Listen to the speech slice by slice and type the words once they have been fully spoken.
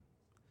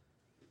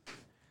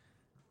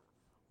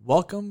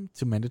Welcome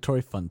to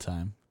Mandatory Fun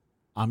Time.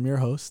 I'm your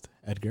host,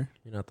 Edgar.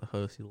 You're not the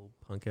host, you little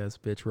punk ass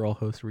bitch. We're all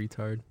host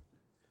retard.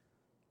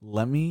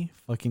 Let me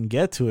fucking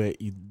get to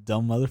it, you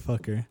dumb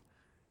motherfucker.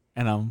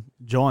 And I'm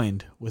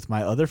joined with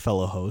my other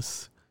fellow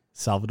hosts,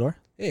 Salvador.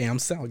 Hey, I'm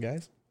Sal,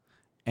 guys.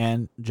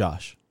 And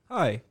Josh.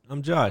 Hi,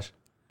 I'm Josh.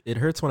 It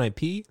hurts when I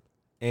pee,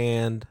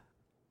 and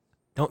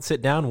don't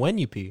sit down when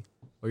you pee,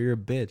 or you're a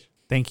bitch.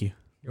 Thank you.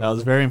 You're That was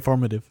welcome. very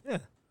informative. Yeah.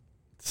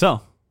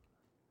 So,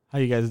 how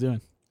you guys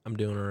doing? I'm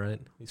doing all right.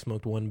 We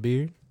smoked one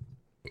beer.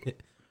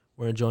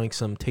 We're enjoying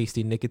some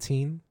tasty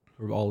nicotine.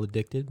 We're all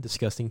addicted,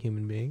 disgusting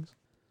human beings.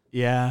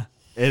 Yeah,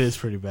 it is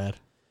pretty bad.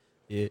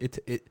 Yeah,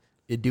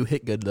 it do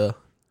hit good though.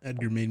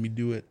 Edgar made me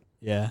do it.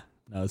 Yeah,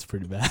 no, it's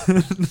pretty bad.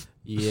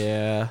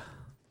 Yeah.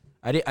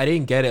 I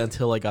didn't get it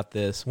until I got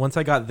this. Once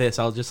I got this,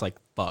 I was just like,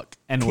 fuck.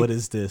 And what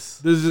is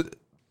this?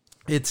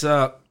 It's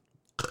a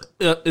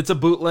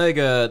bootleg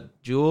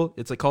Juul.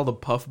 It's like called a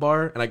Puff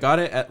Bar, and I got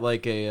it at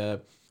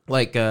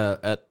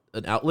at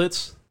an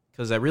outlets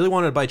because I really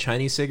wanted to buy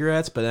Chinese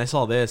cigarettes, but I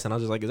saw this and I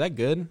was just like, "Is that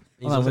good?" And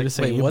Hold on, wait a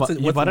second. You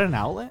bought it at an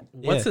outlet?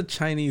 What's Yeah. a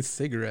Chinese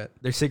cigarette?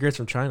 They're cigarettes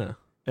from China.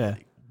 Yeah.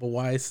 But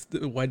why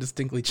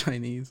distinctly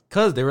Chinese?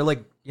 Cause they were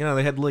like,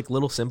 they had like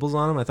little symbols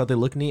on them. I thought they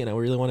looked neat, and I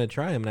really wanted to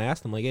try them. And I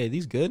asked him like, "Hey, are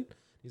these good?"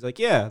 He's like,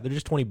 "Yeah, they're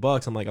just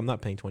 $20." I'm like, "I'm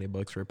not paying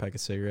 $20 for a pack of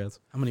cigarettes."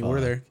 How many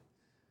were there?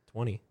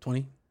 20,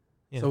 20?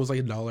 Yeah. So it was like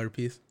 $1 a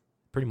piece.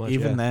 pretty much.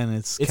 Even yeah. then,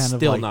 it's It's kind of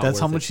still like, not that's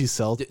how worth much it. you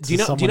sell. Do you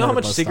know how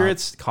much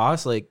cigarettes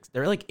cost? Like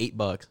they're like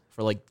 $8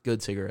 for like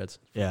good cigarettes.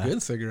 Yeah.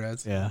 Good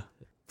cigarettes. Yeah.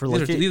 For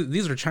These, like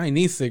these are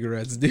Chinese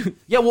cigarettes, dude.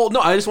 Yeah, well, no,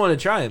 I just wanted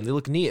to try them. They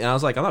look neat, and I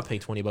was like, I'm not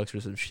paying $20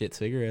 for some shit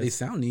cigarettes. They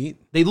sound neat.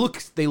 They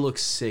look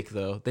sick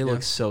though. They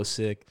look so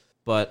sick.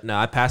 But no,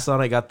 I passed on.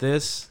 I got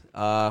this.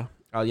 I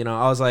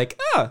was like,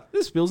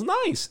 this feels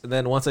nice. And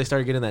then once I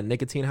started getting that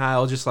nicotine high, I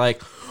was just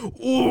like,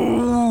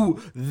 ooh,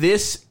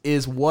 this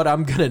is what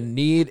I'm gonna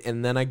need.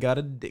 And then I got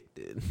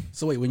addicted.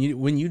 So wait, when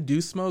you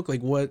do smoke,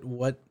 like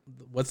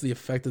what's the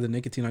effect of the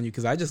nicotine on you?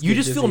 Because You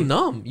just feel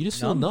numb. You just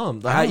feel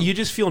numb. You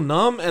just feel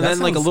numb, and That then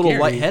like a sounds little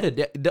scary.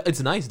 lightheaded.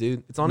 It's nice,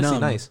 dude. It's honestly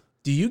Numb. nice.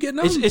 Do you get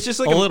numb? It's just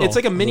like A little. it's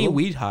like a mini little?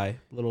 weed high,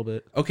 a little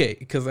bit. Okay,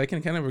 because I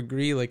can kind of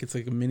agree, like it's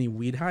like a mini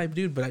weed hype,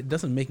 dude. But it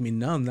doesn't make me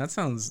numb. That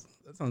sounds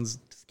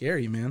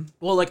scary, man.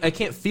 Well, like I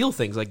can't feel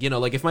things. Like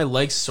like if my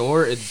leg's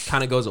sore, it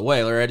kind of goes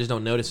away, or I just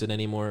don't notice it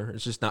anymore.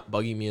 It's just not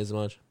bugging me as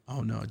much.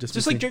 Oh no, it Just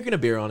makes like me, drinking a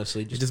beer,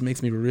 honestly. it just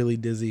makes me really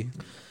dizzy.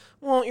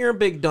 Well, you're a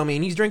big dummy,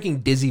 and he's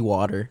drinking dizzy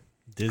water.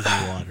 Dizzy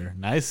water.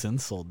 Nice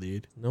insult,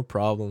 dude. No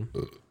problem.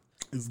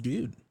 It's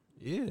good.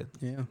 Yeah.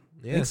 Yeah.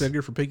 Yes. Thanks,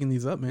 Edgar, for picking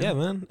these up, man. Yeah,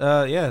 man.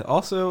 Yeah.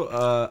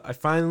 Also, I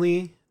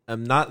finally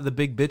am not the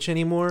big bitch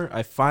anymore.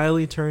 I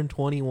finally turned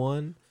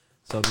 21,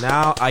 so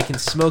now I can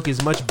smoke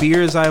as much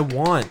beer as I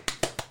want.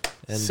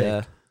 And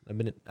Sick.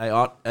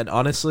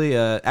 honestly,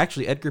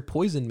 actually, Edgar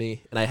poisoned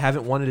me, and I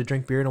haven't wanted to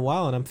drink beer in a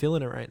while, and I'm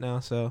feeling it right now.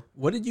 So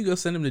What did you go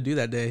send him to do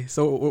that day?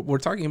 So we're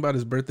talking about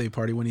his birthday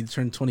party when he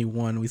turned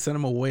 21. We sent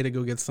him away to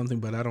go get something,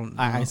 but I don't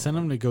know. I sent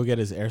him to go get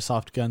his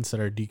airsoft guns that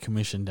are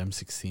decommissioned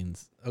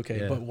M16s. Okay,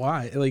 Yeah. but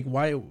why? Like,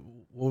 why?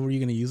 What were you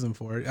going to use them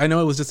for? I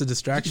know it was just a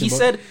distraction. he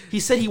but-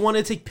 said he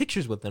wanted to take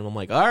pictures with them. I'm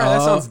like, all right,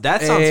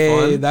 that sounds hey,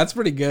 fun. That's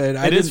pretty good.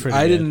 It is pretty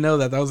I good. didn't know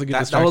that. That was a good I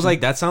distraction. was like,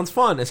 that sounds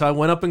fun, and so I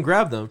went up and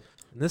grabbed them.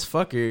 And this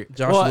fucker,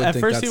 Josh Well, would at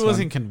think first he that's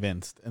wasn't fun.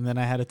 convinced, and then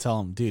I had to tell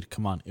him, dude,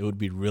 come on, it would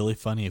be really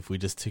funny if we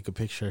just took a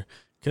picture.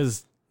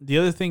 Because the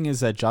other thing is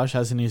that Josh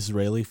has an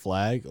Israeli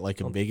flag, like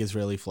a big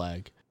Israeli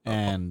flag,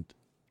 and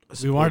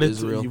we wanted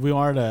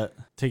to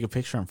take a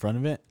picture in front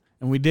of it,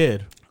 and we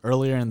did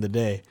earlier in the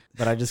day.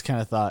 But I just kind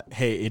of thought,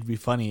 hey, it'd be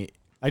funny.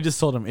 I just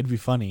told him it'd be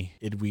funny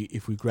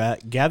if we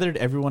gathered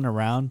everyone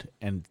around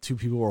and two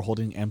people were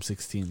holding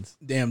M16s.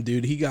 Damn,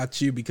 dude, he got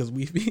you because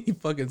he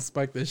fucking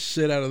spiked the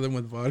shit out of them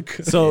with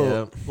vodka.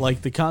 So,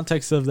 like, the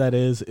context of that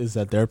is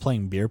that they're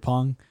playing beer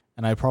pong,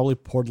 and I probably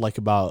poured like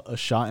about a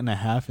shot and a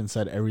half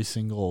inside every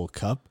single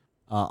cup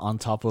on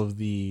top of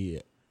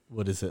the,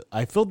 what is it?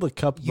 I filled the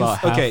cup about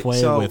halfway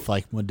so with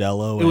like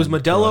Modelo. It was and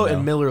Modelo Corona.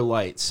 and Miller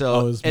Lite.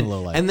 So it was Miller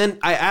Lite. And then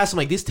I asked him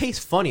like, "This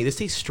tastes funny. This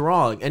tastes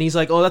strong." And he's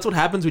like, "Oh, that's what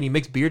happens when you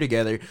mix beer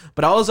together."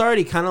 But I was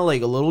already kind of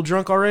like a little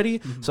drunk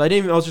already, so I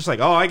was just like,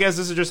 "Oh, I guess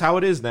this is just how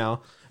it is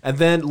now." And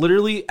then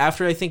literally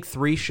after I think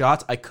 3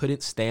 shots, I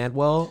couldn't stand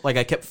well. Like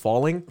I kept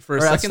falling for a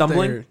or second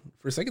stumbling.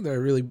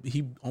 there,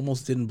 he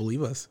almost didn't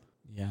believe us.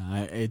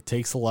 Yeah, it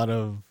takes a lot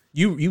of.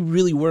 You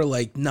really were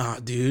like, nah,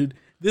 dude,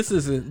 this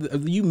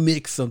isn't. You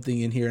mixed something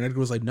in here, and Edgar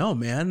was like, no,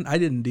 man, I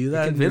didn't do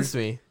that. Convinced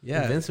me.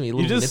 Yeah. Convinced me. A You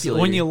little just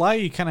manipulator. when you lie,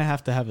 you kind of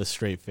have to have a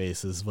straight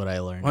face. Is what I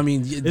learned. I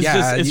mean,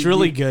 it's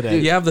really good at.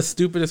 You have the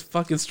stupidest,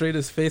 fucking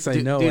straightest face. I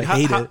know. Dude, I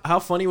hate it. How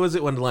funny was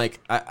it when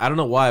like I don't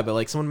know why, but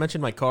like someone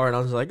mentioned my car and I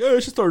was like, "Oh, I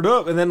should start it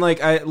up," and then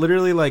like I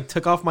literally like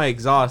took off my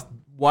exhaust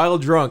while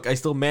drunk. I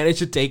still managed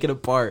to take it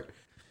apart.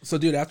 So,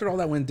 dude, after all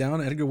that went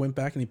down, Edgar went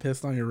back and he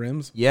pissed on your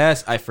rims.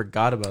 Yes, I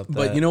forgot about that.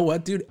 But you know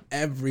what, dude?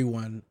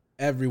 Everyone,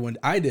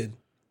 I did.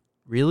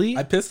 really?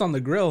 I pissed on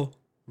the grill.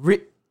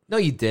 No,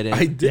 you didn't.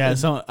 I did. Yeah,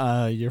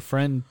 so your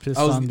friend pissed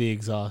on the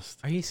exhaust.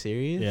 Are you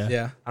serious?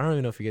 Yeah. I don't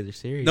even know if you guys are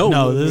serious.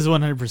 No, this is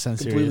 100%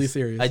 serious. Completely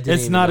serious.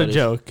 It's not a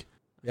joke.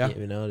 Yeah. I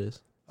didn't even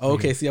notice. Oh,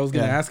 okay. See, I was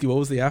gonna ask you what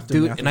was the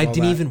aftermath, dude, and I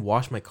didn't even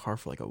wash my car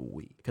for like a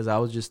week because I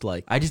was just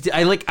like, I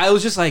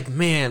was just like,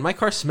 man, my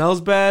car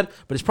smells bad,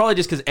 but it's probably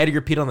just because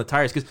Edgar peed on the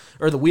tires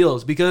or the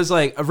wheels because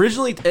like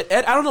originally,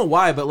 I don't know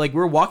why, but like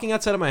we were walking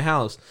outside of my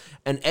house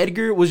and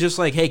Edgar was just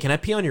like, hey, can I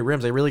pee on your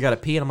rims? I really gotta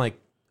pee, and I'm like,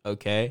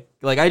 okay,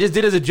 like I just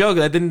did it as a joke.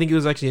 I didn't think he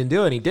was actually gonna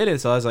do it, and he did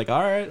it, so I was like,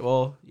 all right,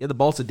 well, you had the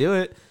balls to do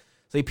it.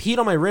 So he peed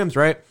on my rims,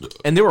 right,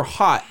 and they were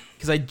hot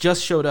because I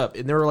just showed up,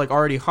 and they were like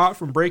already hot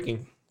from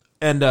braking,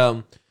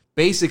 and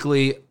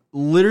basically.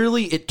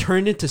 Literally, it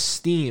turned into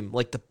steam.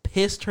 Like, the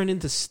piss turned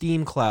into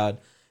steam cloud.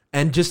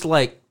 And just,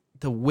 like,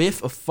 the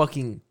whiff of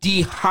fucking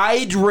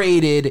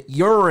dehydrated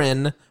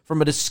urine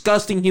from a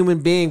disgusting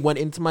human being went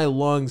into my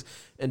lungs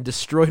and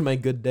destroyed my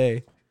good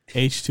day.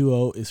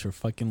 H2O is for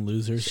fucking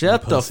losers.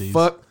 Shut the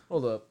fuck.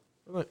 Hold up.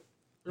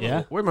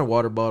 Where's my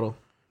water bottle?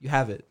 You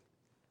have it.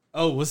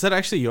 Oh, was that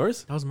actually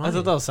yours? That was mine. I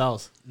thought that was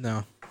Sal's.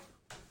 No.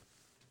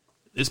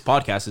 This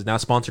podcast is now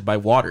sponsored by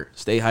water.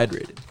 Stay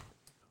hydrated.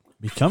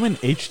 Become an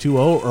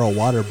H2O or a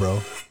water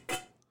bro.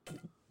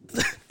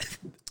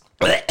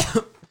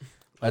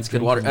 That's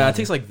good water. It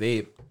tastes like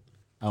vape.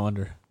 I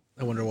wonder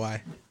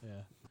why. Yeah.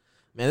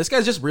 Man, this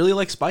guy's just really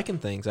like spiking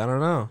things. I don't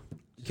know.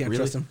 You can't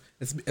trust him.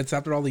 It's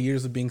after all the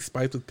years of being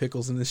spiked with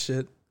pickles and this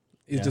shit.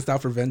 He's just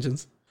out for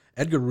vengeance.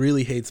 Edgar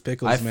really hates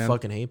pickles, man. I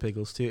fucking hate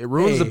pickles too. It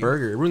ruins the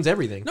burger. It ruins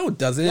everything. No, it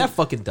doesn't. Yeah, it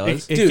fucking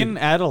does. It can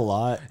add a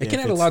lot. It can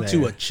add a lot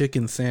to a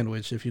chicken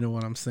sandwich, if you know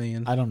what I'm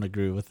saying. I don't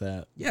agree with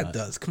that. Yeah, it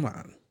does. Come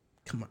on.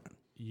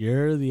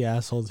 You're the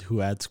asshole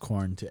who adds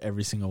corn to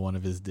every single one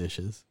of his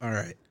dishes. All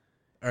right.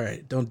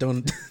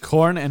 Don't.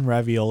 Corn and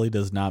ravioli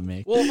does not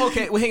make. Well,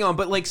 okay, hang on.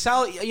 But like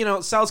Sal,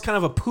 Sal's kind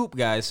of a poop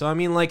guy. So I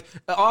mean, like,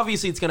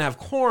 obviously it's gonna have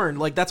corn.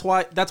 Like that's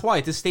why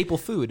it's a staple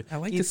food. I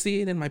like to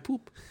see it in my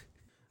poop.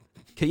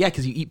 Yeah,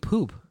 because you eat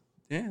poop.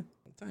 Yeah,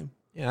 all the time.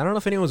 Yeah, I don't know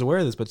if anyone's aware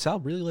of this, but Sal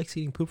really likes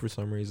eating poop for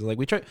some reason. Like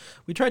we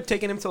tried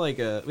taking him to like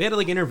we had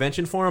like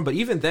intervention for him, but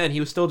even then he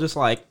was still just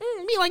like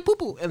me like poo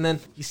poo, and then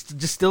he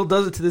just still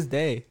does it to this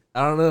day.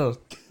 I don't know.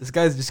 This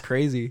guy's just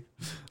crazy.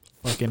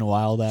 Fucking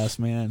wild ass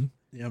man.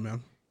 Yeah,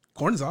 man.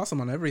 Corn is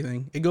awesome on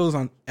everything. It goes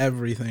on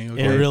everything.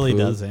 Okay? It really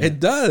doesn't. It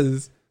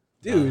does,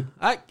 dude.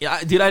 I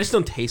just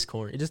don't taste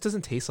corn. It just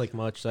doesn't taste like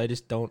much. So I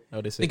just don't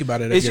notice it. Think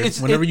about it.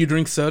 Whenever you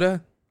drink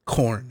soda,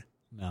 corn.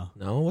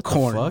 No, what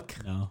corn. the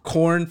fuck? No.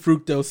 Corn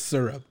fructose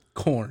syrup.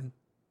 Corn.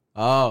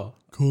 Oh.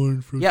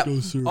 Corn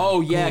fructose syrup.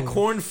 Oh yeah,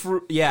 corn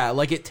fruit. Yeah,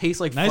 like it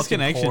tastes like nice fucking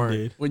connection, corn.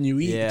 dude. When you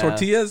eat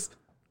tortillas,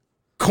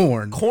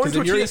 corn. Corn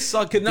tortillas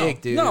suck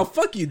dick, dude. No,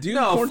 fuck you, dude.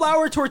 No,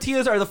 flour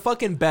tortillas are the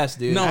fucking best,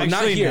 dude. No, not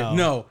Actually, here.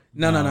 No.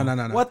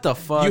 What the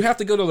fuck? You have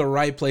to go to the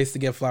right place to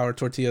get flour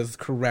tortillas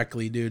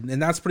correctly, dude.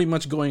 And that's pretty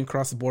much going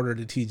across the border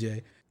to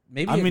TJ.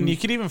 Maybe. I mean, you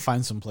could even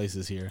find some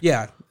places here.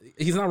 Yeah,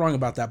 he's not wrong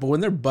about that. But when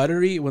they're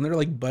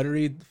like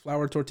buttery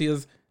flour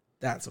tortillas,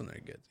 that's when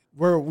they're good.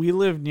 We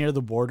live near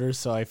the border,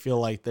 so I feel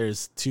like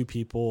there's two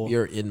people.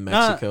 You're in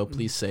Mexico.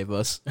 Please save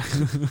us.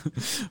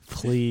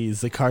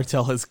 Please, the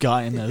cartel has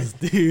gotten us,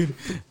 dude.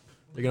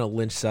 They're gonna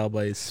lynch Sal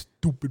by his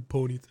stupid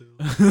ponytail.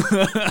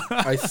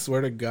 I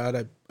swear to God,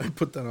 I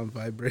put that on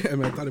vibrate. I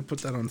mean, I thought I put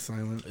that on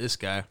silent. This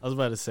guy. I was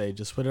about to say,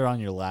 just put it on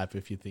your lap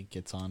if you think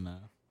it's on.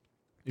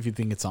 If you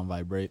think it's on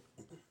vibrate.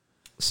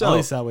 So at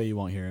least that way you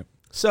won't hear it.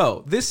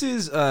 So this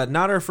is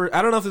not our first.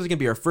 I don't know if this is gonna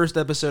be our first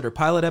episode or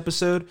pilot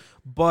episode,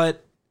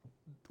 but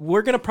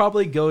we're gonna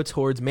probably go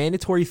towards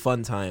mandatory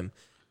fun time,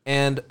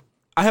 and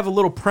I have a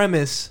little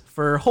premise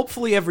for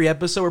hopefully every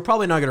episode. We're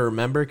probably not gonna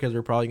remember because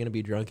we're probably gonna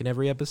be drunk in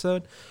every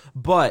episode.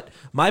 But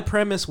my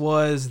premise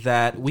was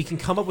that we can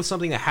come up with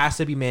something that has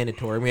to be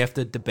mandatory, and we have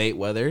to debate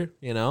whether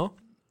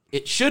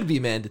it should be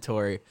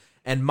mandatory.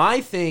 And my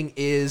thing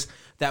is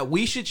that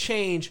we should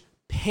change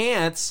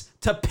pants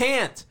to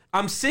pant.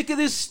 I'm sick of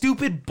this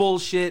stupid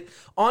bullshit.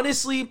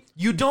 Honestly,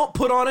 you don't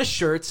put on a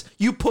shirt.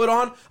 You put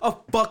on a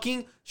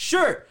fucking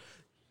shirt.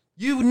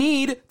 You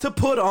need to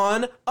put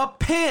on a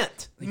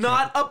pant,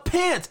 not a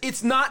pant.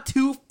 It's not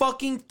two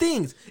fucking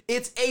things.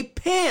 It's a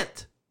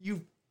pant.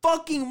 You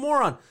fucking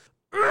moron.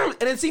 And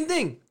then same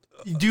thing.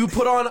 You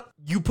put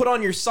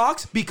on your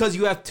socks because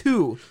you have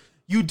two.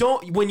 You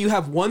don't. When you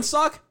have one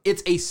sock,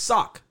 it's a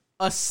sock.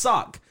 A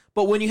sock.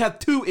 But when you have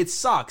two, it's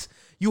socks.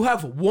 You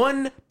have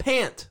one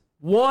pant.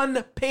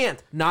 One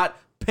pant, not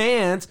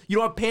pants. You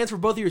don't have pants for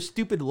both of your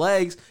stupid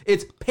legs.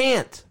 It's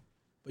pant.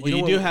 But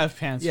you do have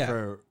pants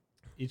for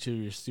each of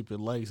your stupid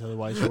legs.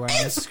 Otherwise, you're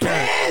wearing a skirt.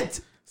 Pant!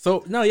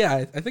 So no,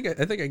 yeah, I think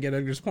I get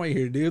Edgar's point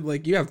here, dude.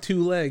 Like you have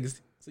two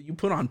legs, so you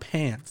put on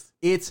pants.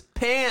 It's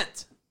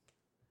pant.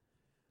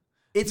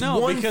 It's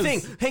one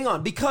thing. Hang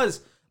on, because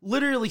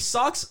literally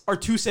socks are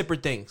two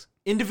separate things.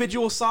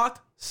 Individual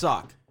sock.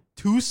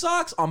 Two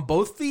socks on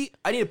both feet.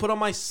 I need to put on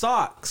my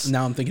socks.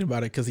 Now I'm thinking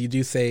about it because you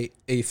do say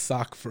a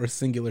sock for a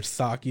singular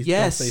sock. You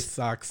don't say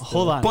socks.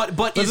 Hold on.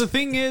 But the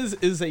thing is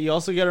that you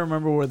also got to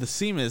remember where the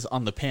seam is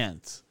on the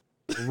pants.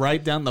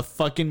 right down the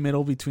fucking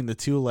middle between the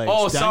two legs.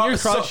 Oh, down your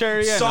crotch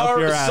area and up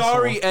your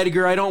sorry,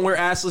 Edgar. I don't wear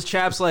assless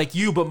chaps like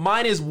you, but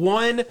mine is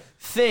one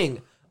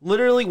thing.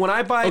 Literally, when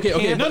I buy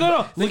pants...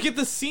 No. Look at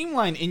the seam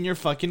line in your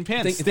fucking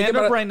pants. Stand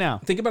up right now.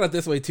 Think about it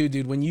this way, too,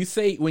 dude. When you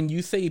say when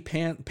you say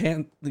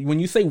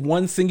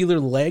one singular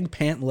leg,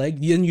 pant leg,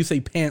 then you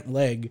say pant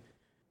leg,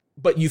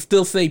 but you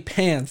still say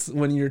pants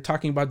when you're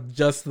talking about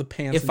just the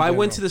pants. If I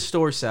went to the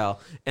store,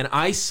 Sal, and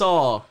I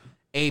saw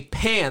a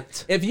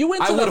pant, if you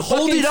went to the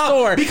hold it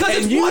store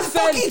because it's one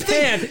fucking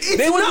pant,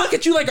 they would look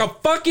at you like a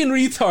fucking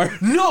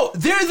retard. No,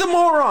 they're the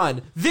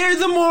moron.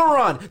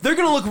 They're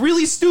gonna look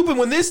really stupid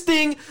when this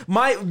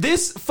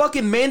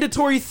fucking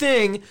mandatory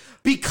thing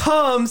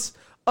becomes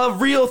a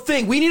real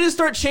thing. We need to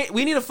start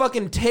we need to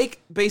fucking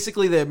take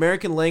basically the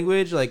American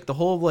language, like the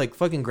whole like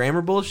fucking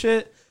grammar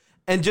bullshit,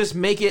 and just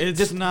make it. It's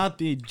just not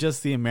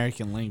just the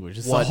American language.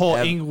 It's the whole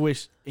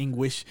English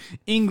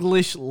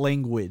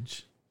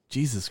language.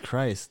 Jesus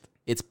Christ.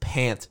 It's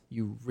pant,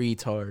 you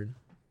retard.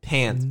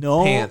 Pant.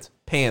 No. Pant.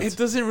 It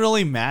doesn't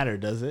really matter,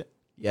 does it?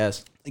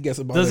 Yes. I guess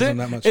it bothers them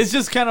that much. It's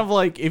just kind of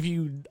like if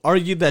you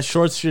argued that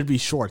shorts should be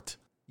short.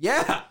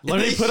 Yeah.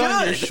 Let me put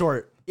on your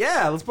short.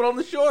 Yeah, let's put on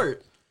the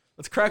short.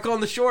 Let's crack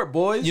on the short,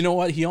 boys. You know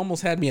what? He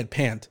almost had me at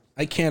pant.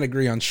 I can't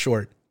agree on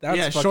short.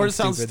 That's short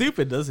sounds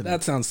stupid, doesn't it?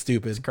 That sounds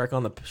stupid. Let's crack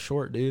on the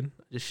short, dude.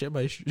 I just shit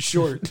my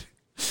short.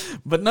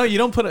 But no, you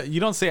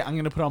don't say I'm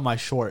going to put on my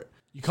short.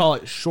 You call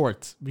it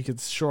shorts because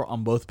it's short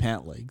on both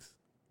pant legs.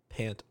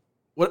 Pant.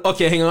 What?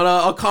 Okay, hang on.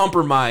 I'll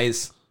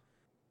compromise.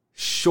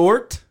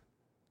 Short.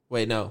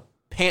 Wait, no.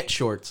 Pant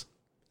shorts.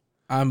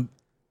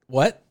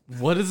 What?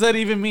 What does that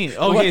even mean?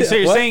 Okay, so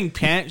you're saying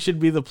pant should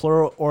be the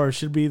plural or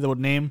should be the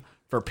name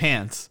for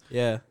pants.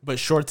 Yeah. But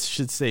shorts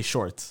should say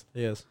shorts.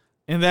 Yes.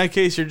 In that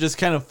case, you're just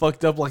kind of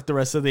fucked up like the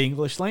rest of the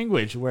English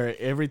language where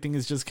everything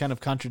is just kind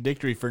of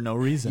contradictory for no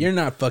reason. You're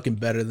not fucking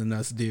better than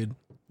us, dude.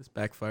 This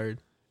backfired.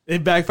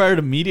 It backfired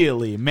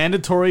immediately.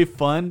 Mandatory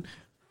fun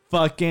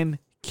fucking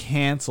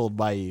canceled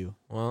by you.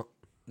 Well,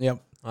 yep.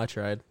 I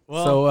tried.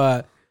 Well,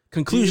 so,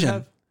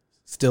 conclusion.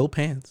 Still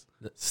pants.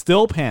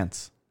 Still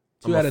pants.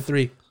 2 out of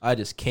 3. I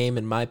just came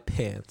in my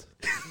pant.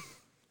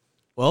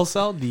 Well,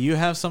 Sal, do you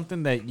have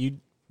something that you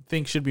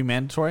think should be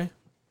mandatory?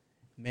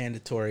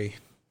 Mandatory.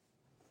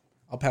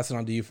 I'll pass it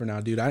on to you for now,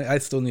 dude. I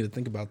still need to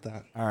think about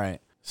that. All right.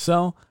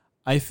 So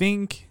I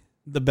think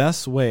the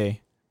best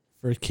way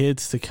for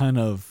kids to kind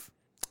of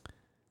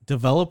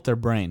develop their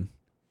brain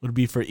would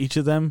be for each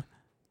of them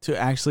to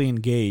actually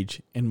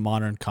engage in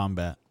modern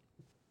combat.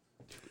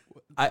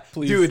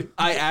 Dude,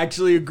 I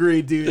actually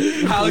agree,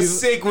 dude. How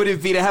sick would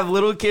it be to have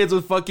little kids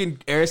with fucking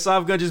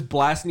airsoft guns just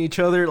blasting each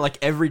other like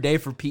every day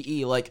for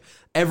PE? Like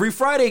every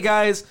Friday,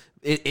 guys,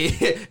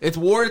 it's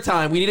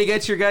wartime. We need to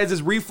get your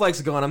guys'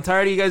 reflex going. I'm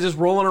tired of you guys just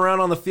rolling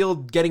around on the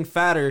field getting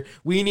fatter.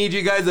 We need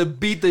you guys to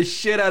beat the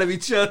shit out of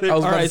each other. I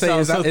was about to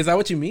say, is that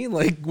what you mean?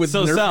 Like with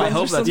Nerf Sal, I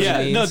hope that's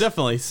no,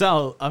 definitely.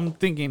 Sal, I'm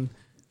thinking,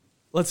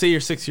 let's say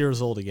you're 6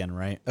 years old again,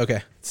 right?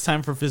 Okay. It's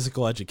time for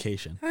physical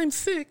education. I'm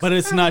 6. But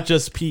it's not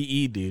just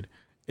PE, dude.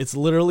 It's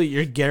literally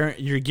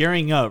you're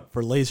gearing up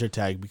for laser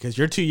tag because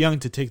you're too young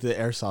to take the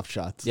airsoft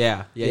shots.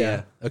 Yeah.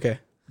 Okay.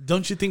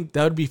 Don't you think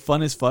that would be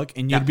fun as fuck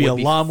and you'd be a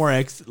lot more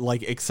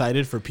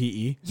excited for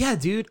PE? Yeah,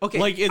 dude. Okay.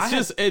 Like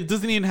it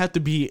doesn't even have to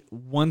be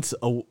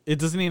it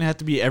doesn't even have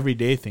to be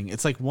everyday thing.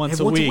 It's like once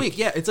a week.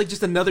 Yeah, it's like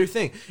just another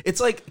thing.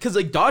 It's like cuz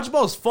like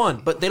dodgeball is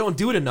fun, but they don't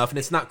do it enough and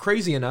it's not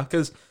crazy enough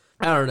cuz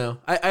I don't know.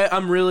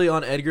 I'm really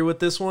on Edgar with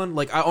this one.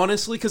 Like I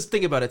honestly cuz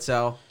think about it,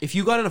 Sal. If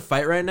you got in a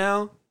fight right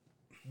now,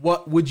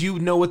 what would you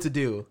know what to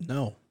do?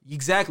 No.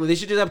 Exactly. They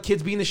should just have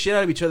kids beating the shit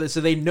out of each other so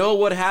they know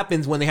what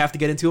happens when they have to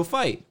get into a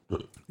fight.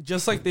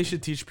 Just like they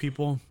should teach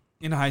people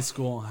in high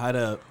school how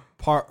to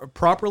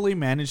properly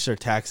manage their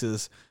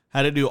taxes,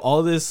 how to do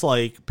all this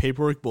like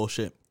paperwork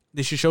bullshit.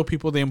 They should show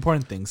people the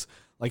important things,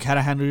 like how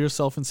to handle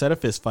yourself inside a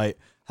fist fight,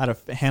 how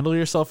to handle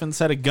yourself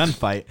inside a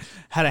gunfight,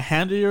 how to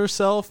handle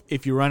yourself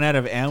if you run out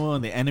of ammo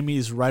and the enemy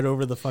is right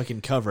over the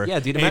fucking cover.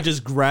 Yeah, dude. And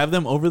just grab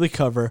them over the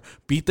cover,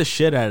 beat the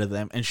shit out of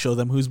them, and show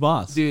them who's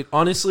boss. Dude,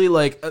 honestly,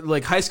 like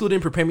high school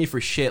didn't prepare me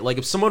for shit. Like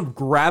if someone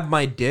grabbed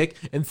my dick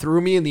and threw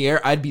me in the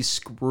air, I'd be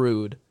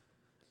screwed.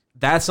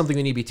 That's something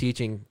we need to be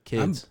teaching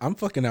kids. I'm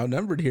fucking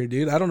outnumbered here,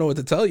 dude. I don't know what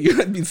to tell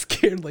you. I'd be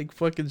scared like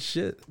fucking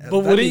shit.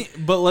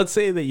 But let's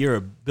say that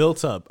you're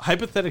built up.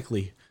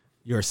 Hypothetically,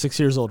 you're 6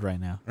 years old right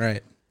now.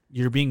 Right.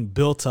 You're being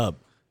built up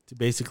to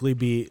basically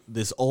be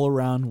this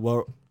all-around,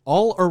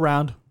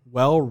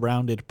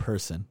 well-rounded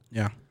person.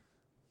 Yeah.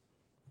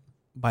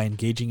 By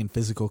engaging in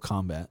physical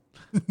combat.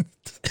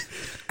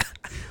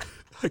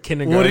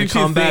 Kindergarten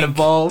combat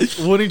evolved.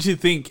 Wouldn't you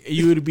think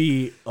you would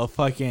be a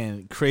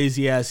fucking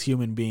crazy-ass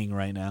human being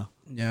right now?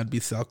 Yeah, it'd be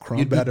Sal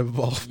Crombat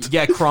evolved.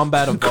 Yeah,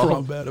 Crombat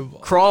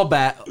evolved.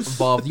 Crawlbat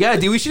evolved. Yeah,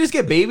 dude, we should just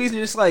get babies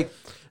and just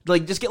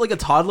just get like a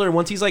toddler, and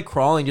once he's like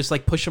crawling, just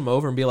like push him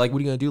over and be like, what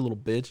are you gonna do, little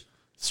bitch?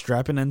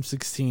 Strap an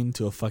M16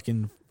 to a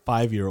fucking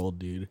 5-year-old,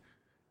 dude.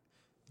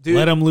 Dude,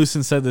 let him loose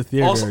inside the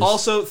theater.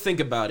 Also, think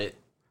about it.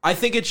 I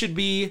think it should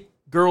be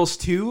girls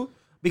too,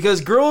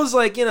 Because girls,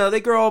 like, you know, they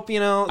grow up, you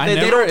know, they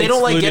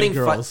don't like getting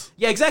girls.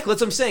 Yeah, exactly.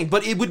 That's what I'm saying.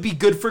 But it would be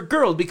good for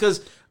girls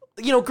because,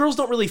 you know, girls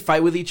don't really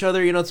fight with each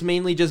other. You know, it's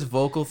mainly just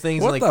vocal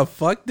things. What the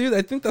fuck, dude?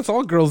 I think that's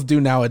all girls do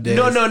nowadays.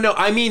 No.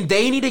 I mean,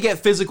 they need to get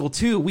physical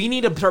too. We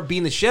need to start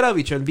beating the shit out of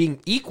each other and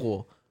being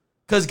equal.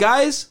 Because,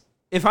 guys,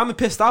 if I'm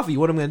pissed off at you,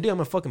 what I'm going to do? I'm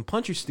going to fucking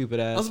punch your stupid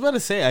ass. I was about to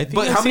say, I think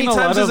but I've how many seen times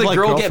a lot does of, a like,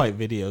 girl get fight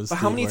videos? But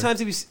how many times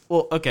have you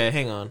well, okay,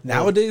 hang on.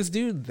 Nowadays,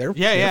 dude, they're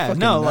Yeah.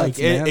 No, nuts, like,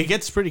 it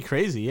gets pretty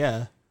crazy,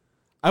 yeah.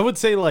 I would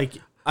say, like,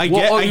 I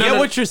Well, get, I get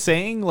what you're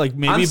saying, like,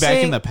 maybe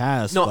back in the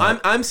past. No,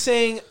 but I'm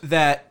saying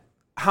that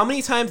how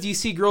many times do you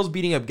see girls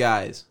beating up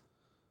guys?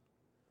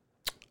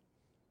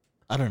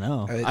 I don't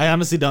know. I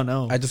honestly don't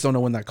know. I just don't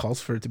know when that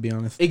calls for it, to be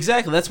honest.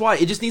 Exactly. That's why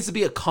it just needs to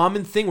be a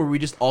common thing where we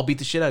just all beat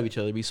the shit out of each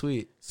other. It'd be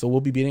sweet. So we'll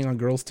be beating on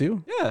girls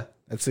too? Yeah.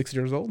 At 6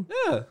 years old?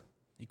 Yeah.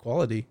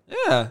 Equality.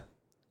 Yeah.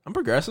 I'm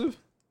progressive.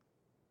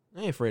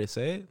 I ain't afraid to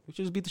say it. We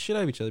should just beat the shit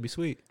out of each other. It'd be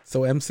sweet.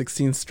 So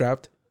M16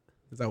 strapped?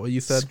 Is that what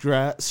you said?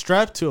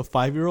 Strapped to a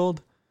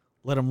 5-year-old?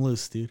 Let him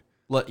loose, dude.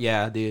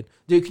 Yeah, dude.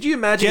 Dude, could you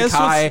imagine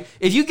Kai?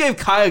 If you gave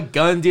Kai a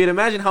gun, dude,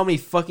 imagine how many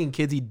fucking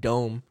kids he'd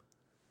dome.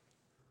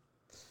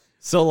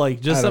 So,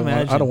 like, just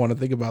imagine. I don't want to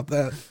think about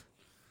that.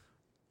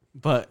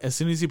 But as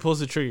soon as he pulls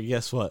the trigger,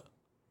 guess what?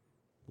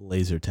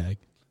 Laser tag.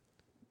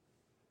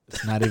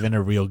 It's not even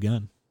a real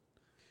gun.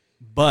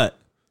 But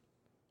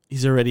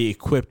he's already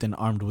equipped and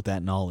armed with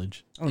that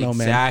knowledge. I don't know,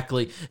 man.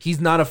 Exactly.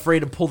 He's not afraid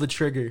to pull the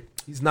trigger.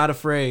 He's not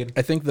afraid.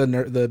 I think the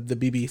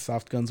BB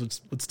soft guns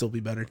would still be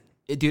better.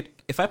 Dude,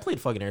 if I played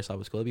fucking airsoft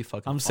with school, it'd be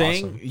fucking I'm awesome.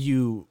 saying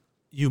you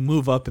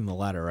move up in the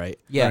ladder, right?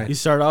 Yeah. Right. You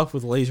start off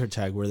with laser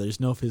tag where there's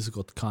no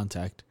physical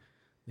contact.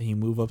 Then you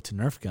move up to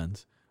Nerf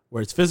guns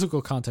where it's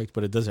physical contact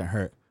but it doesn't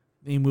hurt.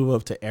 Then you move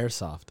up to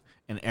airsoft,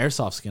 and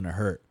airsoft's going to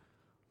hurt,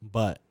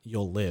 but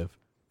you'll live.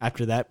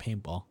 After that,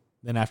 paintball.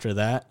 Then after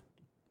that,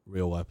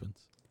 real weapons.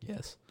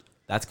 Yes.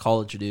 That's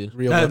college, dude.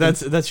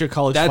 That's your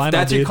college final,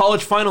 That's dude. your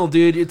college final,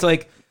 dude. It's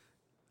like,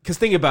 because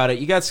think about it.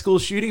 You got school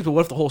shootings, but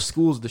what if the whole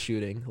school's the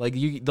shooting? Like,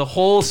 the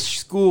whole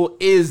school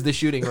is the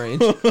shooting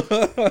range.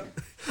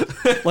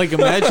 Like,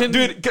 imagine.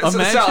 Dude,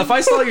 Sal, if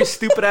I saw your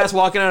stupid ass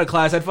walking out of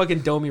class, I'd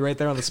fucking dome you right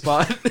there on the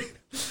spot.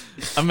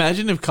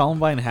 Imagine if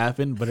Columbine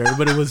happened, but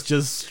everybody was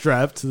just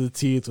strapped to the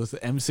teeth with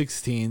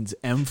M16s,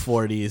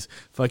 M40s,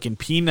 fucking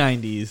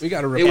P90s. We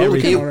got to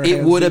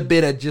It would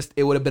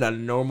have been a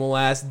normal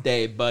ass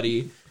day,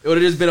 buddy. It would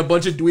have just been a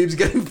bunch of dweebs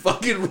getting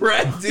fucking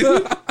wrecked,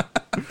 dude.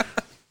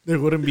 There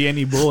wouldn't be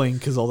any bullying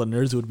because all the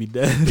nerds would be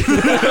dead.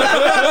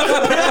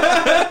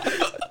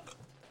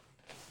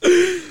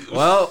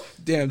 Well,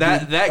 damn,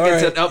 that dude.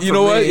 gets it up for me. You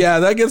know what? Yeah,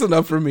 that gets it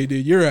up for me,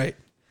 dude. You're right.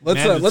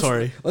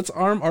 Mandatory. Let's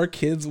arm our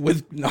kids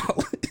with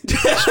knowledge.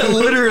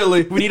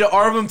 Literally, we need to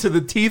arm them to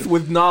the teeth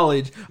with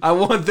knowledge. I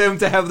want them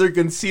to have their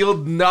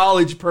concealed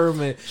knowledge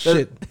permit.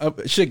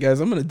 Shit, guys,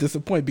 I'm gonna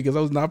disappoint because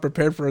I was not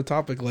prepared for a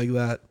topic like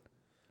that.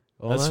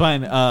 Well, that's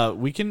fine.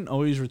 We can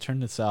always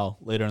return to Sal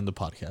later in the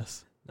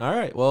podcast. All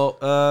right. Well,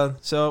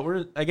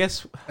 so I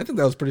think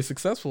that was pretty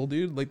successful,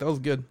 dude. Like, that was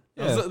good.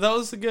 Yeah. That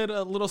was a good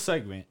little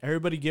segment.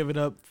 Everybody give it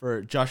up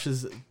for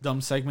Josh's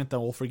dumb segment that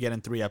we'll forget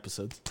in 3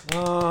 episodes.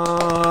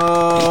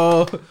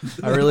 Oh,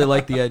 I really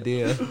like the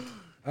idea.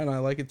 I know, I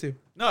like it too.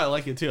 No, I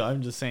like it too.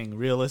 I'm just saying,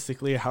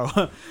 realistically,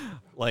 how,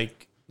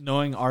 like,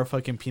 knowing our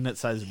fucking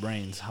peanut-sized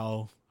brains,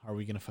 how are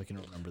we gonna fucking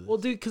remember this? Well,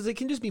 dude, because it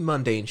can just be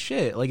mundane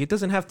shit. Like, it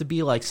doesn't have to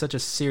be like such a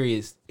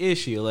serious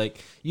issue.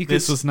 Like, you could.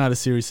 This was not a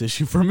serious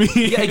issue for me.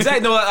 Yeah,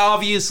 exactly. No,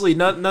 obviously,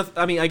 not.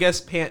 I mean, I guess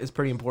pant is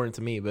pretty important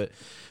to me, but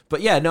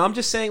yeah, no, I'm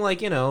just saying,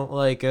 like, you know,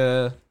 like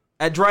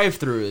at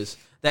drive-throughs,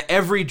 that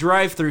every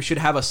drive-through should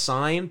have a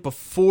sign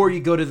before you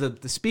go to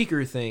the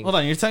speaker thing. Hold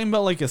on, you're talking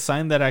about like a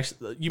sign that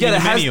actually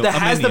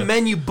has the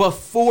menu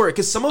before it,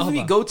 because some of them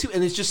you go to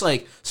and it's just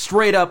like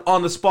straight up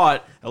on the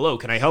spot. Hello,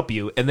 can I help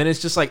you? And then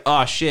it's just like,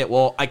 oh shit,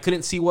 well, I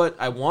couldn't see what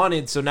I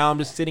wanted, so now I'm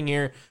just sitting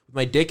here with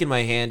my dick in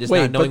my hand, just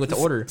not knowing what to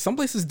order. Some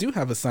places do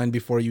have a sign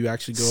before you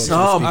actually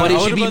go. But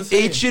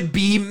it should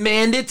be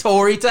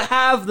mandatory to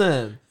have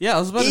them. Yeah, I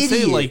was about to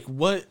say, like,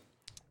 what.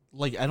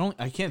 Like,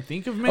 I can't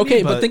think of many.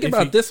 Okay, but think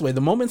about it this way. The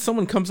moment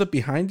someone comes up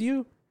behind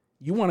you,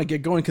 you want to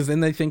get going because then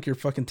they think you're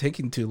fucking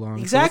taking too long.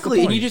 Exactly.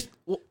 So and you just...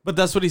 But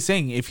that's what he's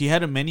saying. If he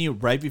had a menu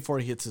right before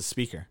he hits the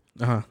speaker.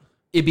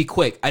 It'd be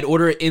quick. I'd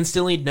order it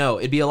instantly. No,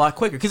 it'd be a lot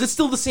quicker because it's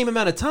still the same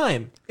amount of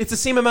time. It's the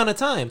same amount of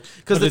time.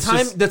 Because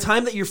the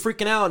time that you're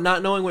freaking out,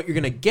 not knowing what you're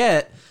going to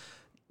get...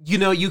 You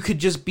know, you could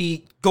just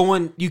be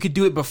going, you could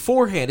do it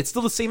beforehand. It's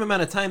still the same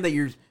amount of time that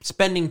you're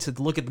spending to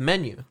look at the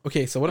menu.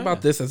 Okay, so what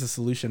about this as a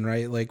solution,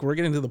 right? Like, we're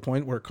getting to the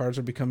point where cars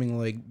are becoming,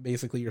 like,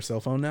 basically your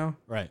cell phone now.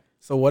 Right.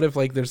 So what if,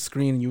 like, there's a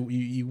screen,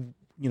 you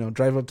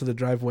drive up to the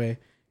driveway,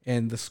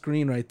 and the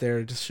screen right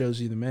there just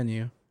shows you the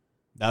menu?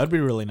 That would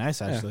be really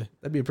nice, actually. Yeah,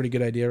 that'd be a pretty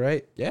good idea,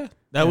 right? Yeah.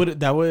 That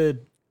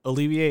would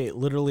alleviate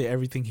literally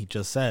everything he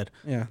just said.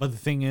 Yeah. But the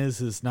thing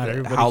is not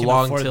everybody how can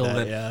long afford till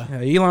that.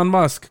 then? Yeah, Elon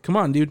Musk, come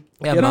on, dude.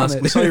 Yeah, Get Musk. on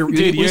it. We saw your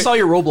Dude, we saw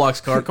your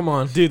Roblox car. Come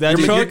on, Dude, that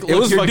truck, it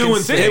was fucking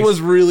doing sick. It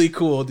was really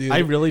cool, dude. I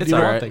really It's do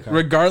all want right. that car.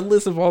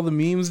 Regardless of all the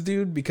memes,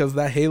 dude, because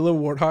that Halo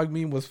Warthog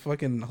meme was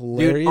fucking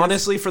hilarious. dude.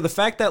 Honestly, for the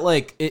fact that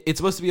like it's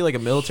supposed to be like a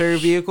military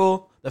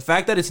vehicle, the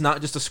fact that it's not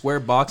just a square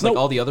box like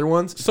all the other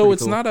ones. So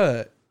it's not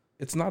a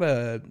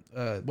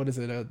what is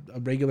it? A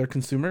regular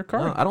consumer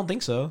car? No, I don't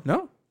think so.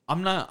 No.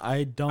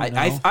 I don't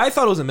know. I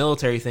thought it was a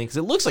military thing because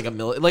it looks like a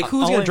like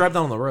who's gonna drive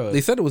down on the road?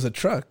 They said it was a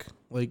truck.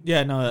 Like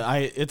Yeah, no,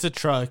 it's a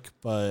truck,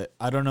 but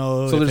I don't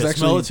know So if there's it's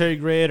actually- military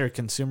grade or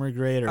consumer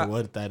grade or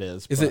what that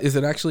is. is but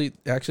it actually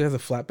has a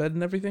flatbed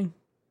and everything?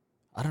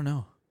 I don't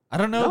know. I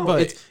don't No, know,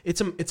 but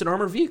it's an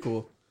armored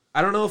vehicle.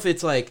 I don't know if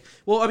it's like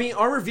I mean,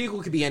 armored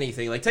vehicle could be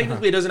anything. Like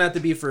technically, it doesn't have to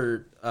be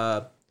for.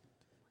 into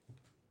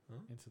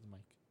the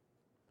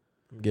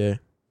mic. Yeah.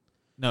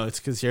 No,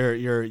 it's because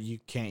you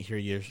can't hear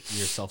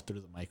yourself through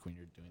the mic when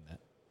you're doing that.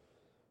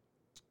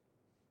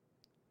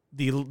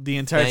 The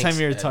entire Thanks, time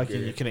you were Edgar.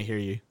 talking, you couldn't hear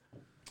you.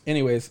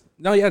 Anyways,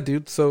 no, yeah,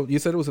 dude. So you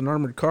said it was an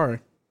armored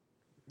car.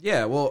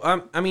 Yeah, well,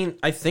 I mean,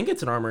 I think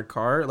it's an armored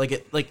car. Like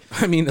it, like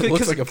I mean, it looks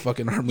 'cause- like a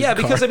fucking armored yeah,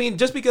 car. because I mean,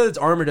 just because it's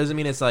armored doesn't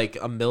mean it's like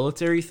a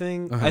military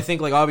thing. I think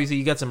like obviously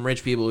you got some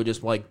rich people who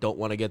just like don't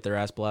want to get their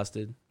ass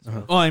blasted.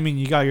 Well, I mean,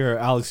 you got your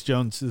Alex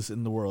Joneses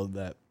in the world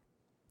that,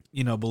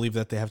 believe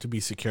that they have to be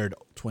secured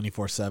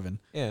 24/7.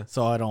 Yeah,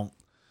 So I don't,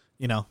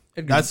 Edgar,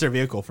 that's their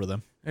vehicle for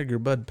them. Edgar,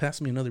 bud, pass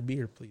me another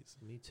beer, please.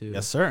 me too.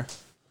 Yes, sir.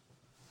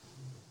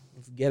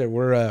 Let's get it.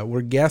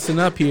 We're gassing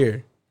up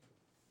here.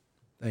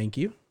 Thank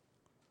you.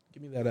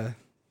 Give me that.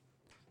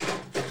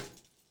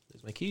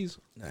 There's my keys.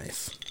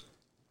 Nice.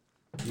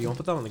 You gonna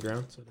put that on the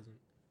ground so it doesn't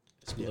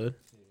explode,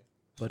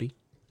 buddy?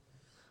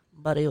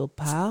 Buddy, old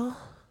pal.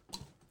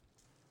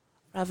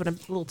 We're having a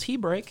little tea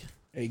break.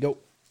 There you go.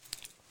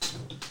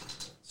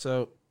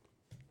 So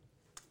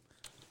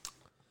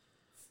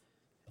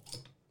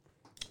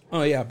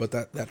Oh yeah, but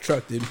that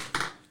truck, dude.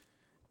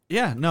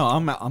 Yeah, no,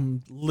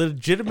 I'm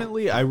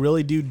legitimately, I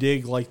really do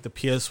dig like the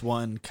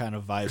PS1 kind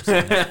of vibes.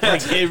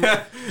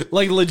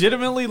 like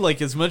legitimately,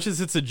 like as much as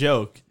it's a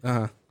joke,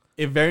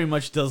 it very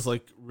much does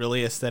like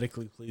really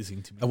aesthetically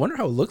pleasing to me. I wonder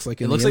how it looks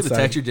like. it In looks the like the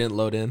inside. texture didn't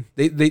load in.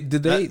 Did they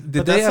but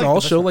at that's all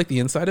like the show best like the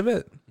inside of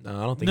it? No,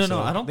 I don't think No, so.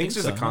 no, I don't think it's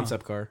just so, a no.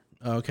 concept car.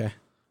 Oh, okay.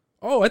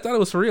 Oh, I thought it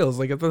was for real. It's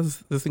like I thought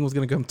this thing was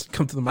gonna come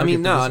to the market. I mean,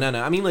 for no. this.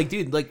 I mean, like,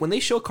 dude, like when they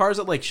show cars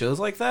at like shows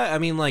like that, I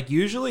mean, like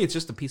usually it's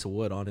just a piece of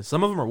wood on it.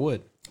 Some of them are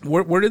wood.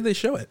 Where did they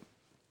show it?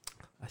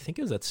 I think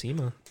it was at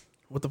SEMA.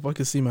 What the fuck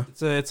is SEMA?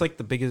 It's like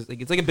the biggest.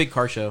 Like, it's like a big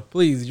car show.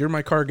 Please, you're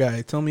my car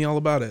guy. Tell me all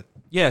about it.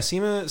 Yeah,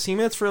 SEMA.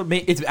 It's for.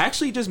 It's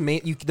actually just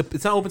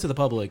it's not open to the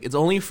public. It's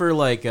only for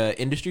like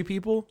industry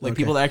people, like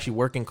Okay. people that actually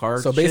work in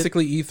cars. So shit.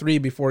 basically, E3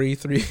 before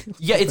E3.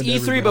 Yeah, it's opened E3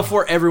 everybody.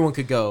 before everyone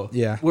could go.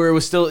 Yeah. where it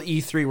was still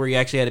E3 where you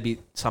actually had to be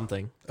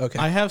something. Okay.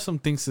 I have some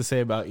things to say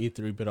about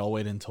E3, but I'll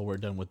wait until we're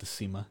done with the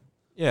SEMA.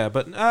 Yeah,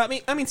 but I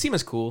mean,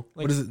 SEMA's cool.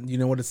 Like, What is it? You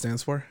know what it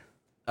stands for?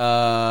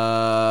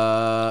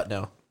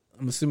 No.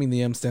 I'm assuming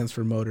the M stands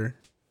for motor.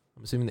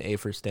 I'm assuming the A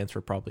for stands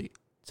for probably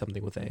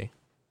something with A.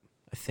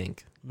 I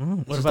think.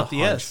 What just about a the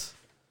hunch. S?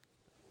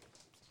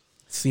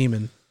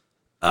 Semen.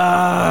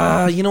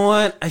 You know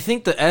what? I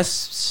think the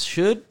S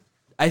should.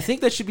 I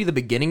think that should be the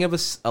beginning of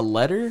a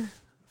letter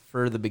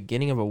for the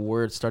beginning of a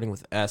word starting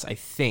with S. I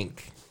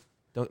think.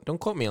 Don't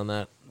quote me on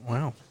that.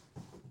 Wow.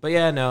 But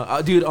yeah,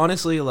 no, dude.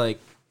 Honestly, like,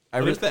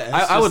 What if the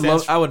S I would just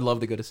love. stands I would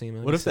love to go to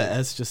SEMA. What if the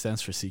S just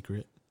stands for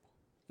secret?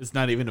 It's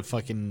not even a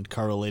fucking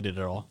car related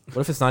at all.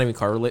 What if it's not even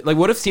car related? Like,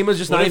 what if SEMA's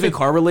just What not if even it-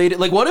 car related?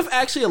 Like, what if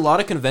actually a lot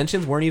of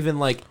conventions weren't even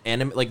like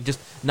anime, like just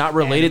not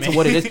related to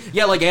what it is?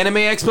 Yeah, like Anime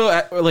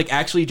Expo, or like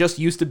actually just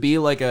used to be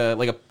like a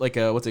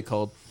what's it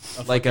called?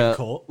 Like fucking a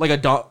cult? like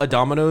a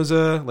Domino's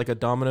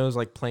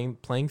like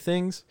playing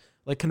things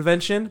like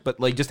convention, but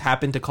like just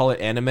happened to call it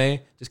anime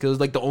just because it was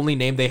like the only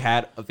name they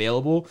had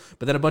available.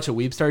 But then a bunch of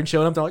weebs started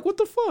showing up. They're like, what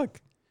the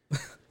fuck?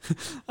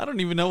 I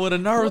don't even know what a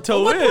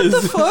Naruto What is.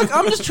 the fuck?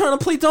 I'm just trying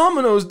to play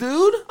dominoes,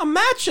 dude. I'm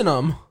matching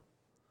them.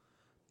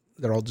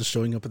 They're all just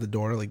showing up at the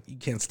door. Like, you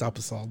can't stop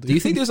us all, dude. Do you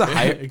think there's a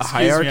Excuse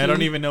hierarchy? me, I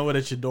don't even know what a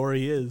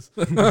Chidori is.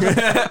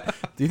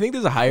 Do you think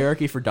there's a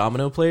hierarchy for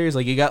domino players?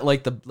 Like you got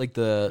like the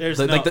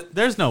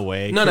There's no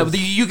way. no, 'cause but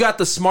you got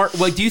the smart.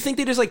 Like, do you think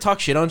they just like talk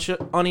shit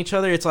on each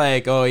other? It's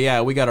like, oh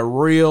yeah, we got a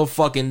real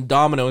fucking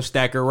domino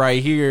stacker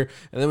right here,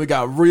 and then we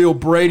got real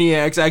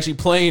brainiacs actually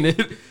playing it.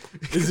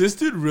 Is this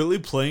dude really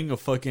playing a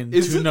fucking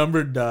Is it-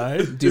 two-numbered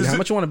die? Dude, how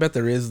much you want to bet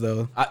there is,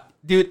 though?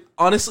 Dude,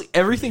 honestly,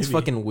 everything's Maybe.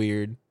 fucking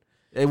weird.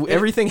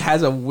 Everything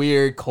has a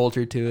weird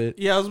culture to it.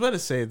 Yeah, I was about to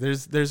say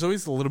there's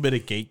always a little bit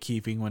of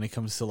gatekeeping when it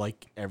comes to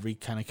like every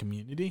kind of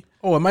community.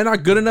 Oh, am I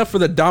not good enough for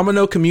the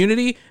domino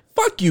community?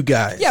 Fuck you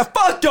guys. Yeah,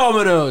 fuck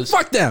Domino's.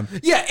 Fuck them.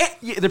 Yeah,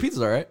 their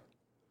pizza's alright.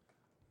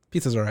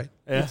 Pizza's all right.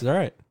 Yeah. Pizza's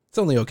alright. It's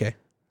only okay.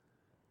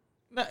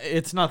 No,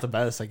 it's not the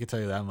best, I can tell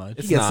you that much.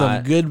 It's You get some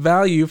not. good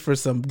value for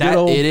some good That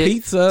old it is.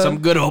 pizza. Some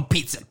good old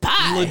pizza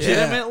pie.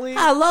 Legitimately,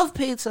 I love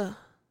pizza.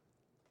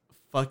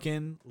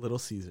 fucking Little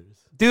Caesars.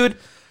 Dude.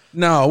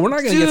 No, we're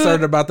not gonna get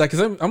started about that because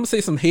I'm gonna say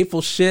some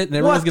hateful shit and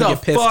everyone's gonna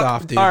get pissed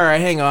off, dude. All right,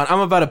 hang on.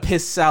 I'm about to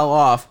piss Sal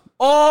off.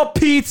 All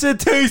pizza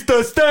tastes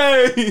the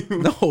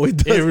same. No, it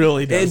does. It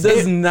really does. It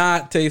does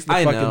not taste the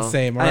fucking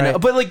same. All right? I know,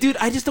 but like, dude,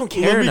 I just don't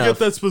care enough. Let me get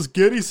that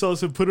spaghetti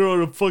sauce and put it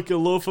on a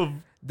fucking loaf of.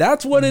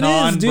 That's what it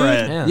is, dude.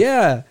 Non-bread.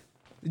 Yeah.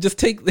 Just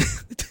take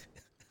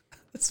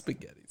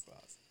spaghetti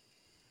sauce.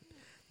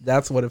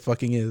 That's what it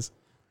fucking is.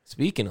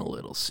 Speaking of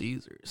Little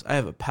Caesars, I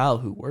have a pal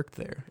who worked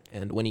there,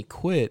 and when he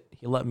quit,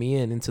 he let me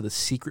into the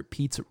secret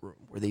pizza room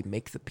where they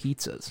make the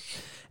pizzas.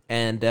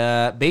 And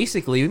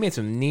basically, we made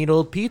some neat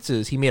old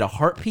pizzas. He made a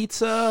heart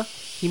pizza.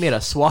 He made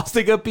a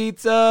swastika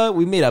pizza.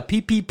 We made a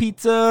PP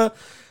pizza.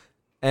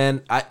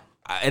 And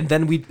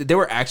they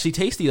were actually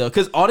tasty though,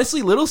 because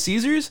honestly, Little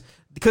Caesars.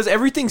 Because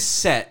everything's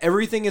set.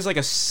 Everything is like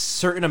a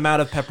certain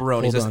amount of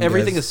pepperonis.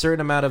 Everything is a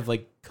certain amount of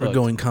like cooked. We're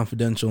going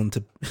confidential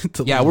into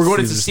yeah, we're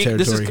going into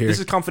this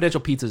is confidential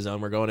pizza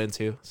zone we're going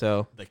into.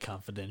 So the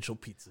confidential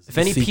pizza zone.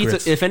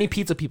 If any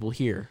pizza people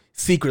here.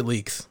 Secret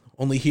leaks.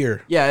 Only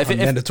here. Yeah, if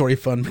mandatory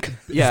fun.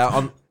 Yeah,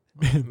 on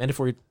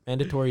mandatory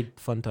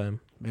fun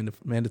time.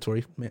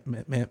 Mandatory. The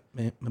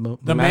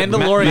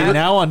Mandalorian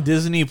now on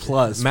Disney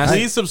Plus.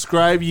 Please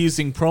subscribe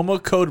using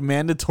promo code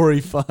mandatory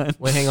fun.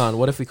 Wait, hang on.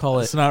 What if we call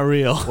it? It's not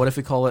real. What if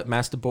we call it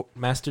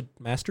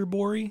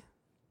masturbatory?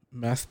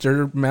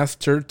 Masturbate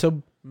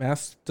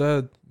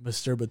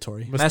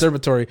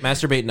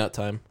nut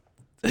time.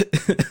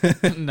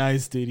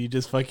 Nice, dude. You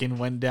just fucking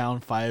went down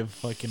 5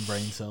 fucking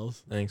brain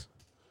cells. Thanks.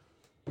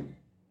 The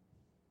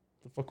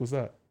fuck was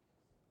that?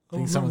 I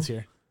think someone's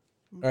here.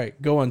 All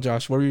right, go on,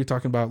 Josh. What were you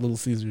talking about, Little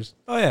Caesars?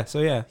 Oh yeah, so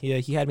yeah,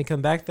 he had me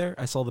come back there.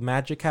 I saw the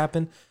magic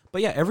happen.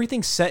 But yeah,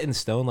 everything's set in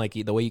stone, like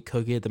the way you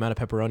cook it, the amount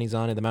of pepperonis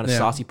on it, the amount of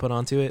sauce you put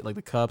onto it, like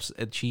the cups,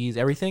 cheese,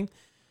 everything.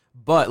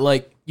 But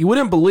like you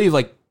wouldn't believe,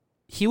 like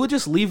he would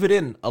just leave it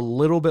in a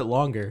little bit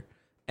longer,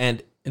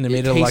 and it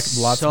made it like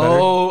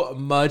so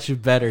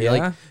much better. Yeah?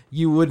 Like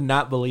you would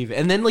not believe it.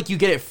 And then like you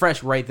get it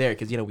fresh right there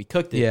because we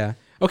cooked it. Yeah.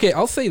 Okay,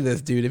 I'll say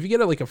this, dude. If you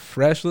get like a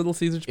fresh Little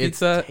Caesars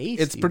pizza,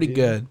 it's pretty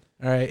good.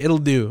 All right, it'll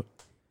do.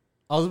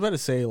 I was about to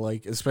say,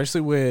 like,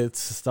 especially with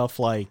stuff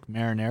like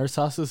marinara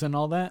sauces and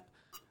all that,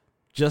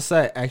 just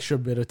that extra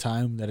bit of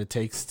time that it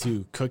takes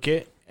to cook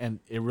it, and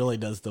it really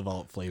does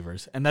develop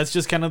flavors. And that's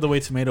just kind of the way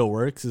tomato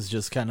works, is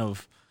just kind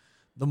of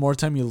the more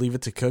time you leave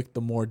it to cook,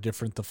 the more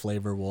different the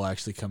flavor will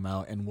actually come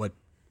out and what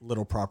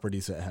little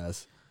properties it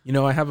has.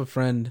 I have a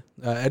friend,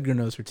 Edgar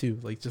knows her too,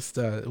 like just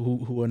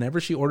who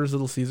whenever she orders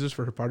Little Caesars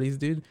for her parties,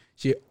 dude,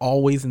 she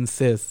always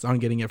insists on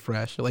getting it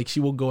fresh. Like she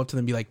will go up to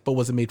them and be like, but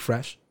was it made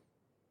fresh?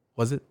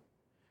 Was it?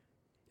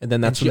 And then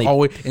that's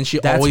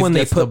when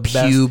they put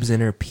pubes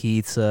in her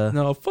pizza.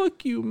 No,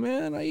 fuck you,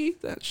 man. I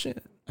eat that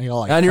shit.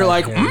 And you're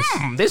like,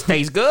 this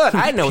tastes good.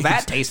 I know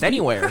that taste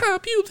anywhere.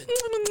 Pubes.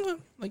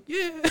 Like,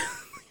 yeah.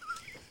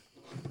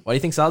 Why do you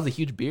think Sal's a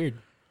huge beard?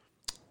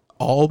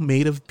 All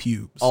made of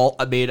pubes. All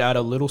made out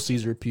of Little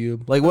Caesar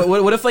pube. Like,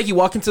 what if like you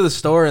walk into the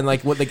store and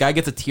like the guy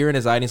gets a tear in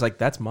his eye and he's like,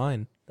 that's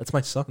mine. That's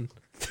my son.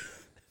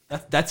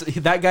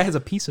 That guy has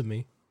a piece of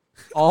me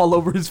all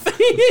over his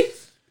face.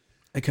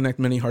 I connect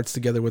many hearts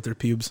together with their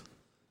pubes.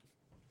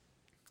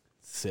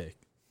 Sick.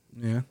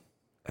 Yeah.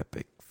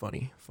 Epic.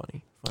 Funny.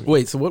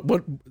 Wait, so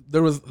what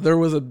there was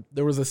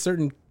a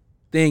certain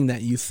thing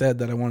that you said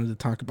that I wanted to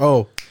talk about.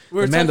 Oh,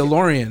 The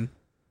Mandalorian.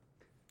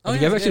 Have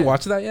you guys actually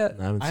watched that yet?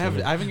 No, I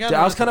haven't got it.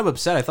 I was kind of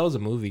upset. I thought it was a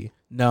movie.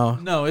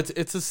 No, it's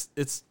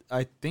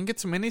I think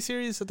it's a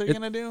miniseries that they're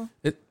gonna do.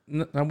 I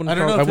don't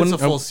know if it's a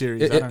full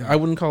series. I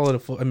wouldn't call it a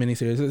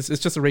miniseries.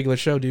 It's just a regular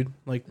show, dude.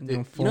 Like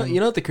you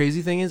know what the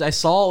crazy thing is? I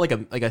saw a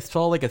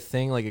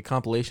thing, like a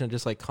compilation of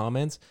just like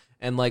comments,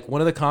 and like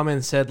one of the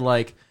comments said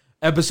like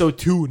episode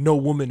 2, no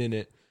woman in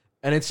it.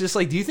 And it's just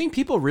like, do you think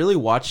people really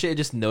watch it and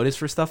just notice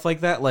for stuff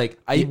like that? Like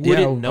I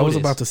wouldn't notice. I was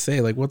about to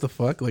say, like, what the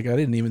fuck? Like I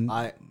didn't even.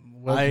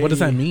 What does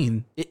that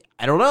mean?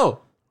 I don't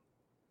know.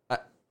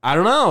 I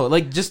don't know.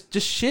 Like just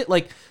shit.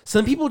 Like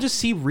some people just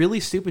see really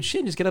stupid shit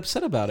and just get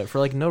upset about it for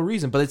like no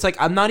reason. But it's like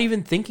I'm not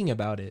even thinking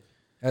about it.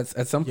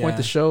 At some point,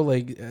 the show,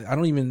 like, I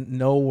don't even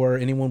know where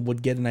anyone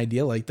would get an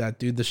idea like that,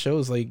 dude. The show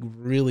is like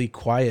really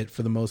quiet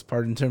for the most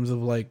part in terms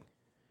of like.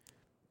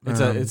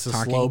 It's a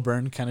slow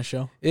burn kind of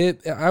show.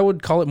 I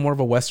would call it more of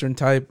a Western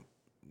type.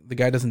 The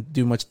guy doesn't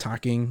do much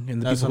talking,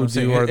 and the people who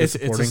do are the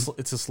supporting.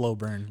 It's a slow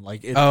burn.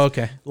 Like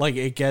okay. Like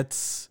it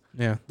gets.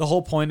 Yeah. The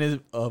whole point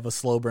of a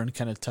slow burn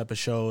kind of type of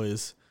show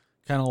is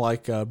kind of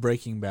like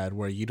Breaking Bad,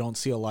 where you don't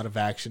see a lot of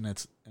action.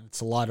 It's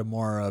a lot of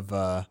more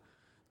of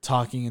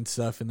talking and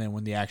stuff, and then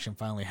when the action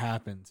finally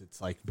happens,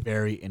 it's like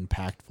very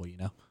impactful. You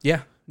know?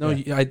 Yeah. No,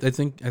 yeah. I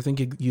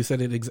think you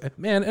said it.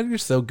 Man,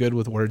 Edgar's so good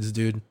with words,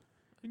 dude.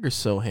 Edgar's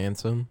so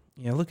handsome.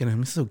 Yeah, look at him.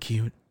 He's so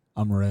cute.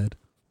 I'm red.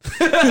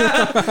 It's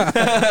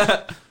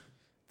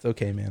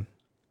okay, man.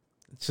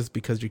 It's just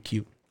because you're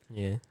cute.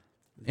 Yeah.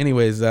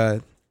 Anyways,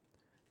 oh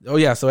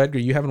yeah, so Edgar,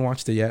 you haven't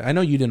watched it yet. I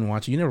know you didn't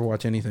watch it. You never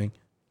watch anything.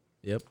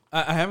 Yep.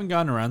 I haven't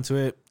gotten around to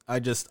it. I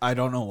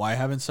don't know why I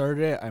haven't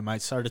started it. I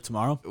might start it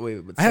tomorrow.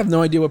 Wait, I have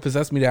no idea what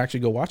possessed me to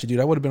actually go watch it, dude.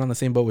 I would have been on the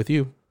same boat with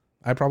you.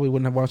 I probably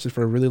wouldn't have watched it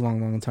for a really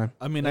long time.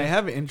 I mean, I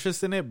have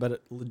interest in it,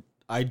 but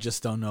I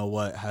just don't know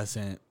what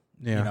hasn't,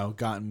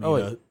 gotten me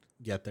to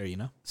get there,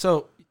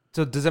 So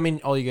does that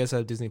mean all you guys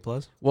have Disney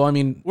Plus? Well, I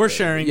mean, we're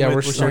sharing. Yeah,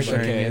 we're sharing.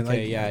 sharing.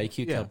 Okay, yeah,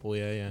 cute couple,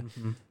 yeah.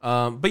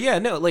 Mm-hmm. But yeah,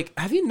 no, like,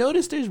 have you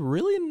noticed there's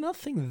really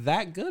nothing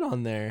that good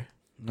on there?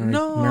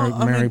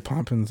 Mary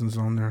Poppins is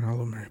on there.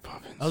 Hello, Mary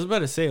Poppins. I was about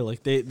to say,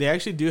 like, they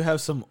actually do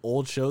have some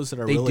old shows that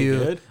are They really do.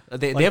 good.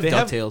 They have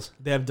DuckTales.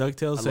 They have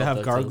DuckTales. I They have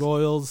love DuckTales.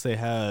 Gargoyles. They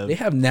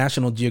have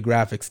National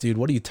Geographics, dude.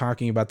 What are you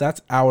talking about?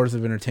 That's hours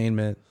of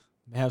entertainment.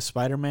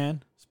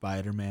 Spider-Man.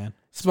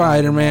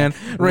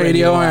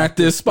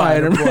 Radioactive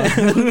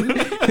Spider-Man.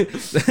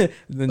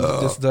 Then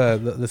just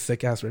the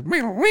sick ass. Dude,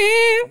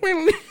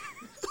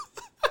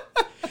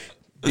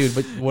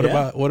 but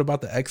what about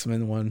the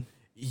X-Men one?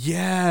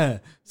 Yeah.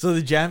 So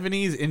the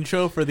Japanese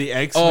intro for the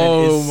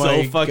X-Men is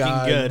so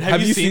fucking good.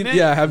 Have you seen it?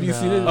 Yeah, have you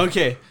seen it?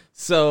 Okay.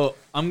 So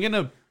I'm going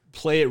to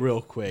play it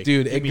real quick.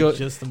 Dude, Give me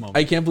just a moment.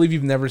 I can't believe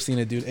you've never seen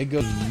it, dude. It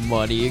goes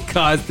Money it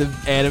costs to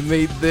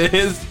animate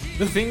this.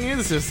 The thing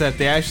is that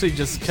they actually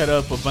just cut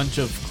up a bunch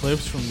of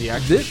clips from the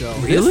actual show.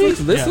 Really?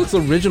 This looks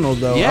original,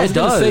 though. Yeah, I was it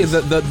gonna say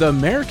does. the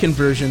American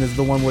version is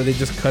the one where they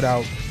just cut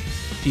out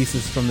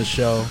pieces from the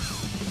show.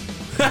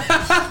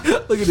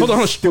 Look at Hold on,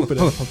 this stupid.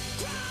 hold on.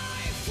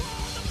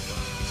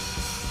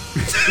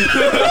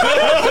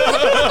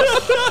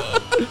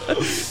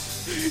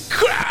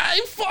 Cry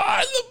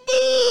for the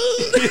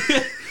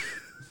moon.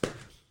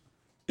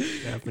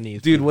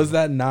 Japanese. Dude, was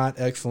that not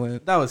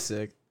excellent? That was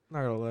sick.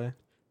 Not gonna lie.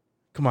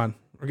 Come on,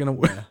 we're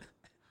gonna.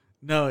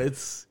 No,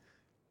 it's.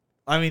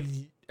 I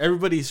mean,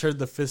 everybody's heard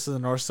the Fist of the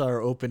North Star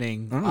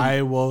opening. I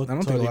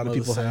don't think a lot of know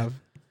people the same. have.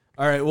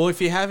 All right. Well, if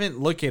you haven't,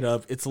 look it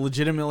up. It's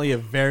legitimately a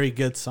very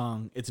good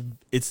song.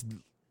 It's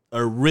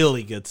a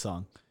really good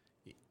song.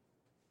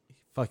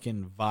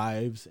 Fucking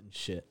vibes and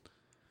shit.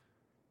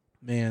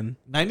 Man,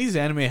 90s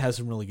anime has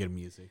some really good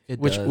music.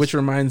 Which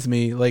reminds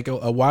me, like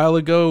a while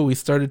ago, we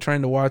started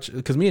trying to watch,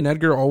 because me and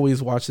Edgar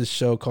always watch this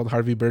show called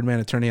Harvey Birdman,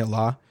 Attorney at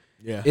Law.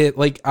 Yeah. It,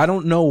 like, I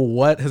don't know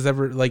what has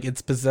ever, like,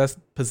 it's possessed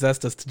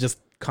us to just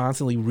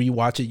constantly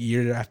rewatch it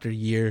year after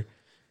year.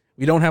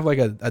 We don't have like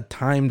a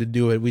time to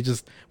do it. We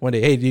just one day,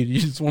 hey dude, you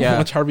just want to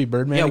watch Harvey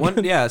Birdman?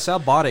 Yeah, Sal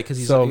bought it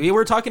because we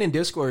were talking in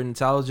Discord and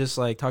Sal was just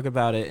like talking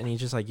about it and he's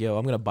just like, yo,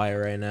 I'm gonna buy it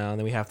right now, and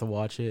then we have to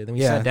watch it. And then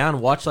we sat down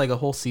and watched like a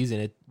whole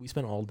season. We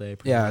spent all day.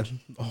 Much.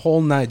 A whole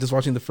night just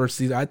watching the first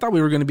season. I thought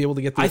we were gonna be able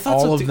to get through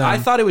all of them. I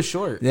thought it was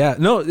short. Yeah,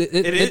 no, it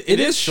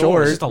is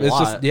short. It's just a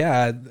lot.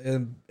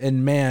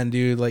 And man,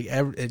 dude, like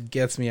it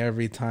gets me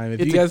every time.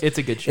 It's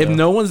a good show. If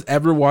no one's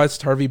ever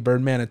watched Harvey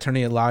Birdman,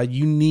 Attorney at Law,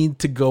 you need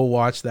to go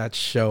watch that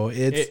show.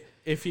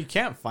 If you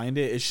can't find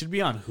it, it should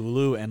be on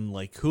Hulu, and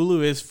like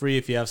Hulu is free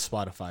if you have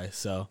Spotify.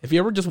 So if you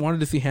ever just wanted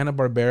to see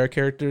Hanna-Barbera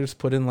characters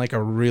put in like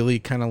a really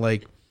kind of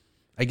like,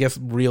 I guess,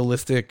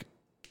 realistic,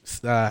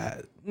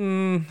 not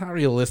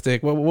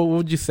realistic. What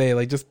would you say?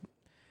 Like just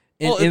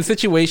in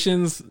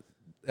situations,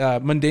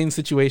 mundane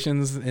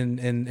situations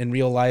in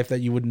real life that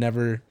you would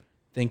never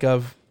think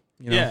of.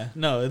 Yeah,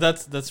 no,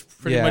 that's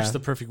pretty much the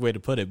perfect way to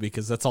put it,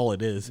 because that's all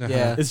it is.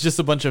 Yeah, it's just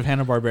a bunch of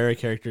Hanna-Barbera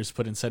characters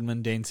put inside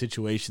mundane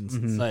situations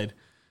inside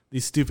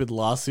these stupid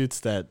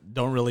lawsuits that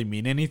don't really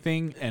mean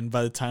anything, and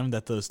by the time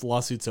that those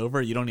lawsuit's over,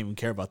 you don't even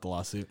care about the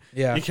lawsuit.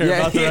 Yeah, you care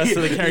about the rest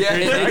of the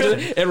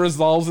characters. It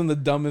resolves in the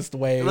dumbest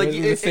way, like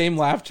the same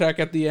laugh track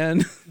at the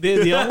end.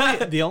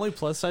 The only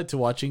plus side to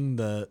watching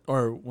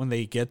when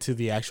they get to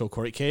the actual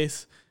court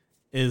case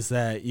is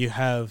that you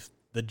have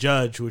the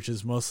judge, which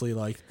is mostly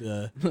like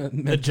the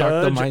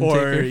judge,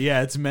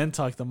 it's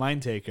Mentalk the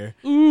Mind Taker.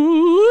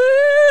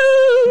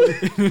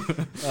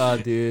 Oh,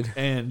 dude.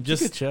 And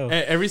just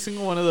every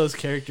single one of those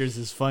characters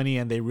is funny,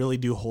 and they really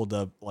do hold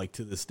up like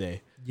to this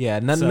day. Yeah,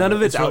 none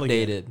of it's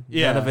outdated.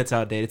 Really none of it's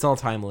outdated. It's all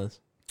timeless.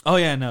 Oh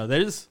yeah, no,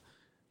 there's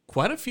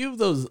quite a few of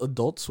those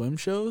Adult Swim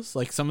shows.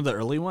 Like some of the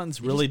early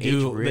ones really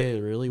do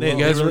really well. You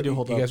guys really do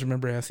hold up. You guys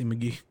remember Assy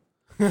McGee?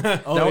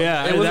 That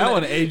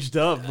one aged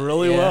up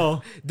really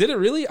well. Did it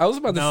really? I was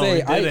about to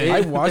say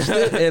I watched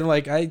it and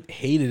like I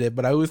hated it,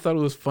 but I always thought it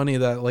was funny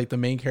that like the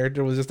main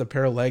character was just a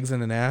pair of legs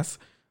and an ass.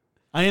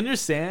 I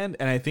understand,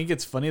 and I think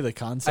it's funny, the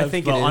concept. I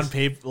think but it is.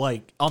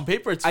 on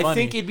paper, it's funny. I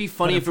think it'd be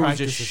funny if it was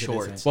just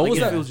short. What was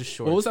that? It was just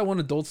short. What was that one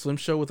Adult Swim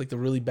show with like the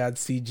really bad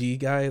CG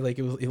guy? Like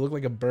he looked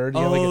like a bird.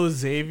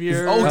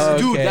 Xavier.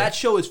 Dude, that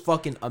show is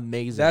fucking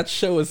amazing. That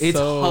show is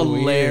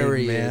hilarious,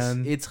 weird,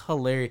 man. It's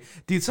hilarious,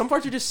 dude. Some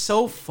parts are just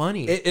so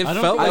funny. It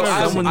felt like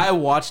I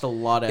watched a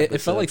lot of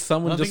episodes. It felt like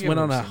someone just went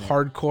on a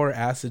hardcore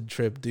acid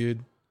trip,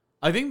 dude.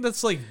 I think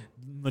that's like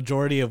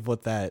majority of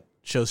what that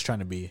show's trying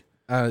to be.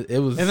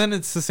 It was, and then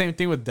it's the same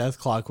thing with Death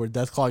Clock, where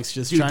Death Clock's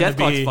just trying to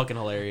be fucking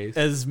hilarious,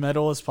 as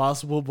metal as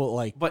possible,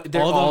 but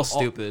they're all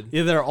stupid.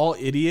 They're all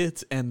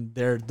idiots, and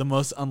they're the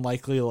most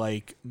unlikely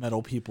like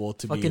metal people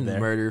to fucking be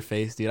there.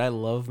 Murderface, dude. I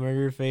love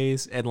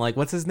Murderface, and like,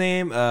 what's his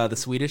name? The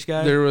Swedish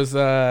guy. There was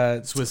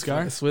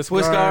Swissgar.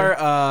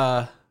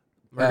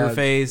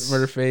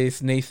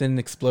 Murderface, Nathan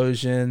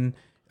Explosion.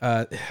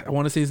 I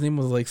want to say his name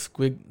was like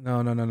Squig. No.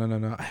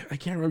 I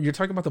can't remember. You're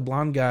talking about the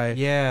blonde guy.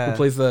 Yeah. Who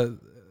plays the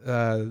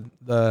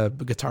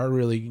guitar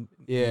really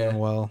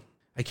well.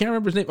 I can't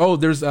remember his name. Oh,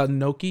 there's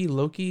Loki,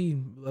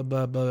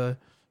 the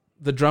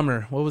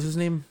drummer. What was his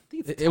name?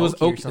 It was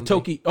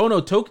Toki. Oh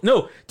no,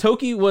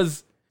 Toki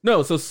was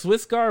no. So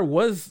Swissgar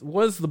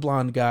was the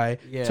blonde guy.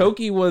 Yeah.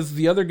 Toki was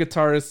the other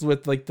guitarist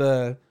with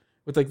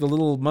the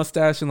little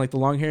mustache and like the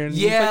long hair. And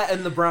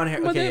and the brown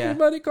hair. But Okay,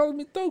 everybody called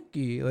me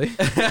Toki. Like,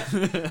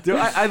 dude,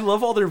 I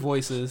love all their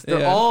voices.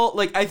 They're all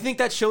like, I think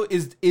that show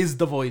is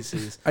the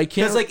voices. I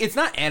can't because like it's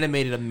not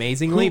animated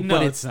amazingly,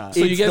 but it's not.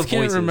 So you guys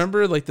can't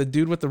remember like the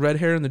dude with the red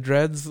hair and the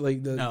dreads,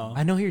 like the. No,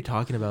 I know who you're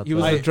talking about. He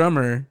was the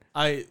drummer.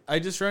 I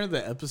just remember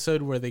the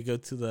episode where they go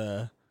to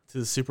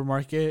the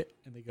supermarket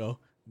and they go,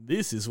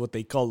 "This is what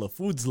they call a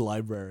foods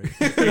library."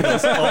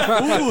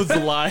 A foods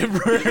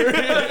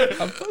library.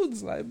 A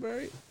foods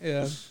library.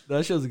 Yeah,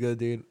 that show's good,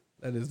 dude.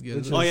 That is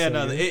good. Oh yeah,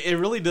 no, it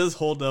really does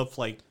hold up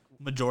like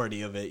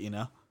majority of it, you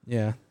know.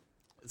 Yeah,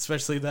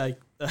 especially that.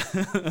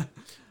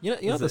 you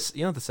know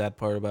the sad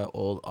part about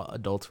old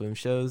Adult Swim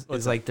shows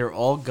is like they're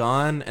all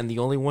gone, and the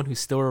only one who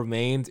still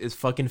remains is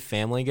fucking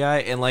Family Guy,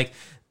 and like.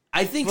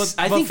 I think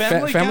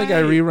Family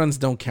Guy reruns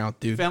don't count,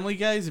 dude. Family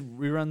Guy's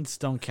reruns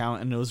don't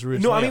count, and it was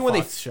originally a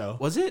Fox show.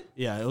 Was it?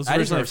 Yeah, it was I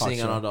just originally remember a Fox seeing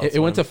it show. on Adult It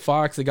Swim. went to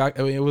Fox.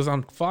 It was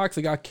on Fox.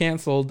 It got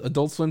canceled.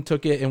 Adult Swim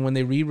took it, and when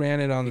they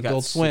reran it on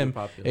Adult Swim,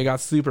 it got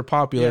super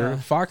popular. Yeah.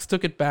 Fox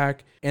took it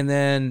back, and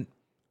then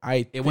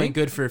it went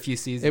good for a few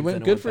seasons. It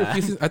went good for a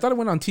few seasons. I thought it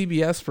went on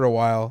TBS for a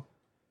while.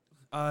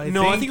 I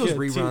think it was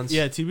reruns.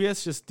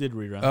 TBS just did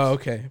reruns. Oh,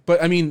 okay.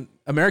 But I mean,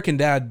 American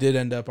Dad did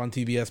end up on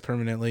TBS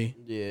permanently.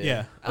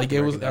 Yeah. Like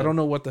it was. I don't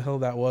know what the hell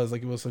that was.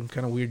 Like it was some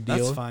kind of weird deal.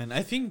 That's fine.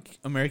 I think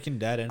American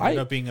Dad ended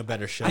up being a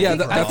better show. Yeah,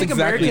 I think exactly,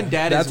 American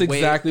Dad that's is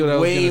exactly what I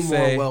was way gonna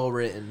say. more well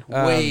written.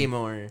 Way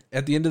more.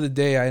 At the end of the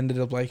day, I ended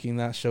up liking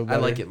that show better.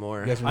 I like it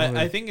more.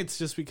 I think it's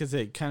just because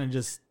it kind of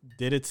just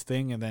did its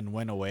thing and then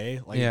went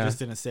away. Like it just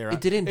didn't stay around.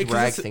 It didn't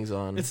drag things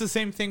on. It's the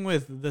same thing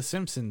with The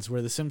Simpsons,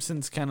 where The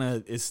Simpsons kind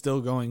of is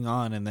still going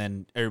on, and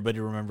then everybody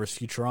remembers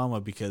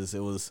Futurama because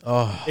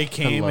it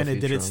came and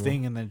it did its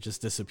thing and then it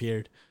just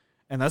disappeared.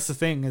 And that's the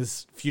thing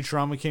is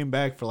Futurama came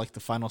back for like the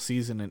final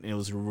season, and it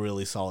was a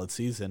really solid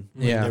season.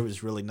 Yeah, there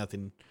was really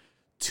nothing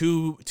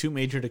too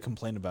major to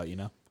complain about. You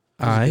know,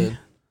 I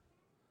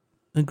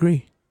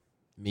agree.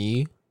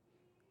 Me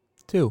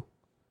too.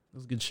 It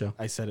was a good show.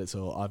 I said it,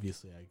 so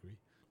obviously I agree.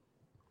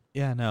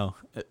 Yeah, no.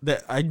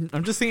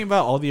 I'm just thinking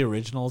about all the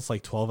originals,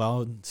 like 12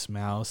 Ounce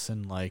Mouse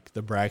and like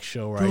the Bragg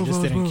Show, where I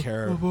just didn't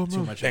care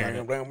too much about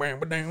it.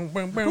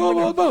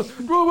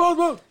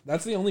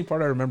 That's the only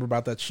part I remember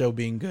about that show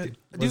being good.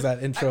 Was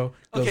that intro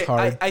goes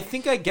hard. I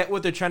think I get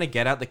what they're trying to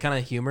get at, the kind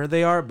of humor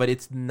they are, but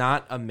it's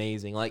not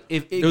amazing. Like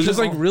if it was just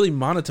like really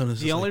monotone.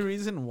 The only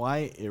reason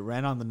why it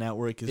ran on the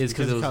network is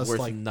because it was worth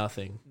like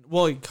nothing.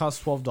 Well, it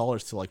cost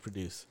 $12 to like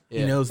produce.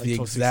 He knows like the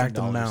exact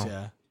amount.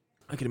 Yeah,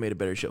 I could have made a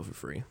better show for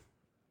free.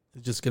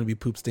 It's just gonna be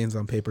poop stains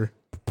on paper.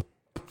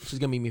 It's just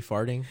gonna be me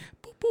farting.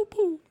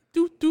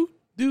 Do.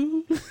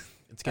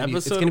 It's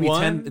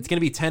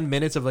gonna be 10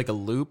 minutes of like a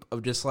loop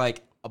of just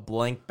like a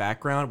blank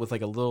background with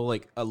like a little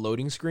like a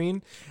loading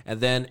screen,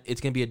 and then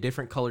it's gonna be a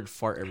different colored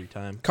fart every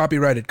time.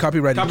 Copyrighted. Fuck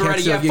you.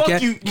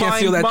 Can't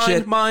steal that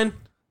shit. Mine.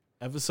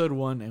 Episode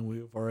 1, and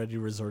we've already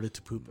resorted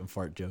to poop and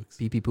fart jokes.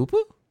 Pee pee poo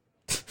poo.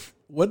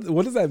 What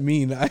does that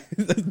mean? I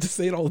just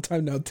say it all the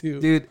time now too,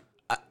 dude.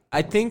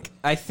 I think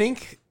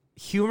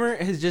humor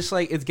is just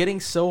like, it's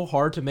getting so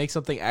hard to make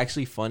something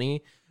actually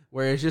funny,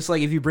 where it's just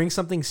like if you bring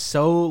something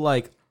so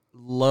like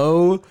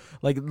low,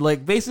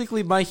 like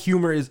basically my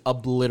humor is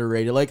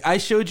obliterated. Like I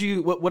showed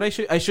you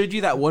I showed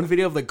you that one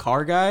video of the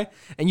car guy,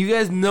 and you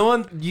guys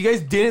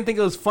didn't think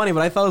it was funny,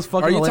 but I thought it was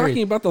fucking hilarious. Are you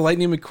talking about the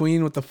Lightning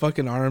McQueen with the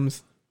fucking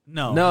arms?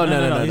 No.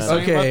 He's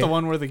talking okay. about the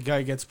one where the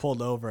guy gets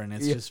pulled over, and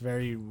it's just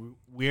very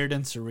weird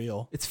and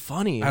surreal. It's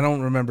funny. I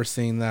don't remember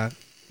seeing that.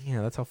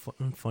 Yeah, that's how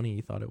funny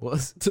you thought it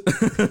was.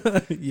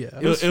 Yeah,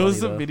 it was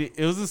the video.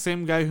 It was the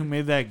same guy who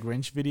made that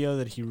Grinch video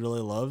that he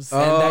really loves,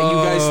 and that you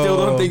guys still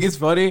don't think is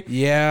funny.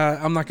 Yeah,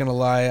 I'm not gonna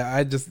lie.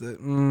 I just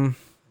didn't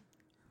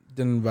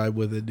vibe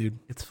with it, dude.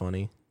 It's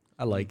funny.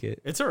 I like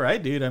it. It's all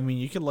right, dude. I mean,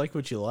 you can like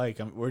what you like.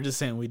 We're just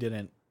saying we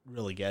didn't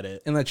really get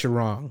it, and that you're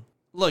wrong.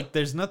 Look,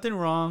 there's nothing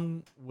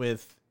wrong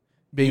with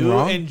being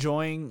wrong,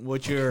 enjoying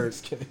what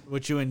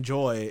you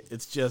enjoy.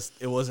 It's just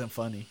it wasn't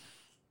funny.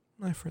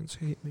 My friends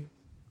hate me.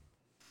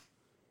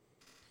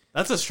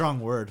 That's a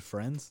strong word,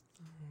 friends.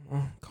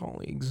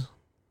 Colleagues.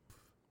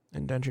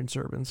 Indentured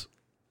servants.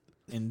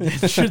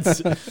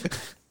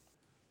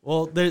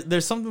 Well,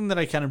 there's something that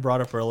I kind of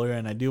brought up earlier,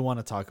 and I do want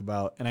to talk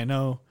about, and I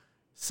know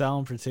Sal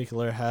in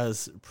particular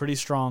has pretty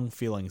strong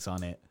feelings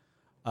on it.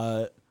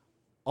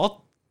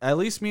 At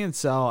least me and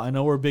Sal, I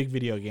know we're big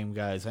video game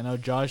guys. I know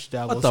Josh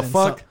dabbles. What the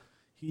fuck?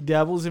 He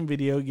dabbles in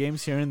video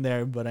games here and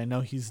there, but I know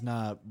he's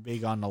not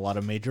big on a lot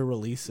of major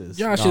releases.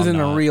 Josh isn't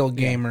a real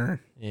gamer.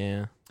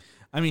 Yeah.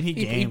 I mean, he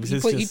games.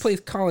 He plays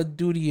Call of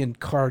Duty and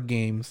car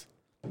games.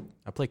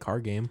 I play car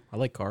game. I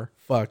like car.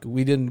 Fuck,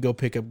 we didn't go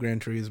pick up Gran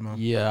Turismo.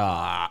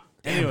 Yeah.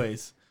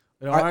 Anyways,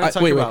 what I wanted to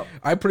talk about. Wait.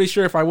 I'm pretty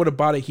sure if I would have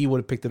bought it, he would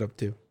have picked it up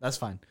too. That's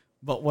fine.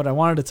 But what I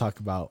wanted to talk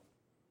about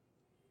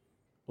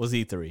was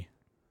E3.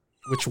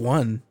 Which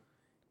one?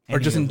 Or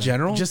just in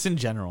general? Just in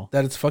general.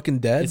 That it's fucking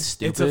dead? It's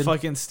stupid. It's a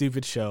fucking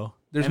stupid show.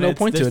 There's no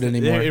point to it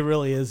anymore. It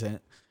really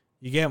isn't.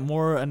 You get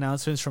more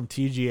announcements from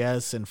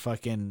TGS and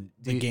fucking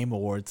the Game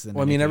Awards than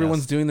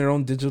everyone's doing their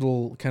own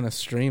digital kind of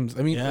streams.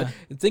 I mean,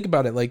 think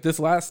about it. Like this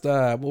last,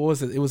 what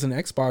was it? It was an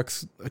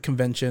Xbox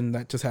convention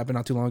that just happened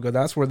not too long ago.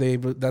 That's where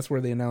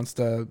they announced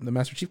the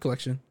Master Chief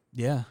Collection.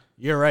 Yeah,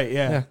 you're right.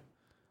 Yeah.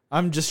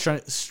 I'm just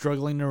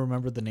struggling to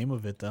remember the name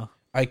of it though.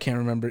 I can't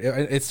remember.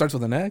 It starts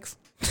with an X.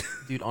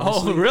 Dude,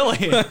 honestly. Oh, really?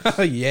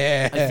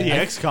 Yeah. The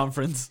X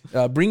conference.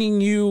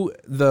 Bringing you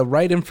the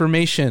right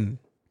information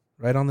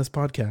right on this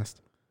podcast.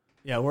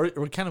 Yeah, we're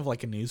kind of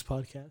like a news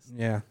podcast.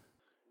 Yeah.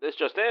 This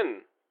just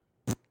in.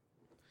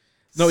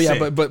 No,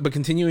 yeah, but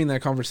continuing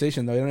that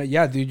conversation though,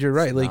 yeah, dude, you're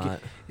right.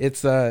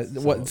 It's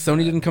what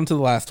Sony didn't come to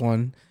the last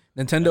one.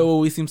 Nintendo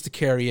always seems to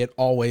carry it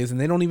always, and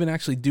they don't even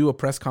actually do a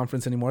press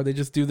conference anymore. They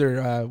just do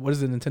their what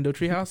is it, Nintendo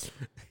Treehouse?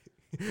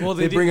 Well,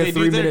 they bring a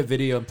 3-minute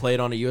video and play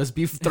it on a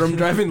USB thumb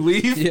drive and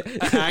leave. Yeah.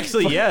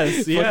 Actually,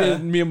 yes. Yeah.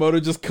 Fucking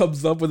Miyamoto just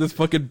comes up with his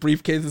fucking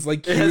briefcase. It's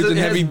like huge and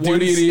heavy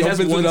duty, and he opens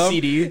it up.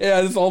 CD.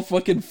 Yeah, it's all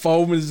fucking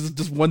foam, and it's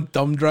just one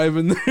thumb drive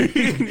in there.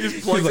 He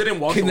just plugs it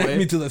and walks away. Connect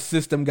me to the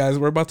system, guys.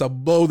 We're about to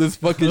blow this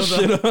fucking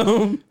shit up.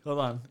 Hold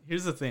on.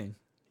 Here's the thing.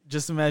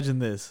 Just imagine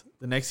this: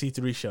 the next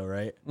E3 show,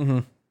 right? Mm-hmm.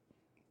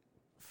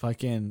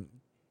 Fucking,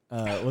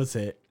 what's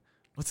it?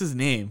 What's his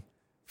name?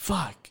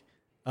 Fuck.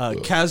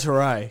 Kaz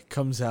Hirai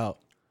comes out.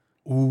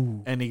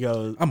 Ooh. And he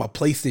goes, I'm a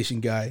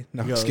PlayStation guy.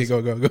 No, just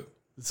kidding. Go.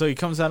 So he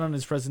comes out on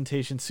his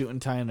presentation, suit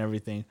and tie and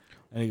everything.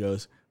 And he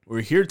goes,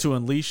 we're here to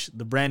unleash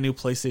the brand new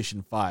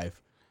PlayStation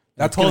 5.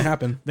 That's going to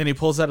happen. Then he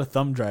pulls out a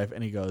thumb drive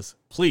and he goes,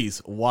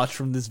 please watch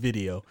from this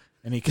video.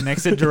 And he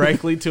connects it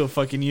directly to a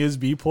fucking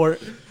USB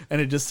port.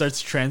 And it just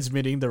starts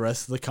transmitting the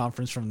rest of the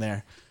conference from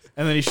there.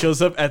 And then he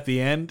shows up at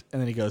the end. And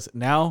then he goes,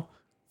 now,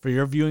 for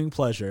your viewing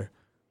pleasure,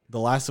 The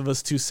Last of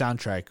Us 2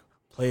 soundtrack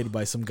played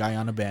by some guy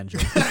on a banjo.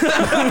 God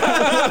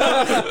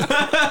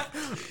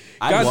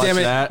damn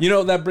it! That. You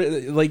know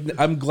that, like,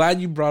 I'm glad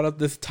you brought up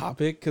this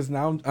topic because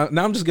now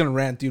I'm just gonna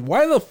rant, dude.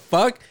 Why the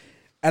fuck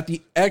at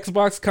the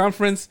Xbox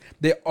conference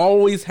they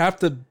always have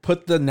to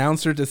put the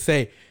announcer to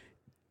say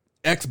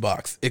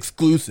Xbox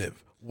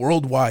exclusive,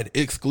 worldwide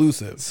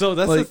exclusive? So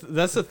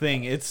that's the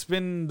thing. It's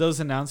been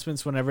those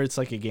announcements whenever it's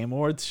like a Game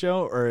Awards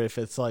show or if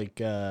it's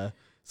like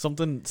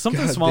something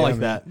God small like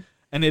that.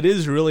 And it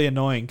is really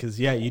annoying because,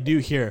 yeah, you do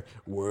hear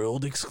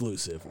world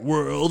exclusive,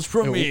 world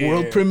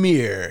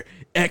premiere,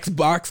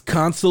 Xbox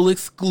console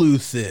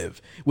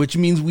exclusive, which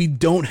means we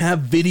don't have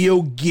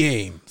video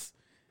games.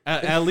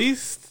 At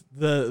least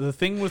the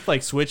thing with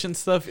like Switch and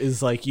stuff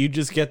is like you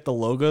just get the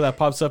logo that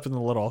pops up in the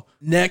little.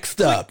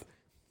 Next up,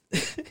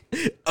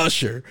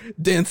 Usher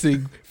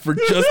dancing for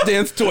Just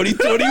Dance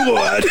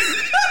 2021.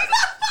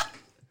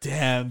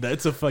 Damn,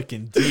 that's a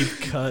fucking deep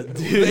cut,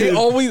 dude.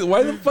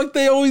 Why the fuck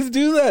they always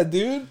do that,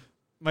 dude?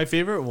 My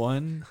favorite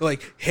one,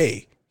 like,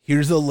 hey,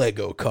 here's a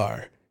Lego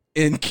car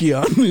and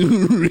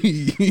Keanu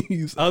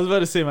Reeves. I was about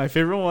to say my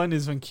favorite one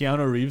is when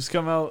Keanu Reeves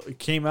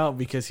came out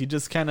because he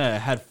just kind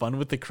of had fun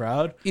with the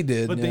crowd. He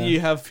did, but then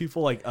you have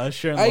people like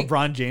Usher and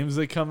LeBron James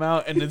that come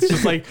out, and it's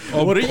just like,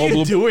 what are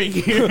you doing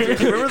here?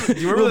 Do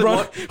you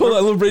remember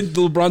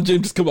LeBron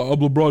James just come out.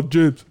 I'm LeBron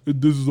James,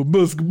 and this is a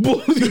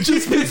basketball. He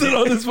just puts it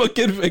on his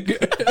fucking finger.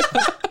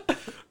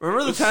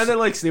 Remember the time that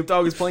like Snoop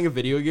Dogg was playing a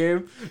video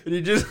game and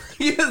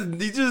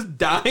he's just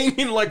dying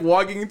and like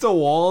walking into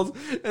walls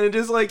and it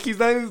just like he's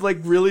not even like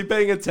really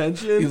paying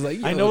attention. He's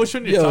like, I know which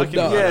one you're talking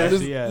about.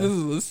 This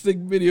is a sick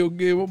video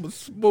game. I'm gonna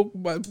smoke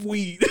my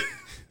weed.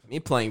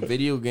 Me playing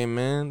video game,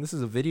 man. This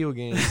is a video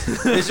game.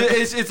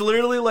 It's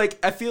literally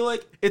like I feel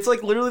like it's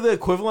like literally the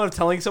equivalent of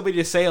telling somebody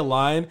to say a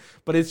line,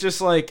 but it's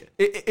just like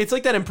it's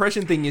like that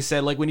impression thing you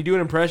said. Like when you do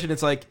an impression,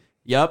 it's like,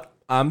 yep.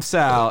 I'm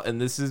Sal, and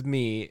this is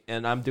me,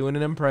 and I'm doing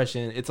an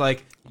impression. It's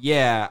like,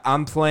 yeah,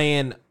 I'm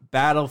playing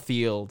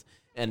Battlefield,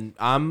 and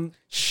I'm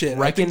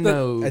wrecking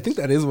nose. I think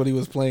that is what he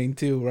was playing,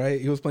 too,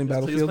 right? He was playing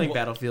Battlefield? He was playing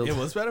Battlefield. It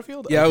was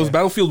Battlefield? Yeah, okay. It was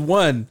Battlefield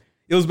 1.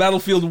 It was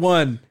Battlefield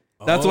 1.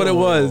 That's what it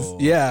was.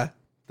 Yeah,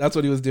 that's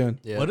what he was doing.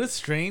 Yeah. What a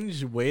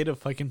strange way to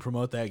fucking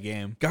promote that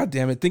game. God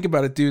damn it. Think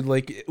about it, dude.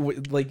 Like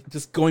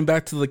just going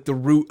back to like the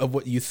root of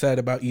what you said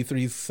about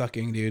E3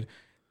 sucking, dude.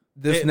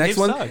 This next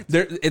one,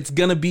 it's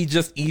gonna be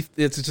just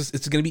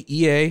it's gonna be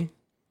EA,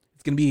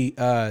 it's gonna be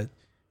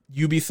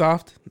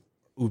Ubisoft,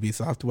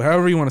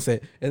 however you want to say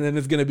it, and then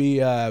it's gonna be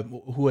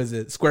who is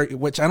it? Square,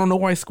 which I don't know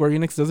why Square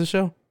Enix does a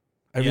show.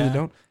 I really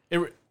don't.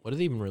 What did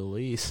they even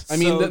release? I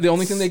mean, the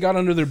only thing they got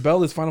under their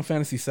belt is Final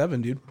Fantasy VII,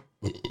 dude.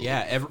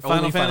 Yeah,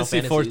 Final Fantasy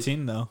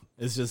 14 though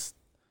is just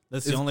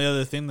the only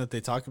other thing that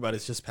they talk about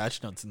is just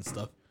patch notes and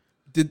stuff.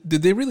 Did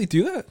they really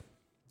do that?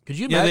 Could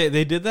you Yeah, imagine?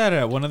 they did that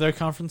at one of their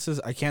conferences.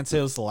 I can't say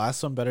it was the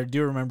last one, but I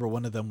do remember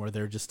one of them where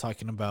they were just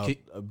talking about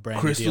a brand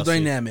new Crystal DLC.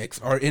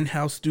 Dynamics, our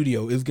in-house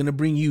studio, is going to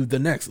bring you the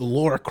next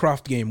Lara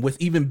Croft game with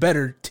even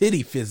better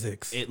titty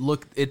physics.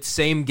 It's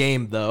same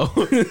game though.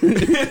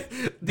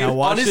 Now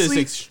watch this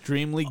honestly-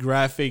 extremely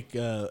graphic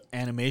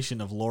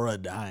animation of Laura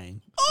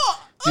dying.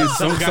 Dude,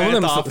 Some guy at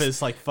them- the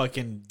office like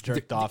fucking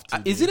jerked off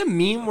to. Is it a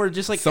meme where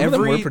just like Some of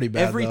them were pretty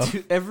bad, every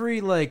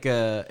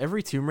though.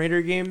 every Tomb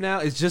Raider game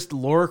now is just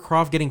Lara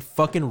Croft getting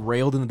fucking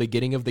railed in the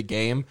beginning of the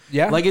game?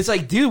 Yeah. like it's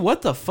like, dude,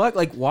 what the fuck?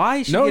 Like, why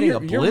is she getting you're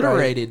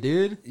obliterated,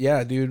 dude?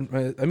 Yeah,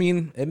 dude. I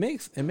mean, it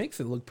makes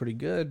it look pretty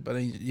good, but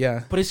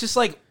yeah. But it's just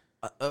like,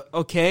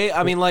 okay.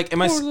 I mean, like,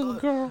 am I? Poor little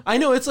girl. I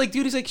know it's like,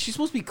 dude, he's like, she's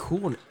supposed to be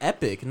cool and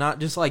epic, not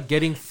just like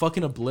getting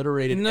fucking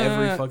obliterated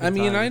every fucking I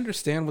mean, time. I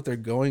understand what they're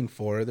going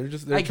for. They're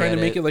I trying to get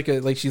make it.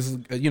 it like she's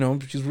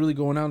she's really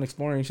going out and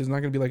exploring. She's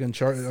not going to be like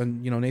Uncharted,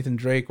 Nathan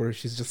Drake, where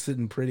she's just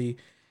sitting pretty,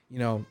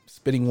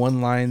 spitting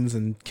one lines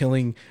and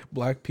killing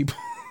black people.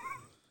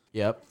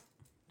 Yep.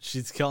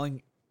 She's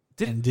killing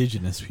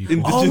indigenous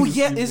people. Oh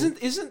yeah,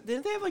 didn't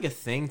they have like a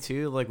thing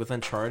too, like with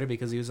Uncharted,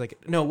 because he was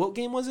like, no, what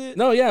game was it?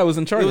 No, yeah, it was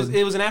Uncharted.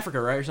 It was in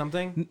Africa, right, or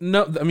something?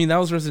 No, I mean that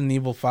was Resident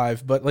Evil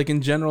 5, but like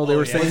in general, they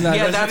were yeah. saying that.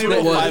 Yeah, that's what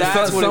it was.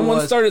 That's what it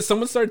was.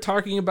 Someone started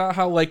talking about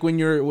how like when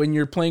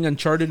you're playing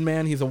Uncharted,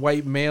 man, he's a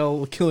white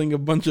male killing a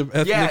bunch of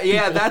ethnic Yeah,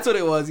 people. that's what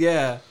it was.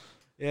 Yeah.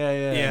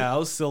 Yeah, I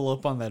was still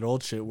up on that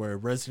old shit where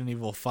Resident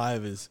Evil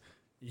 5 is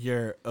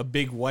you're a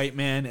big white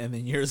man and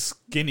then you're a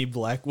skinny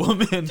black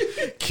woman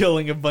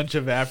killing a bunch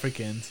of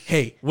Africans.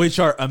 Hey, Which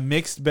are a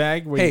mixed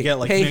bag where you get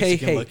like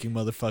Mexican looking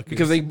motherfuckers.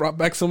 because they brought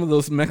back some of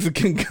those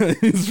Mexican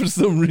guys for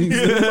some reason.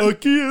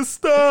 Aquí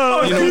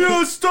está.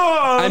 Aquí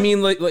está. I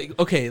mean, like,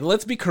 okay,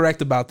 let's be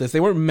correct about this. They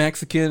weren't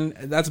Mexican.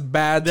 That's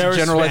bad They to were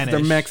generalize that they're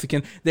Spanish.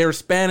 Mexican. They were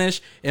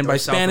Spanish, and by were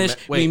South Spanish, Amer-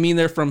 wait. we mean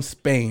they're from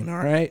Spain, all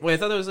right? Wait, I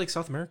thought that was like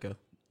South America.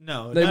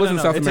 No, It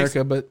wasn't South It takes-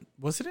 America, but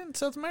Was it in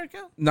South America?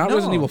 not No.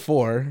 Resident Evil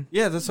 4.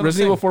 Yeah, that's what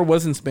Resident I'm Evil 4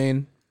 was in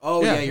Spain.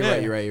 Oh Yeah, yeah, you're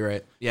yeah. right. You're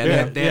right. Yeah, Yeah, they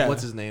had, yeah.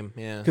 what's his name?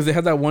 Yeah, Because they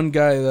had that one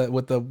guy that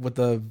with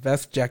the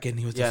vest jacket, and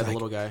he was yeah, just the like,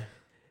 little guy.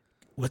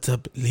 "What's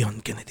up,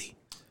 Leon Kennedy?"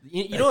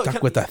 You know what?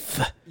 Stuck with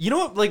that. You know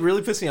what? Like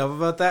really pissed me off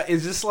about that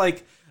is just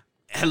like,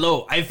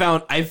 hello, I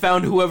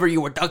found whoever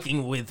you were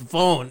ducking with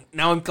phone.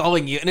 Now I'm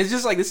calling you, and it's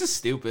just like, this is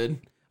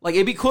stupid. Like,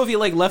 it'd be cool if you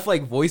like left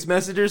like voice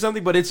message or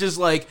something, but it's just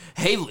like,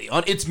 hey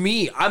Leon, it's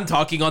me. I'm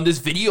talking on this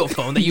video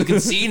phone that you can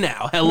see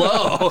now.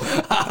 Hello,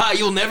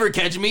 you'll never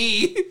catch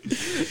me.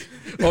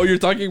 Oh, you're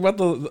talking about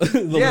the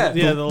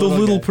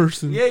little guy.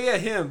 person. Yeah,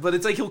 him. But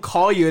it's like he'll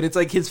call you, and it's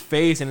like his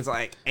face, and it's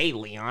like, hey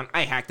Leon,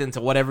 I hacked into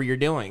whatever you're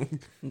doing.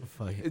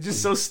 Fuck it. It's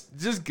just so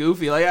just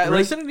goofy. Like,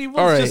 Resident Evil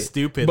All is right. just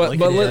stupid. But- like,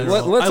 but in let-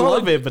 general. let's I all-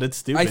 love it, but it's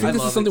stupid. I think this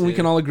love is something it, we too.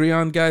 can all agree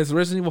on, guys.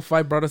 Resident Evil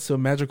 5 brought us to a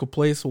magical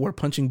place where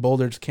punching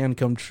boulders can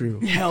come true.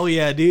 Hell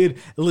yeah, dude.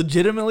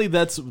 Legitimately,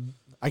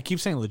 I keep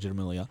saying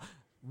legitimately.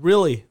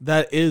 Really,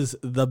 that is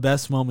the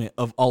best moment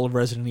of all of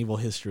Resident Evil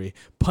history.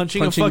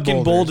 Punching a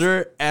fucking boulders.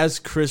 boulder as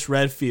Chris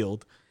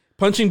Redfield.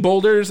 Punching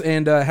boulders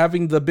and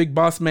having the big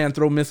boss man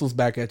throw missiles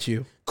back at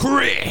you.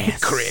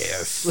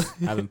 Chris.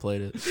 I haven't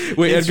played it.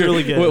 Wait, It's Edgar,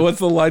 really good. What's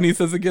the line he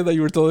says again that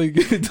you were telling?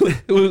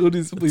 What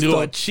is, please To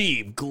tell-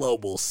 achieve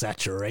global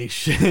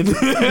saturation.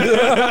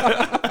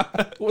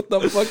 What the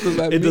fuck does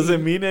that It mean?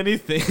 doesn't mean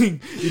anything.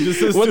 He just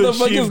says What to the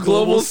fuck achieve is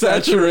global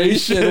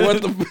saturation?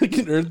 What the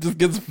fucking earth just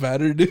gets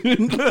fatter,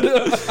 dude?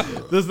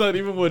 That's not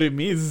even what it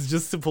means. It's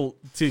just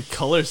to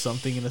color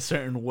something in a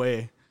certain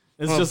way.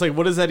 It's just like,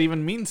 what does that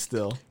even mean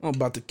still? I'm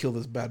about to kill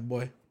this bad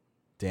boy.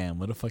 Damn,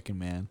 what a fucking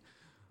man.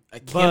 I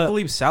can't But-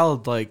 believe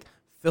Salad like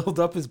filled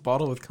up his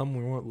bottle with cum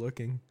when we weren't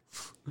looking.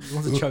 He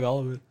wants to chug all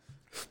of it.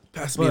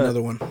 Pass me But-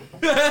 another one.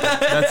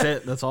 That's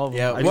it. That's all of them.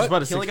 Yeah, I just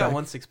bought a he only six-pack. got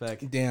one 6-pack.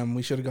 Damn,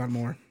 we should have got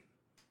more.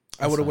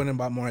 I That's would have fine. went and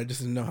bought more. I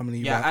just didn't know how many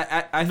you Yeah,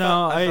 got. I No,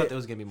 thought I- there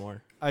was gonna be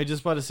more. I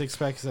just bought a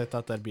 6-pack because I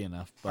thought that'd be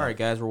enough. But All right,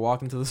 guys, we're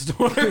walking to the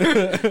store.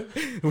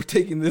 We're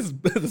taking this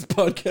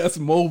podcast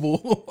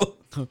mobile.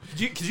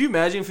 Could you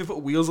imagine if we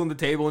put wheels on the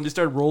table and just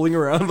started rolling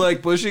around,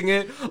 like pushing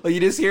it? Like you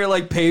just hear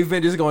like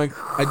pavement just going.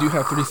 I do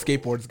have 3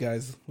 skateboards,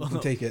 guys. We can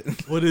take it.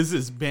 what is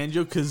this?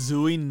 Banjo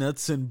Kazooie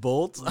nuts and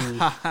bolts?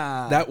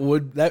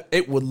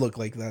 It would look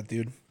like that,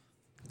 dude.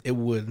 It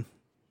would.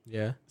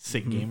 Yeah,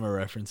 Sick gamer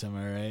reference, am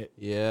I right?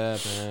 yeah,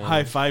 man.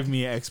 High five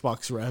me,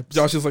 Xbox reps.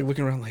 Josh is like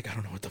looking around like I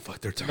don't know what the fuck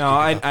they're talking No,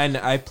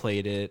 about. I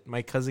played it.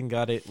 My cousin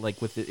got it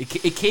like with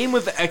it came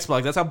with the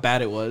Xbox. That's how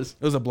bad it was.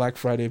 It was a Black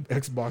Friday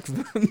Xbox.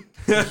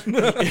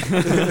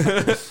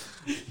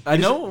 I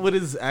know what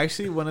is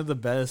actually one of the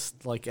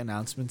best like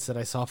announcements that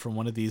I saw from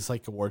one of these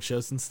like award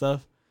shows and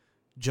stuff.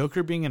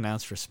 Joker being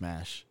announced for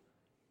Smash.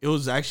 It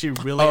was actually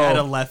really out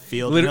of left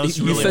field. Literally, and it was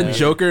you really said weird.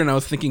 Joker, and I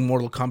was thinking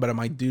Mortal Kombat. I'm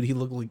like, dude, he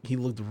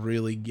looked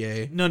really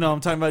gay. No,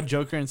 I'm talking about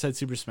Joker inside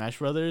Super Smash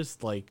Brothers,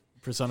 like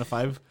Persona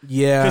 5.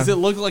 Yeah, Because it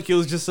looked like it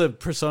was just a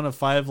Persona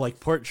 5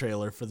 like port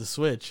trailer for the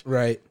Switch.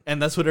 right.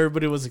 And that's what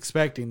everybody was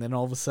expecting. Then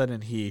all of a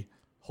sudden he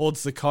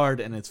holds the card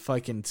and it's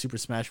fucking Super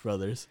Smash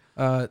Brothers.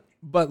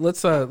 But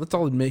let's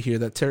all admit here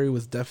that Terry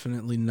was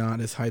definitely not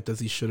as hyped as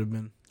he should have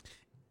been.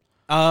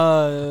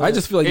 I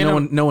just feel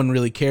like no one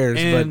really cares.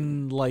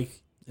 And but like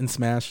in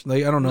Smash,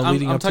 like I don't know.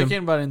 I'm talking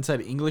about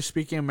inside English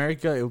speaking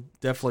America. It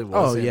definitely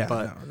wasn't. Oh yeah,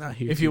 but no, not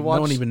here. If you watch,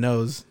 no one even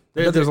knows.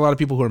 There's a lot of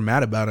people who are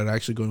mad about it.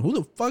 Actually, going, "Who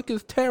the fuck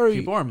is Terry?"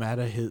 People are mad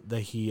at that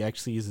he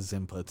actually uses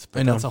inputs. But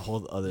I know. That's a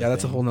whole other. Yeah,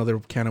 that's thing. a whole other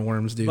can of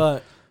worms, dude.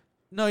 But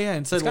no, yeah,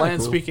 inside Latin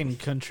cool. speaking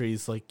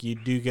countries, like you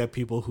do get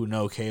people who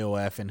know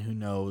KOF and who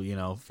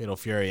know Fatal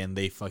Fury, and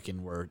they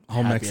fucking were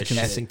all happy Mexicans,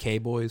 as shit.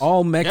 SNK boys.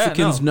 all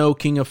Mexicans know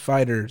King of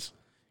Fighters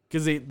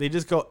because they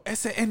just go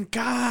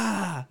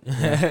SNK.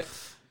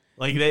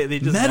 Like they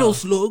just Metal know.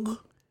 Slug.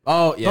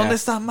 Oh yeah. ¿Dónde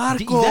está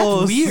Marcos?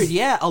 That's weird.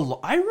 Yeah,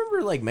 I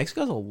remember like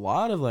Mexico has a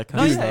lot of that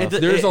kind of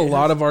stuff. There's a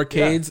lot of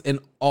arcades, and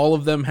all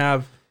of them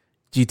have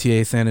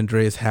GTA San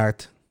Andreas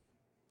hacked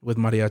with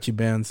mariachi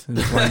bands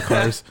and flying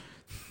cars.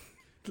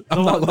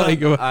 I'm not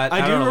lying.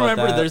 I do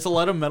remember there's a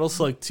lot of Metal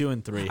Slug 2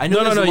 and 3. I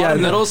know there's a lot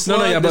of Metal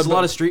Slug. There's a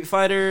lot of Street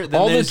Fighter.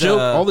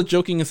 All the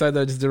joking aside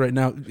that I just did right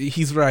now,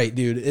 he's right,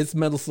 dude. It's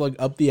Metal Slug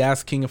up the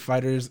ass, King of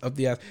Fighters up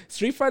the ass.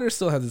 Street Fighter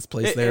still has its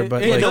place there,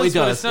 but it like, does.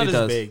 It's not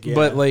as big. Yeah.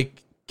 But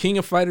like King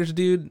of Fighters,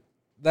 dude,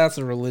 that's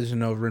a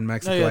religion over in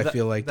Mexico. I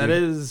feel like that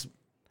is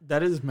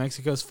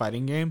Mexico's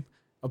fighting game.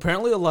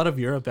 Apparently, a lot of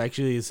Europe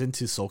actually is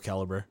into Soul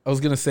Calibur. I was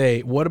gonna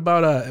say, what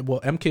about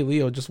MK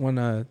Leo just won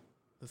the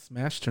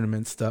Smash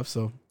tournament stuff,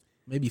 so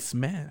maybe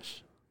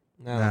Smash.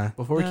 Nah.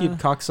 Before we keep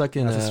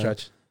cocksucking, that's a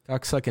stretch.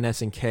 Cocksucking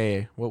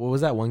SNK. What was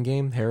that one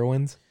game?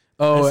 Heroines.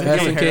 Oh,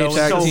 SNK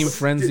Tag Team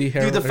Frenzy.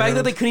 Dude, the fact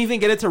that they couldn't even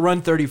get it to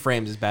run 30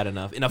 frames is bad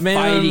enough in a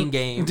fighting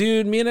game.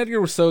 Dude, me and Edgar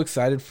were so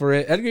excited for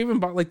it. Edgar even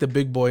bought like the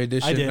big boy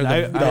edition. I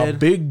did. The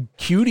big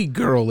cutie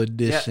girl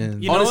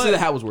edition. Yeah. Honestly, the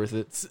hat was worth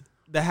it.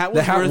 The hat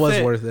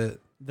was worth it.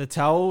 it. The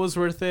towel was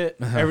worth it.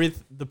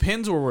 The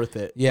pins were worth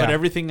it. Yeah. But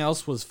everything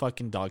else was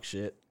fucking dog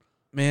shit.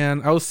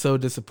 Man, I was so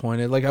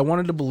disappointed. Like I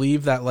wanted to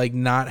believe that like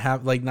not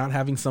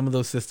having some of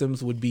those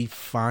systems would be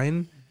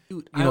fine.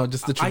 Dude,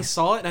 I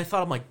saw it and I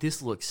thought, I'm like,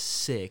 this looks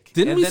sick.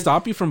 Didn't we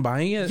stop you from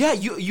buying it? Yeah,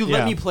 you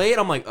let me play it.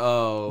 I'm like,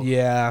 oh.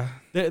 Yeah.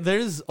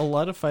 There's a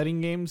lot of fighting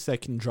games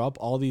that can drop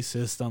all these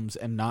systems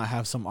and not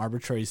have some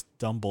arbitrary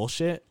dumb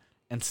bullshit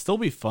and still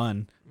be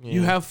fun. Yeah.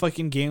 You have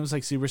fucking games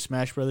like Super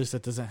Smash Brothers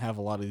that doesn't have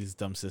a lot of these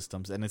dumb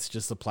systems and it's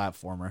just a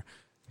platformer.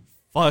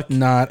 Fuck.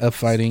 Not a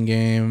fighting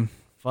game.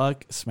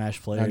 Fuck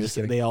Smash players.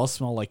 They all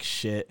smell like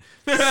shit.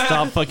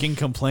 Stop fucking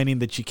complaining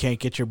that you can't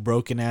get your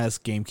broken ass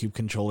GameCube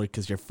controller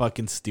because you're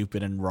fucking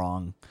stupid and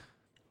wrong.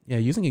 Yeah,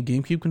 using a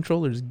GameCube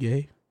controller is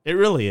gay. It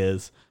really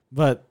is.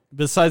 But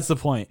besides the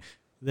point,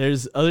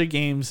 there's other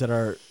games that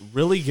are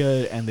really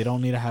good and they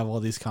don't need to have all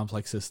these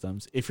complex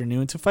systems. If you're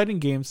new into fighting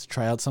games,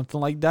 try out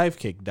something like Dive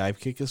Kick. Dive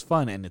Kick is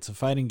fun and it's a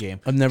fighting game.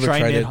 I've never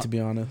tried it, to be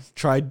honest.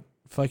 Tried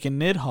fucking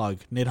Nidhogg.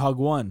 Nidhogg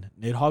 1.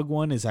 Nidhogg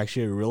 1 is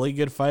actually a really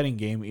good fighting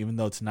game, even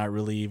though it's not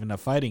really even a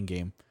fighting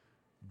game.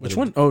 Which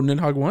one? Oh,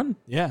 Nidhogg 1?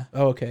 Yeah.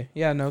 Oh, okay.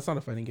 Yeah, no, it's not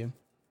a fighting game.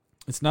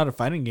 It's not a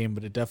fighting game,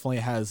 but it definitely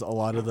has a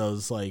lot of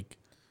those like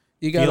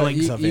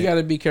feelings of it. You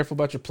gotta be careful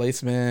about your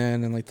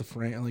placement and like the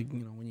frame, like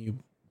when you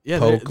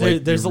poke,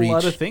 there's a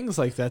lot of things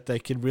like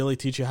that could really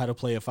teach you how to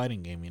play a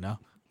fighting game.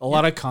 A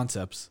lot of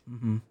concepts.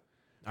 Mm-hmm.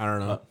 I don't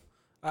know.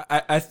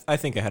 I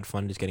think I had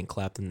fun just getting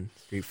clapped in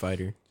Street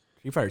Fighter.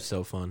 Street Fighter's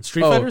so fun.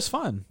 Street Fighter's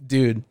fun,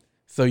 dude.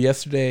 So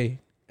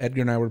yesterday,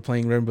 Edgar and I were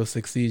playing Rainbow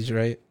Six Siege,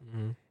 right?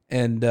 Mm-hmm.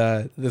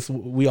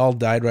 And we all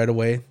died right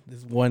away.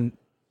 This one,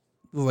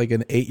 like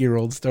an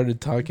 8-year-old,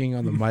 started talking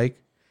on the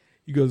mic.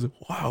 He goes,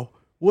 "Wow,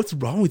 what's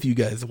wrong with you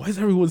guys? Why is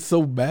everyone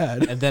so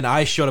bad?" And then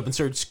I showed up and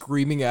started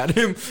screaming at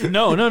him.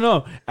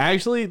 No.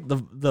 Actually,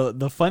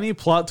 the funny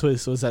plot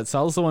twist was that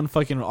Sal's the one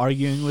fucking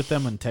arguing with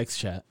them on text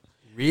chat.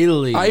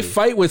 Really? I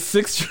fight with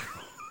 6-year-olds.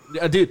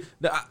 Dude,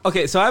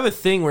 okay, so I have a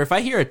thing where if I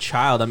hear a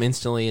child, I'm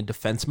instantly in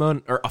defense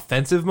mode or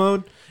offensive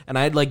mode, and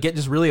I'd like get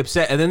just really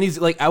upset. And then these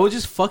I was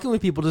just fucking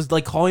with people, just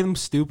like calling them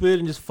stupid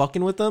and just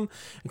fucking with them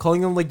and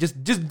calling them like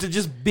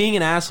just being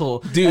an asshole.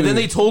 Dude. And then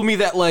they told me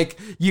that like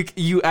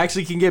you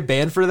actually can get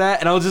banned for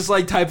that, and I was just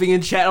like typing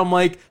in chat. I'm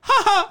like,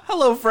 haha,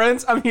 hello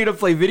friends, I'm here to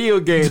play video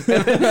games.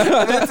 And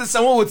then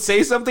someone would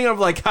say something, I'm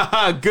like,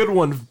 haha, good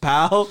one,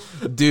 pal.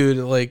 Dude,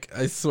 like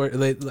I swear,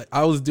 like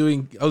I was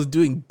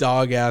doing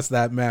dog ass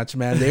that match,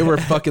 man. They were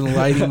fucking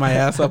lighting my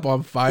ass up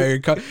on fire.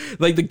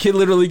 Like the kid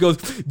literally goes,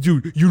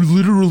 "Dude, you're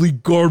literally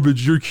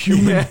garbage. You're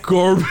human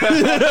garbage."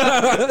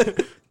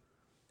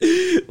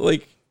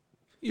 Like,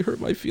 you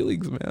hurt my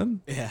feelings, man.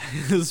 Yeah,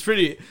 it was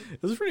pretty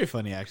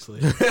funny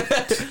actually.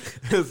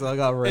 So I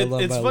got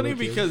it's funny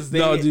because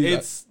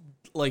it's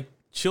like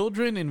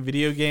children in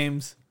video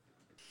games.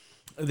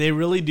 They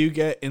really do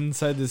get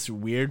inside this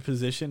weird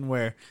position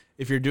where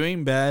if you're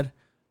doing bad,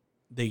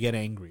 they get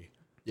angry.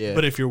 Yeah.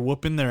 But if you're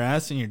whooping their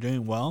ass and you're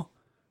doing well,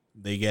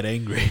 they get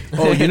angry.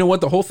 Oh, you know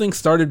what? The whole thing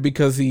started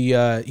because he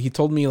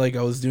told me like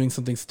I was doing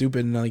something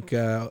stupid, and like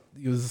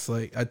he was just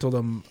like, I told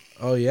him,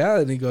 "Oh yeah,"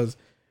 and he goes,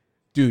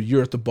 "Dude,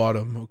 you're at the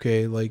bottom,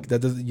 okay? Like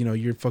that doesn't,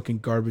 you're fucking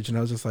garbage." And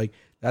I was just like,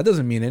 that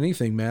doesn't mean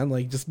anything, man.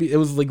 Like it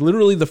was like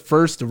literally the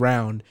first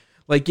round.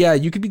 Like, yeah,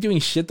 you could be doing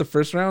shit the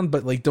first round,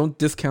 but like don't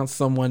discount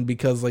someone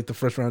because like the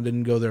first round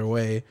didn't go their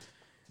way.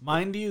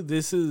 Mind you,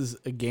 this is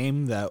a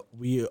game that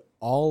we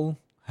all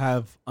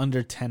have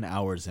under 10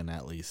 hours in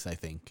at least, I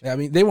think. I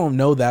mean, they won't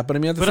know that, but I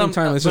mean, at the same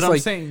time, it's just I'm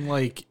like saying,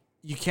 like,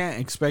 you can't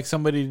expect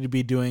somebody to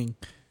be taking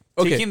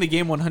the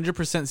game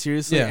 100%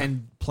 seriously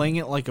and playing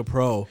it like a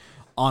pro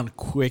on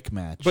quick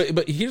match.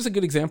 But here's a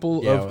good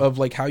example of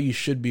like how you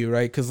should be,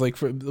 right? Because like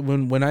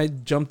when I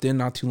jumped in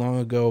not too long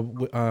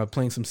ago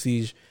playing some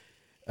Siege,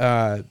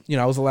 I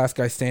was the last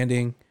guy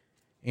standing.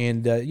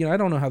 And I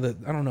don't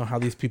know how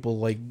these people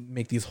like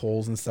make these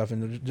holes and stuff,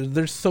 and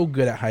they're so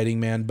good at hiding,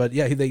 man. But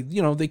yeah,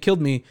 they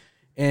killed me,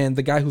 and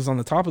the guy who's on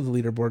the top of the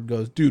leaderboard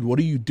goes, "Dude, what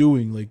are you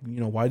doing? Like,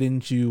 why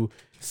didn't you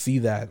see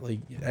that?" Like,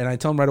 and I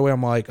tell him right away,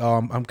 I'm like, "Oh,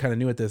 I'm kind of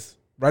new at this."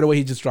 Right away,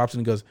 he just drops it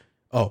and goes,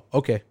 "Oh,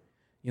 okay,"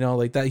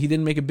 like that. He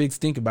didn't make a big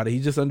stink about it.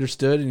 He just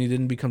understood, and he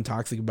didn't become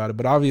toxic about it.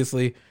 But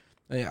obviously,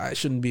 I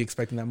shouldn't be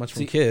expecting that much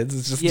from kids.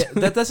 It's just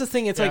that's the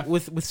thing. It's like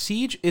with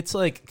Siege, it's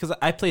like because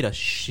I played a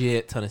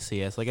shit ton of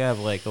CS. Like I have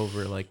like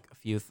over like a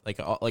few like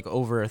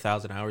over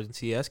 1,000 hours in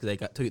CS because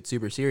I took it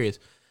super serious.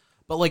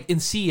 But like in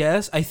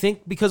CS, I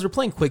think because we're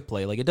playing quick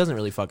play, like it doesn't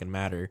really fucking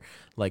matter.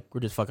 Like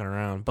we're just fucking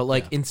around. But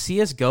like in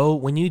CS:GO,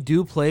 when you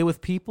do play with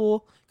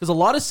people, because a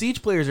lot of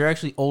Siege players are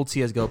actually old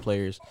CS:GO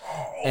players,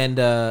 and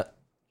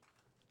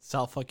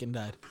Sal fucking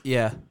died.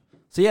 Yeah.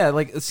 So yeah,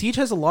 like Siege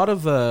has a lot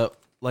of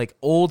like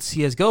old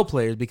CS:GO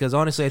players because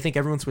honestly, I think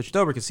everyone switched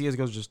over because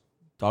CS:GO is just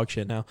dog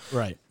shit now.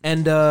 Right.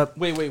 And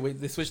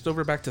wait, they switched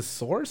over back to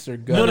Source or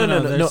Go?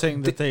 No. They're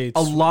saying that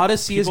a lot of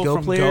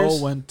CS:GO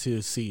players went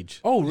to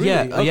Siege. Oh, really?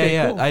 Yeah, Okay,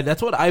 yeah. Cool.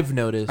 That's what I've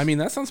noticed. I mean,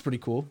 that sounds pretty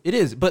cool. It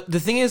is, but the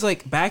thing is,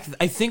 like I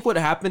think what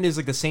happened is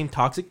like the same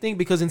toxic thing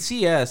because in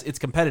CS it's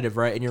competitive,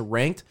 right? And you're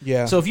ranked.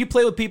 Yeah. So if you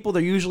play with people,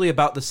 they're usually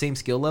about the same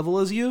skill level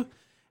as you.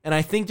 And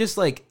I think just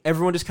like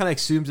everyone just kind of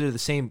assumes they're the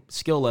same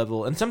skill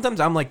level. And sometimes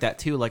I'm like that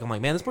too. Like I'm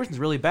like, man, this person's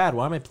really bad.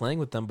 Why am I playing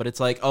with them? But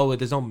it's like, oh,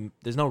 there's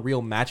no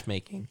real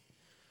matchmaking.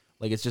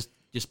 Like it's just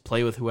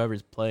play with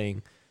whoever's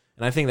playing.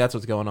 And I think that's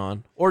what's going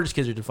on. Or just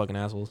kids are just fucking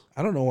assholes.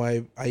 I don't know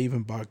why I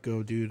even bought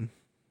Go, dude.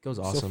 Go's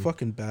awesome. So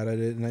fucking bad at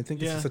it, and I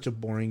think this is such a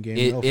boring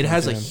game. It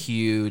has a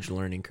huge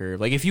learning curve.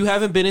 Like if you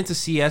haven't been into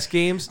CS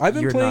games, I've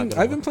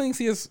been playing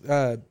CS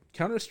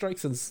Counter Strike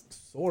since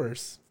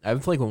Source. I've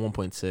been playing with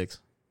 1.6.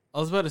 I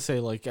was about to say,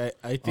 like, I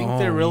think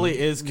there really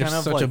is kind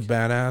of such like a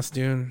badass,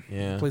 dude.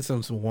 Yeah. Played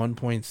some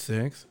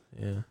 1.6.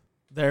 Yeah.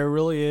 There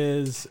really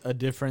is a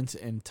difference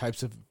in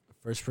types of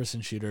first-person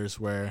shooters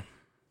where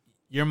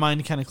your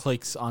mind kind of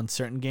clicks on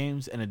certain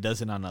games and it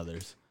doesn't on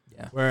others.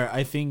 Yeah. Where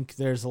I think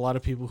there's a lot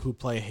of people who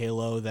play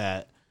Halo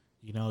that,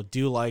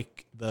 do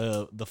like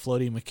the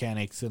floating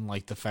mechanics and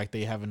like the fact that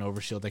you have an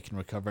overshield that can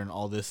recover and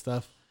all this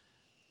stuff.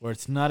 Where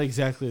it's not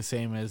exactly the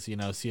same as,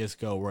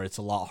 CSGO, where it's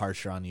a lot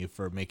harsher on you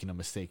for making a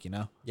mistake,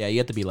 Yeah, you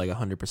have to be like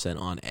 100%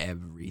 on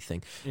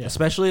everything. Yeah.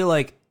 Especially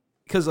like,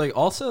 because like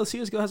also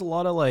CSGO has a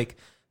lot of like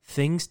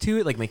things to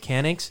it, like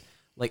mechanics,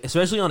 like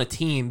especially on a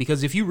team.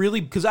 Because if you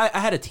really, because I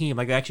had a team,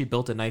 like I actually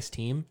built a nice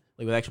team,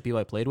 like with actual people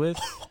I played with.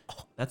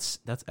 That's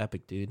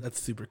epic, dude. That's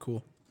super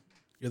cool.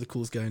 You're the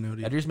coolest guy I know,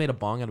 dude. I just made a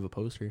bong out of a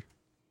poster.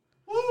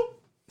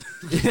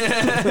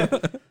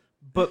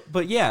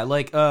 But yeah,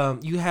 like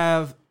you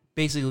have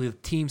basically the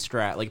team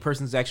strat, like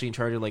person's actually in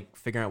charge of like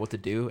figuring out what to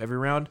do every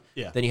round.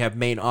 Yeah. Then you have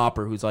main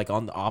opper who's like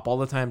on the op all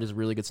the time, just a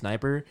really good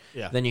sniper.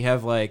 Yeah. Then you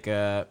have like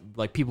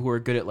people who are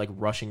good at like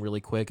rushing really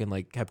quick and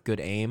like have good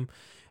aim.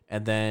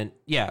 And then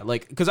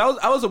like because I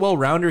was a well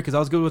rounder because I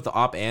was good with the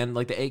op and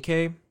like the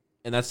AK,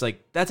 and that's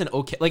an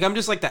okay, like I'm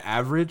just like the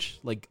average,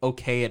 like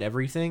okay at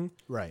everything.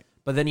 Right.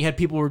 But then you had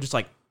people who were just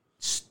like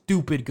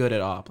stupid good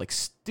at op.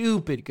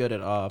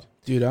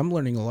 Dude, I'm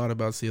learning a lot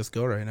about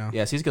CSGO right now.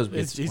 Yeah, CSGO's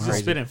He's crazy. just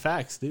spitting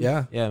facts, dude.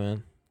 Yeah. Yeah,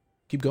 man.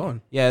 Keep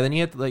going. Yeah, then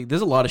you have to like.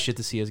 There's a lot of shit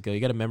to CS:GO.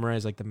 You got to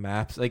memorize like the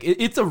maps. Like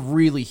it's a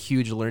really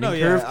huge learning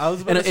curve. I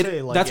was about to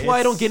say, like, that's why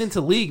I don't get into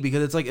League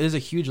because it's like it is a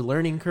huge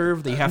learning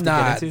curve that you have to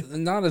get into.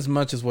 Not as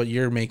much as what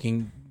you're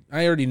making.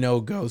 I already know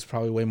Go's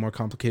probably way more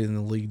complicated than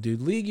the League,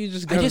 dude. League, you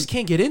just I just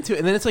can't get into it,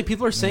 and then it's like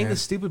people are saying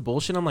this stupid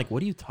bullshit. I'm like,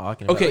 what are you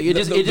talking about? Okay,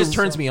 Like, it just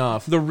turns me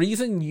off. The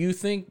reason you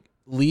think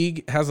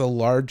League has a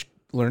large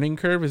learning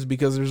curve is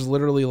because there's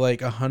literally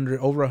like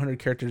over 100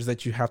 characters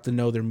that you have to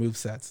know their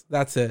movesets.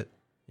 That's it.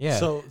 Yeah.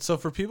 So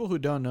for people who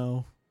don't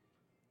know,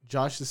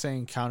 Josh is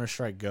saying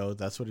Counter-Strike Go.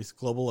 That's what he's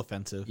global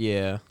offensive.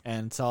 Yeah.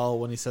 And Sal,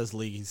 when he says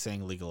League, he's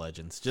saying League of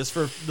Legends. Just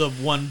for the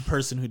one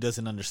person who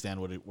doesn't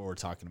understand what we're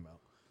talking about.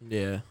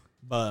 Yeah.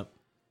 But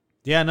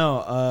yeah,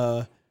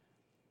 no.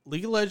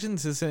 League of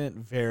Legends isn't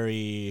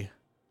very.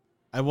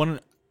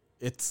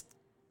 It's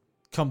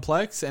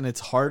complex and it's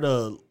hard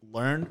to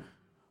learn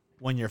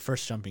when you're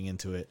first jumping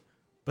into it.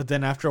 But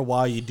then after a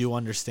while, you do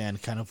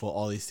understand kind of what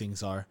all these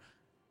things are.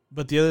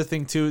 But the other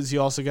thing, too, is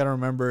you also got to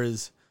remember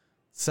is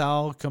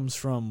Sal comes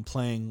from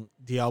playing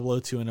Diablo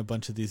 2 and a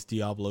bunch of these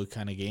Diablo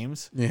kind of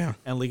games. Yeah.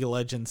 And League of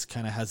Legends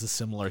kind of has a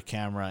similar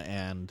camera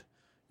and,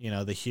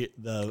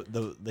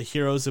 the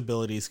hero's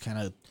abilities kind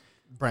of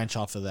branch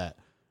off of that.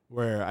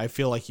 Where I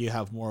feel like you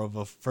have more of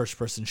a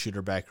first-person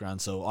shooter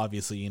background, so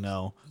obviously a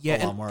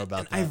lot more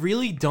about that. I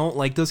really don't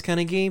like those kind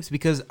of games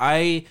because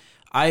I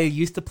I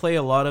used to play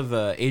a lot of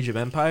Age of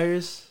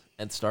Empires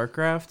and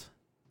StarCraft,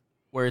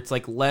 where it's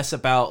like less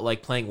about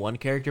like playing one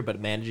character but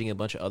managing a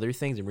bunch of other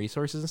things and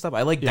resources and stuff.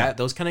 I like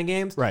those kind of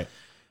games. Right.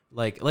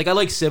 Like I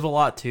like Civ a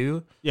lot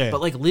too. Yeah. But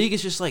like League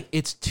is just like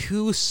it's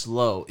too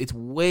slow. It's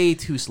way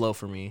too slow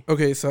for me.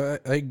 Okay, so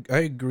I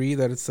agree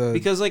that it's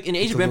because like in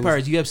Age of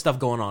Empires you have stuff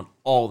going on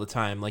all the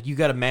time. Like you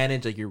got to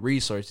manage like your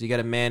resources. You got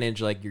to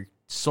manage like your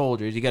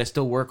soldiers. You got to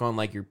still work on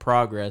like your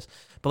progress.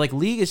 But like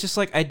League is just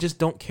like I just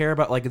don't care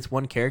about like it's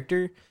one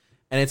character,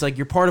 and it's like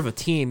you're part of a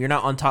team. You're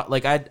not on top.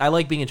 Like I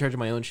like being in charge of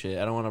my own shit.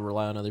 I don't want to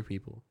rely on other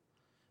people.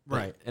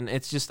 Right. And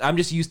it's just I'm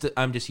just used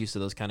to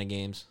those kind of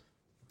games.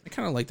 I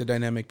kind of like the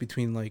dynamic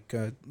between like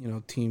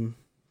team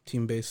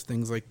based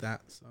things like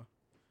that. So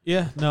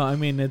yeah, no, I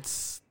mean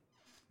it's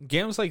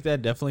games like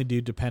that definitely do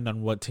depend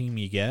on what team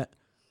you get,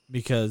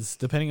 because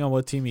depending on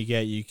what team you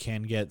get, you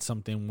can get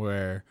something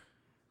where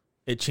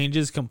it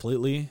changes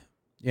completely.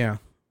 Yeah,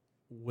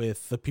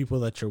 with the people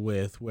that you're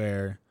with,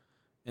 where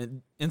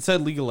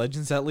inside League of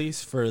Legends, at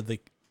least for the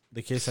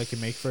case I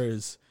can make for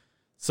is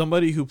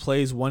somebody who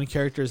plays one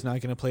character is not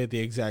going to play it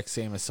the exact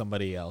same as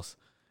somebody else.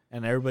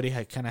 And everybody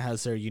kind of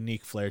has their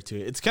unique flair to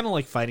it. It's kind of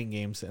like fighting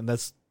games, and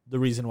that's the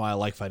reason why I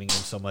like fighting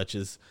games so much.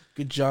 Is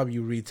good job,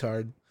 you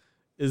retard.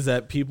 Is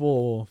that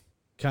people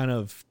kind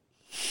of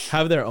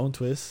have their own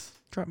twists.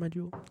 Drop my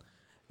jewel.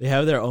 They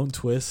have their own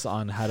twists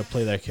on how to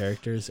play their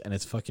characters, and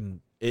it's fucking.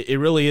 It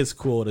really is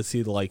cool to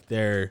see like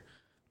they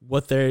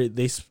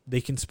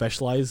can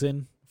specialize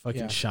in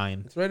fucking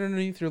shine. It's right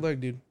underneath your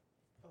leg, dude.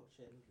 Oh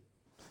shit.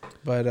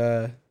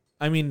 But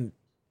I mean,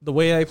 the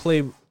way I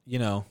play,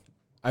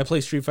 I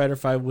play Street Fighter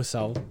V with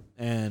Sal,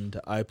 and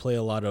I play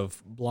a lot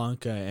of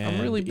Blanca and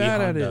I'm really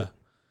bad at it.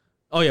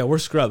 Oh yeah, we're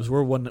scrubs. We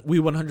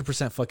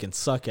 100% fucking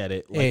suck at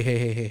it. Like,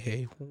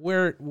 hey.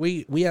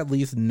 We at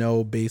least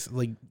know base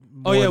like.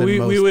 Oh yeah, we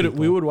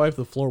would wipe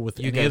the floor with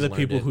any of the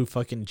people who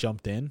fucking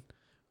jumped in,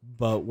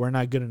 but we're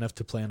not good enough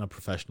to play on a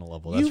professional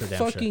level. That's you for damn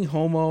fucking sure.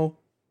 homo.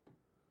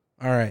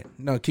 All right,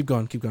 no, keep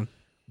going.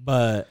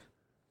 But.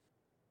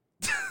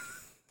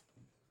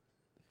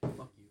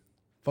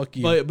 Fuck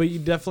you. But you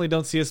definitely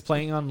don't see us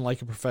playing on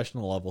like a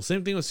professional level.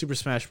 Same thing with Super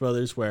Smash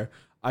Brothers, where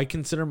I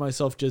consider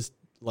myself just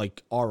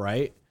like all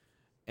right,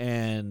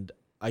 and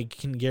I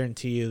can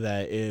guarantee you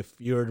that if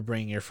you were to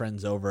bring your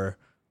friends over,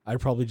 I'd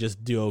probably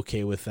just do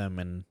okay with them,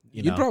 and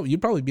you'd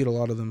probably beat a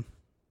lot of them.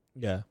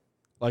 Yeah,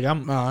 like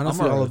I'm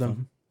honestly I'm all of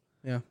them.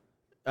 Yeah,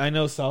 I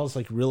know Sal's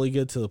like really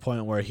good to the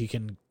point where he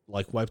can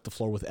like wipe the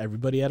floor with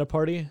everybody at a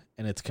party,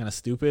 and it's kind of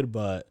stupid,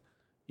 but.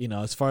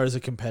 As far as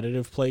a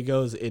competitive play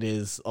goes, it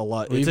is a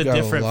lot. It's a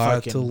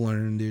different to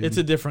learn, dude. It's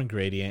a different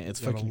gradient. It's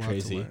fucking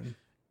crazy.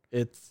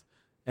 It's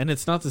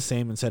not the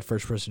same inside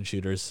first-person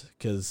shooters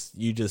because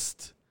you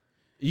just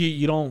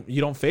you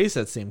don't face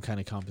that same kind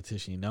of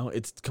competition.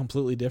 It's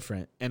completely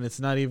different, and it's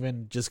not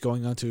even just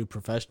going on to a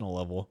professional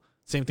level.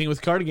 Same thing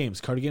with card games.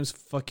 Card games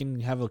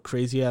fucking have a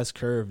crazy ass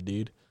curve,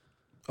 dude.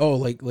 Oh,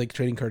 like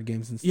trading card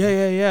games and stuff.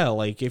 Yeah.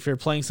 Like if you're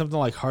playing something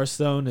like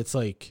Hearthstone, it's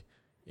like.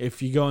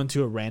 If you go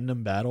into a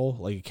random battle,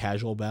 like a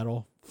casual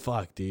battle,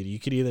 fuck, dude, you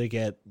could either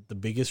get the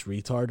biggest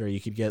retard or you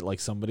could get like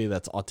somebody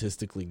that's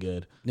autistically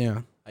good.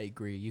 Yeah, I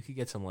agree. You could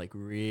get some like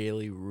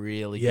really,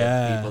 really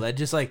good people that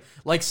just like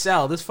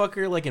Sal, this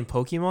fucker, like in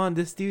Pokemon,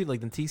 this dude,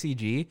 like in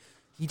TCG,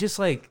 he just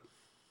like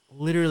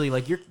literally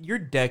like your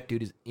deck,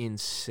 dude, is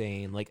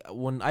insane. Like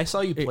when I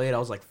saw you play it, I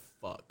was like,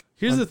 fuck.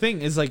 Here's the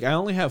thing: is like I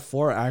only have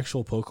 4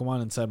 actual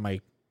Pokemon inside my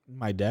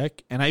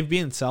deck, and I've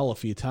been Sal a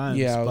few times.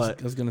 Yeah, I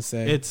but was gonna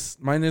say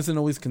mine isn't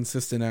always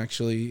consistent.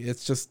 Actually,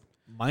 it's just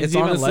mine's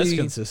even less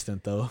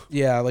consistent though.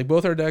 Yeah, like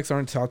both our decks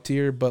aren't top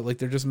tier, but like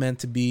they're just meant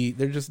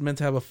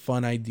to have a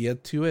fun idea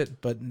to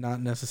it, but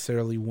not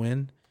necessarily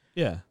win.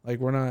 Yeah, like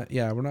we're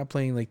not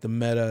playing like the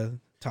meta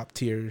top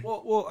tier.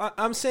 Well,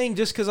 I'm saying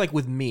just because like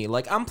with me,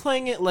 like I'm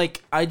playing it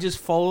like I just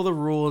follow the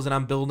rules and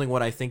I'm building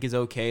what I think is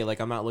okay. Like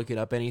I'm not looking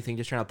up anything,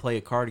 just trying to play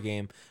a card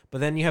game. But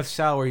then you have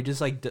Sal where he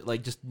just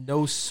like just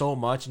knows so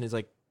much and is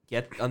like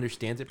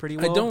understands it pretty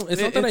well.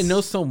 It's not that I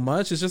know so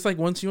much. It's just like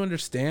once you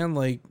understand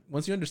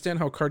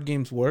how card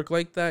games work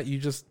like that,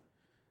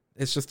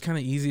 it's just kind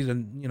of easy to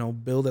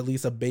build at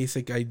least a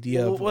basic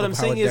idea. Well, what I'm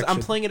saying is I'm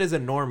playing it as a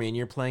normie and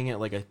you're playing it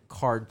like a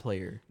card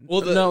player.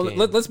 Well, no,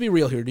 let's be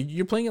real here.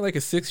 You're playing it like a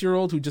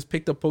 6-year-old who just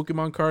picked up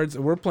Pokemon cards,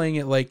 and we're playing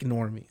it like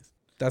normies.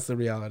 That's the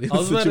reality. I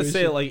was about to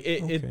say like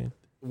it.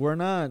 We're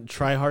not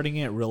try-harding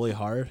it really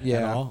hard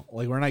at all.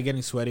 Like we're not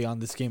getting sweaty on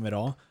this game at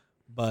all.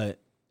 But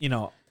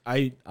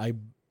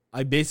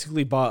I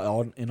basically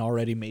bought an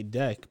already made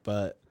deck,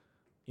 but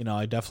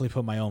I definitely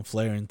put my own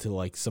flair into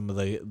like some of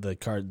the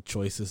card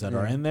choices that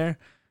are in there.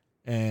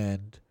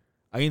 And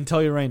I can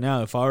tell you right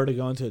now, if I were to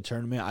go into a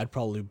tournament, I'd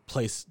probably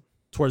place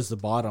towards the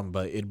bottom,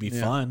 but it'd be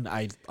fun.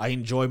 I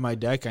enjoy my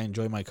deck. I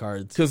enjoy my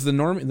cards. Because the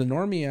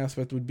normie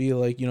aspect would be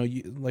like,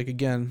 like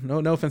again,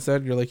 no offense to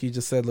Edgar, like he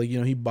just said, like,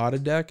 he bought a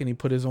deck and he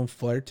put his own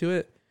flair to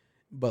it.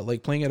 But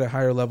like playing at a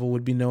higher level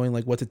would be knowing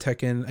like what to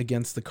tech in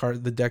against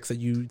the decks that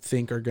you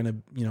think are gonna,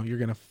 you're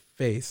gonna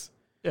face.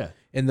 Yeah.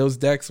 And those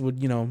decks would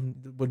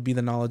be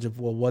the knowledge of,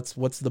 well,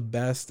 what's the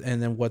best,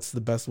 and then what's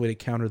the best way to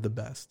counter the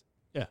best.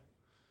 Yeah.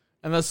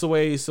 And that's the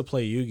way I used to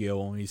play Yu-Gi-Oh!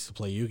 When we used to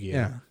play Yu-Gi-Oh!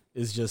 Yeah.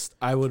 Is just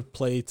I would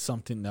play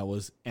something that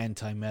was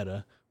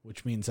anti-meta,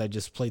 which means I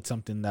just played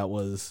something that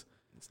was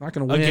it's not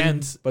going to win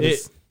against, but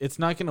it's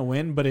not going to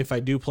win. But if I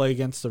do play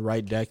against the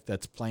right deck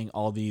that's playing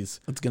all these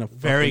it's gonna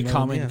very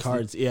common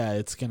cards,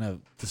 it's going to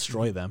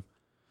destroy them.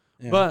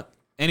 Yeah. But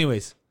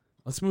anyways,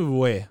 let's move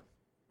away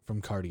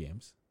from card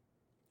games.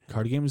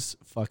 Card games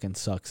fucking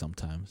suck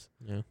sometimes.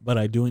 Yeah. But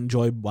I do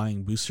enjoy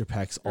buying booster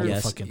packs all the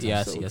fucking time.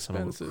 Yes, I'm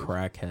a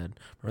crackhead.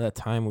 Remember that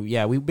time?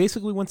 We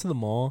basically went to the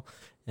mall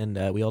and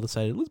we all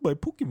decided, let's buy a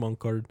Pokemon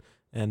card.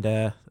 And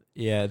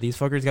these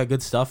fuckers got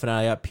good stuff, and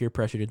I got peer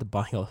pressured into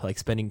buying, like,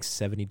 spending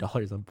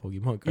 $70 on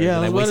Pokemon cards. Yeah,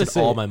 and I wasted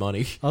all my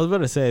money. I was about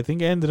to say, I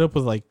think I ended up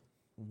with like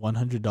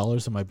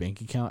 $100 in my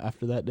bank account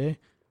after that day,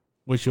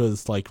 which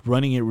was like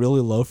running it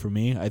really low for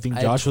me. I think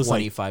Josh was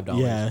like $25.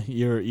 Yeah,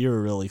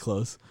 you're really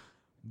close,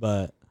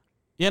 but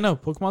yeah, no,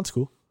 Pokemon's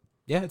cool.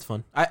 Yeah, it's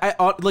fun. I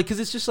like because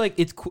it's just like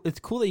it's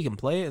cool that you can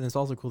play it, and it's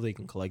also cool that you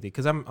can collect it.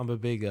 Because I'm a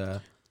big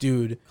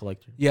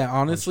collector. Yeah,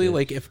 honestly,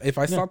 like if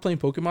I stopped playing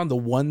Pokemon, the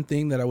one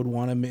thing that I would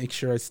want to make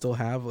sure I still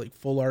have, like,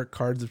 full art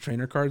cards of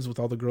trainer cards with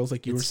all the girls,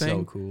 like you were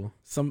saying. So cool.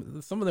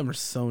 Some of them are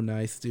so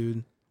nice,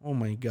 dude. Oh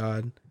my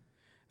god.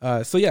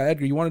 So yeah,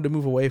 Edgar, you wanted to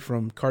move away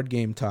from card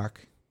game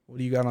talk. What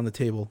do you got on the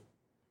table?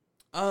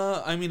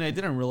 I mean, I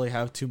didn't really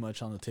have too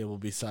much on the table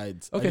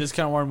besides. I just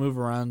kind of want to move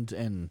around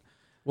and.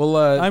 Well,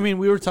 I mean,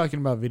 we were talking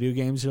about video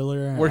games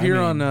earlier. We're here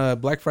on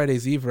Black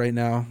Friday's Eve right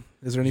now.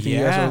 Is there anything you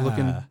guys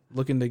are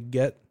looking to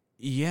get?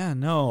 Yeah,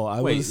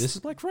 no. This is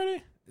Black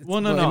Friday? Well,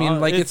 no. I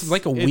mean, like it's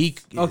like a week.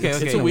 Okay,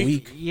 it's a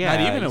week. Yeah,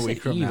 not even a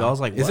week from now. I was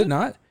like, what? Is it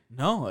not?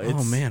 No. It's,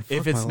 oh man,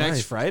 if it's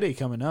next Friday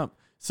coming up.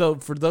 So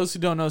for those who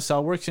don't know,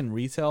 Sal works in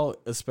retail,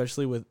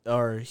 especially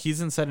he's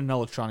inside an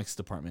electronics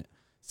department,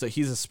 so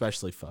he's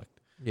especially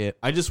fucked. Yeah,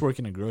 I just work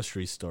in a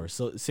grocery store,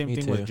 so same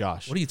thing with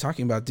Josh. What are you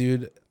talking about,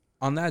 dude?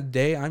 On that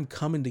day, I'm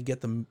coming to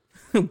get them.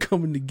 I'm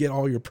coming to get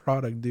all your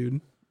product,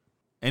 dude.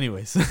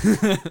 Anyways,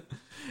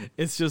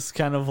 it's just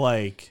kind of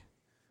like,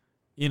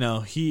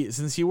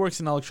 since he works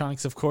in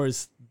electronics, of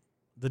course,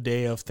 the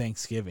day of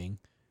Thanksgiving,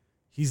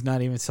 he's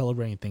not even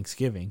celebrating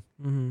Thanksgiving.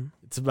 Mm-hmm.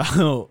 It's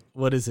about,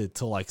 what is it,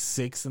 till like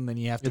 6, and then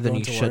you have to go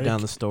into work. Shut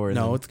down the store.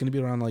 No, it's going to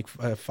be around like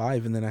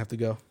 5, and then I have to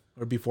go.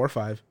 Or before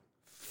 5.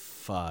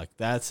 Fuck,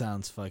 that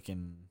sounds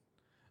fucking...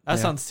 That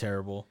sounds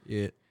terrible.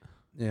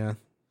 Yeah.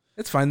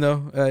 It's fine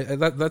though.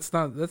 That's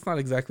not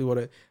exactly what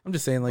I'm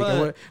just saying.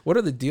 Like, what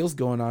are the deals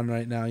going on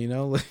right now?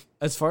 Like,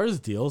 as far as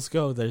deals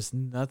go, there's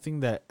nothing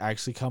that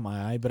actually caught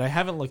my eye, but I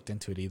haven't looked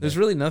into it either. There's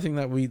really nothing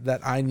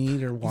that I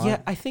need or want.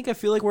 Yeah, I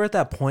feel like we're at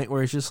that point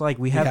where it's just like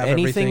we have anything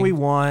everything. We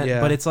want,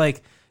 but it's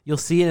like you'll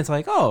see it and it's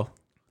like, oh,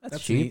 that's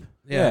cheap.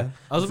 Yeah.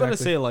 I was about to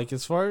say, like,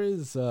 as far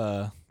as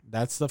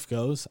that stuff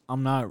goes,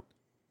 I'm not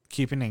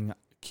keeping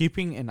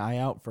an eye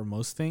out for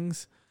most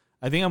things.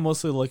 I think I'm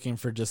mostly looking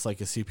for just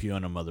like a CPU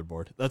and a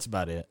motherboard. That's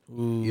about it.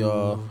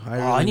 Ooh,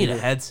 I need a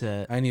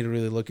headset. I need to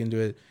really look into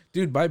it,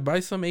 dude.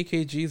 Buy some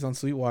AKGs on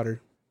Sweetwater.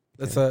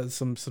 That's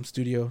some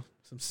studio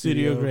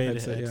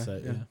grade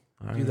headset.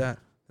 Yeah. Do that.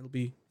 It'll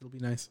be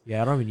nice.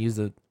 Yeah, I don't even use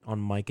it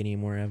on mic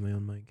anymore. I have my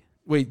own mic.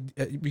 Wait,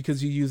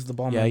 because you use the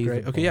ball mic,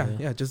 right? Okay,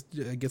 yeah. Just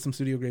get some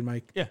studio grade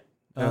mic. Yeah.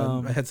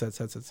 Headset.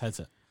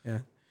 Yeah.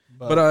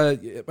 But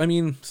I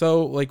mean,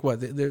 so like what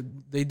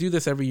they do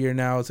this every year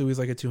now. It's always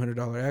like a $200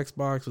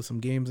 Xbox with some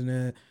games in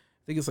it.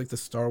 I think it's like the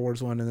Star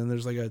Wars one, and then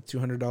there's like a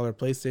 $200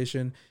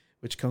 PlayStation,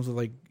 which comes with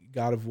like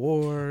God of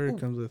War. It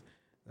comes with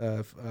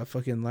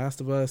fucking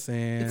Last of Us,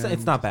 and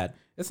it's not bad.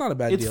 It's not a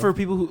bad deal. It's for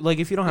people who like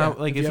if you don't have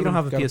if you don't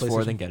have a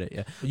PS4, then get it.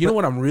 Yeah. You know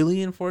what I'm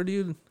really in for,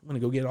 dude? I'm gonna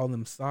go get all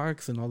them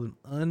socks and all them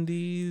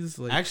undies.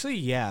 Like, actually,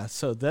 yeah.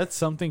 So that's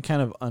something kind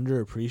of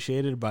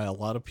underappreciated by a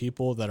lot of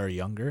people that are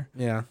younger.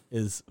 Yeah.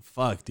 Is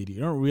fuck, dude.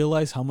 You don't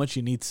realize how much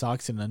you need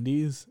socks and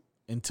undies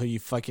until you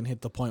fucking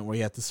hit the point where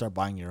you have to start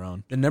buying your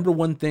own. The number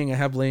one thing I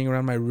have laying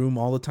around my room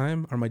all the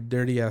time are my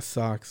dirty ass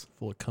socks.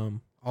 Full of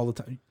cum. All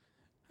the time.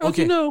 How'd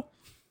you know?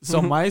 So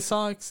my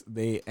socks,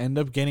 they end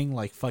up getting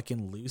like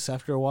fucking loose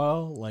after a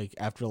while, like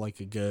after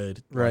like a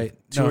good 2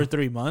 or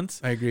 3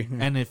 months. I agree,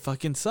 and it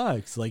fucking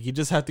sucks. Like you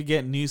just have to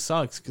get new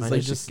socks because they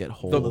just get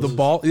holes. The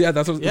ball, yeah,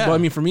 that's what. Yeah. I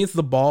mean, for me, it's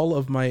the ball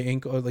of my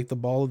ankle, or like the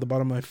ball of the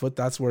bottom of my foot.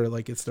 That's where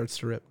like it starts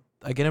to rip.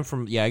 I get it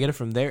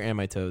from there and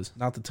my toes.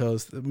 Not the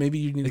toes. Maybe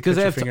you need because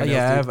they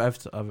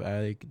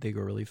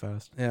go really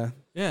fast.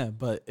 Yeah,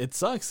 but it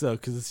sucks though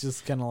because it's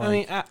just kind of like. I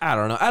mean, I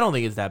don't know. I don't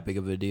think it's that big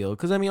of a deal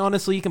because I mean,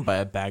 honestly, you can buy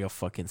a bag of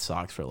fucking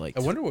socks for like.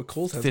 I wonder what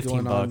Kohl's has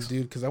going on,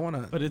 dude. Because I want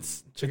to. But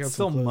it's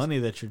still money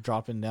that you're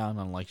dropping down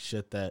on like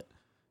shit that.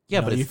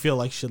 But you feel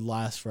like should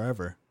last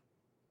forever.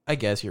 I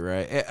guess you're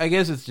right. I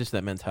guess it's just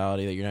that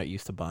mentality that you're not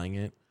used to buying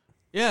it.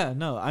 Yeah,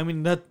 no, I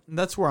mean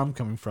that's where I'm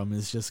coming from.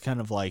 Is just kind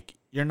of like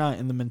you're not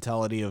in the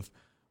mentality of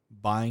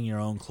buying your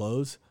own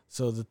clothes.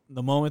 So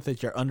the moment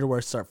that your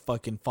underwear start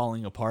fucking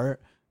falling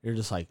apart, you're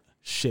just like,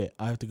 shit,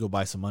 I have to go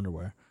buy some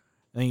underwear.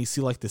 and then you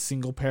see like the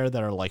single pair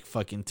that are like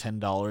fucking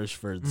 $10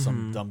 for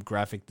some dumb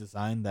graphic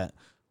design that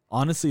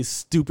honestly is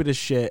stupid as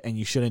shit, and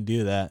you shouldn't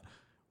do that.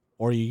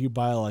 Or you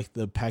buy like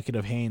the packet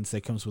of Hanes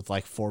that comes with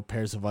like 4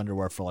 pairs of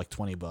underwear for like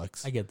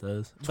 $20. I get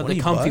those, but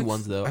the comfy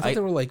ones though. I thought they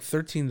were like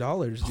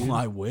 $13, dude. Oh,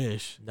 I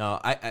wish. No,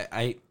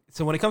 I.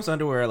 So when it comes to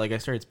underwear, like I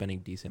started spending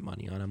decent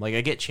money on them. Like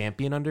I get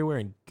Champion underwear,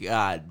 and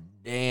god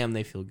damn,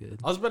 they feel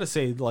good. I was about to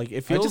say, like,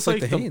 it feels I just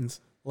like the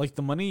Hanes. Like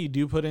the money you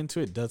do put into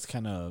it does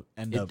kind of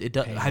end up. It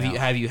does.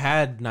 Have you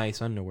had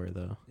nice underwear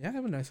though? Yeah, I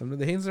have a nice underwear.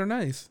 The Hanes are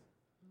nice.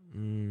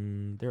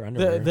 They're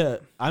underwear.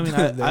 I mean,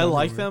 I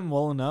like them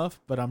well enough,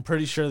 but I'm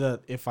pretty sure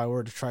that if I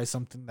were to try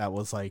something that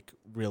was like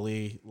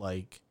really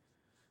like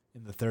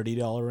in the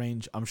 $30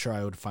 range, I'm sure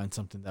I would find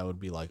something that would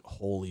be like,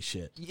 holy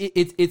shit.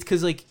 It's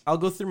because like I'll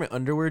go through my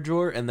underwear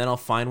drawer and then I'll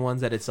find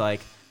ones that it's like,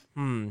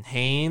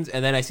 Hanes,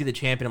 and then I see the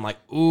Champion. I'm like,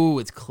 ooh,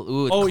 it's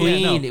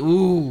clean. Yeah, no.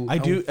 Ooh, I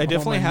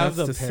definitely have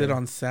the to pair. sit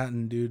on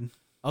satin, dude.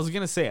 I was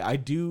gonna say I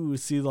do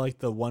see like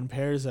the one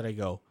pairs that I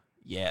go,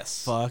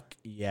 yes, fuck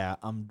yeah,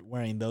 I'm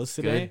wearing those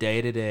today. Good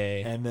day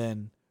today. And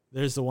then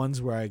there's the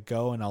ones where I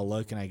go and I'll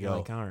look and I go,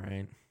 like, all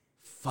right,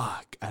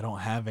 fuck, I don't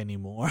have any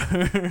more.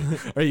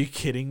 Are you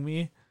kidding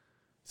me?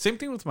 Same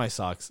thing with my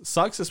socks.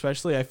 Socks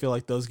especially, I feel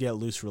like those get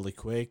loose really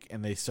quick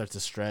and they start to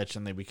stretch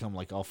and they become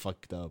like all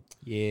fucked up.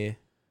 Yeah.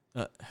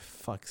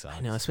 Fuck socks.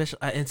 I know, especially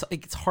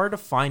it's hard to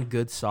find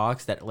good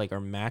socks that like are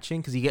matching,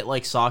 because you get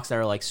like socks that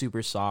are like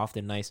super soft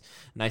and nice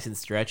and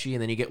stretchy,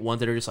 and then you get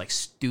ones that are just like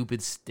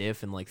stupid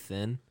stiff and like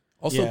thin.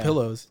 Also,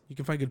 pillows. You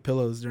can find good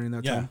pillows during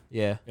that time.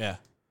 Yeah.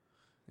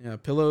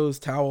 Pillows,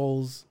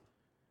 towels,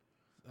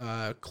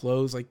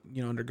 clothes, like,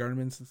 you know,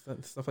 undergarments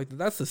and stuff like that.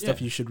 That's the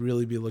stuff you should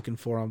really be looking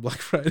for on Black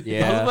Friday.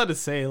 Yeah, I was about to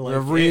say, like,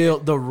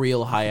 the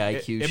real high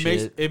IQ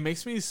shit. It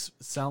makes me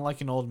sound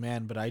like an old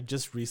man, but I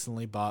just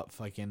recently bought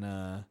fucking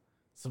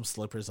some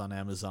slippers on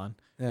Amazon,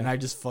 and I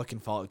just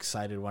fucking felt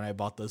excited when I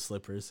bought those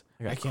slippers.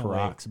 I can't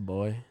Crocs,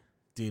 boy,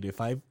 dude.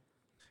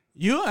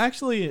 You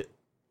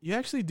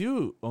actually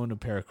do own a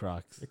pair of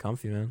Crocs. They're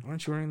comfy, man. Why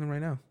aren't you wearing them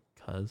right now?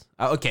 Cause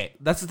okay,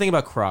 that's the thing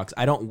about Crocs.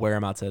 I don't wear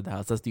them outside the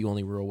house. That's the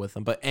only rule with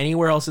them. But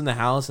anywhere else in the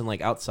house and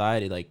like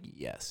outside, like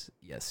yes.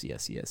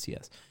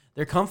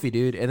 They're comfy,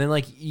 dude. And then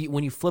like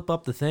when you flip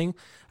up the thing,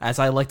 as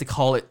I like to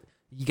call it,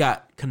 you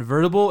got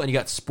convertible and you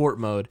got sport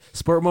mode.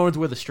 Sport mode is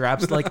where the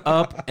straps like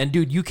up, and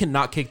dude, you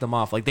cannot kick them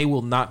off. Like they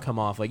will not come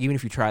off. Like even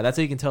if you try, that's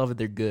how you can tell if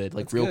they're good.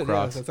 Like that's real good,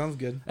 Crocs. Yeah, that sounds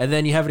good. And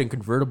then you have it in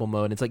convertible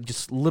mode. And it's like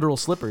just literal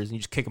slippers, and you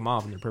just kick them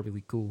off, and they're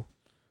perfectly cool.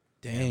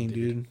 Dang,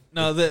 dude.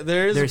 No,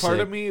 there is a part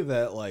of me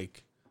that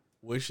like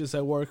wishes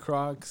I wore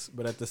Crocs,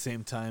 but at the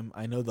same time,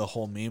 I know the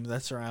whole meme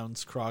that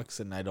surrounds Crocs,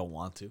 and I don't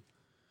want to.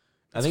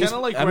 It's kind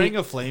of like wearing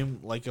a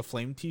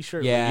flame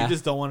T-shirt. Yeah, you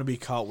just don't want to be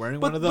caught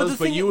wearing one of those,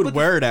 but you would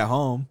wear it at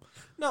home.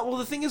 No, well,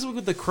 the thing is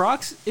with the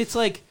Crocs, it's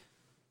like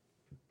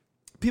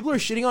people are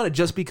shitting on it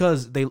just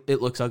because it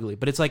looks ugly.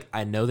 But it's like,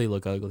 I know they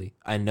look ugly.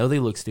 I know they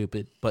look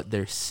stupid, but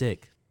they're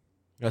sick.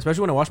 You know,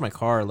 especially when I wash my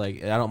car,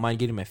 like I don't mind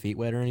getting my feet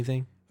wet or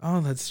anything. Oh,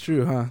 that's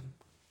true, huh?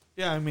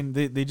 Yeah, I mean,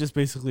 they just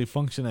basically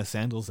function as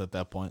sandals at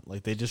that point.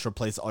 Like they just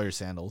replace all your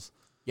sandals.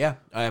 Yeah,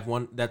 I have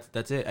one.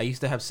 That's it. I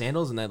used to have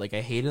sandals, and I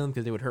hated them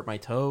because they would hurt my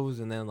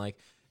toes. And then like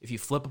if you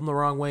flip them the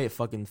wrong way, it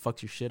fucking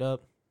fucks your shit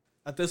up.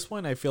 At this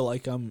point, I feel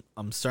like I'm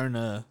starting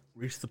to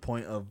reach the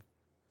point of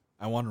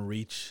I want to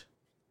reach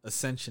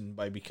ascension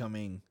by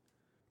becoming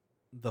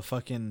the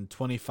fucking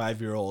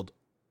 25-year-old,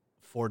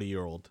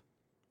 40-year-old.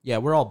 Yeah,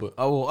 we're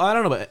all. I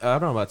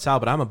don't know about Sal,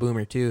 but I'm a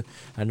boomer too.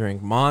 I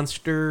drink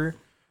Monster.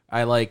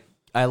 I like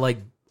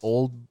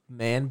old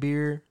man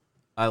beer.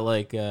 I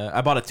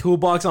bought a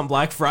toolbox on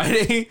Black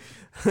Friday.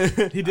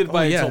 He did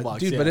buy a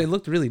toolbox, dude, but it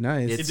looked really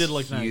nice. It did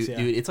look nice, dude.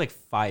 It's like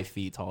 5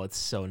 feet tall. It's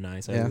so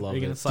nice. I love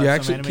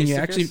it.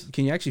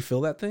 Can you actually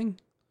fill that thing?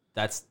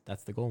 That's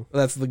the goal.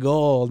 That's the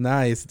goal.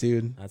 Nice,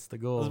 dude. That's the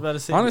goal. I was about to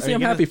say, honestly,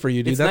 I'm happy for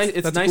you, dude.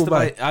 It's nice to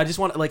buy. I just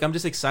want I'm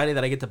just excited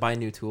that I get to buy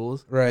new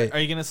tools. Right. Are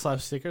you gonna slap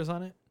stickers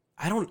on it?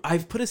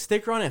 I've put a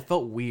sticker on it. It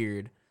felt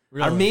weird.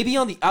 Really? Or maybe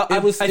on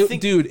the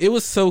dude, it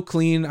was so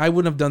clean. I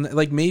wouldn't have done that.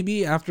 Like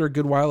maybe after a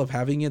good while of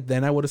having it,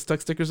 then I would have stuck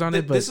stickers on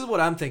it. But this is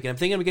what I'm thinking. I'm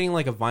thinking of getting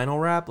like a vinyl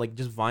wrap, like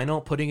just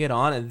vinyl, putting it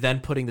on, and then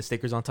putting the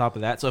stickers on top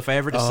of that. So if I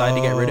ever decide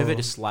to get rid of it,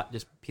 just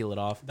peel it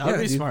off. That would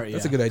be smart. Yeah,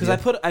 that's a good idea.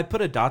 Because I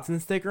put a Datsun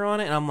sticker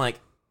on it, and I'm like,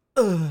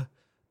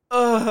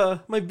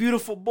 my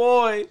beautiful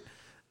boy,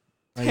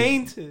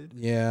 tainted.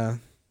 Yeah.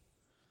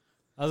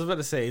 I was about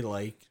to say,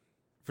 like,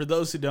 for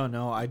those who don't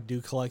know, I do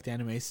collect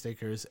anime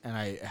stickers, and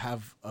I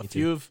have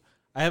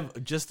I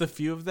have just a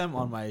few of them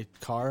on my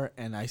car,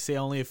 and I say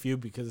only a few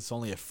because it's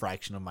only a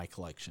fraction of my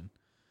collection.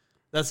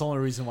 That's the only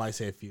reason why I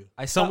say a few.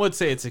 Some would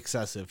say it's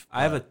excessive.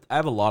 I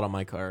have a lot on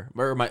my car,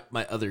 or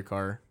my other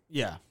car.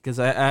 Yeah, because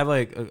I have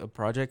like a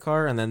project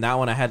car, and then that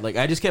one I had like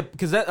I just kept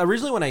because that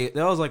originally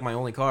that was like my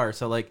only car,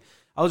 so like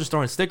I was just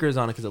throwing stickers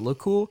on it because it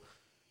looked cool,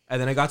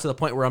 and then I got to the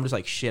point where I'm just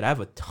like shit, I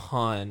have a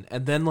ton,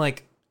 and then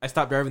like I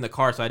stopped driving the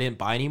car, so I didn't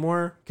buy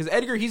anymore. Because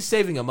Edgar, he's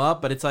saving them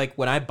up, but it's like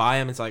when I buy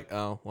them, it's like,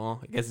 oh,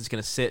 well, I guess it's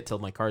gonna sit till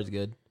my car's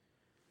good.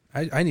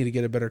 I need to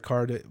get a better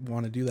car to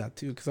want to do that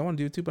too, because I want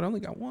to do it too, but I only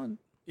got one.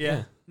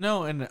 Yeah.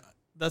 No, and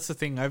that's the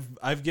thing.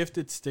 I've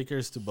gifted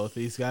stickers to both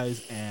these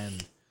guys,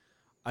 and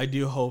I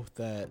do hope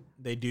that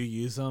they do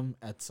use them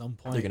at some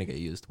point. They're gonna get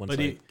used. But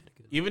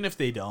even if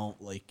they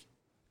don't, like,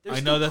 I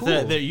know that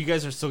cool. You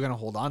guys are still gonna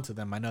hold on to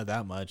them. I know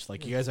that much.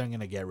 Like, you guys aren't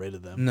gonna get rid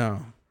of them.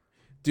 No,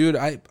 dude.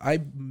 I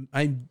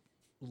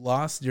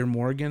lost your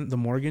Morgan. The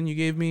Morgan you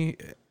gave me.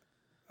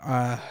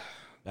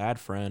 Bad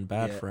friend.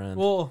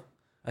 Well,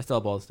 I still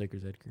have all the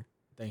stickers, Edgar.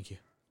 Thank you.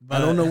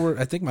 But I don't know where.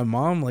 I think my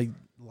mom like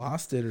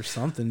lost it or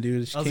something,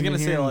 dude. I was gonna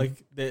say like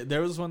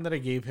there was one that I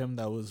gave him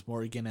that was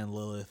Morgan and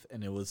Lilith,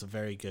 and it was a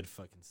very good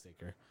fucking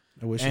sticker.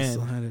 I wish I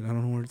still had it. I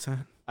don't know where it's at.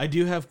 I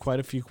do have quite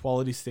a few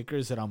quality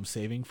stickers that I'm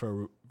saving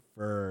for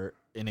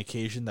an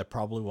occasion that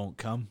probably won't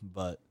come,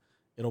 but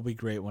it'll be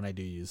great when I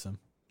do use them.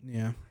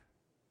 Yeah.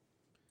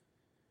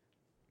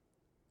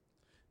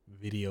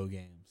 Video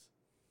games.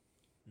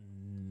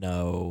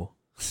 No.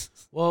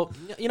 Well,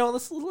 you know,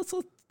 let's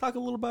talk a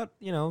little about,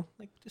 you know,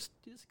 like just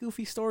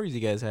goofy stories you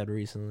guys had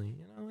recently.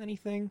 You know,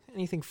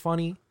 anything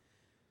funny?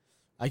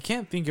 I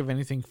can't think of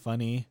anything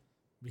funny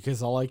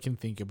because all I can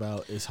think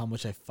about is how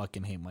much I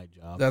fucking hate my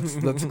job. That's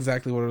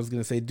exactly what I was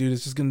gonna say, dude.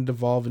 It's just gonna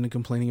devolve into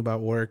complaining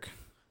about work.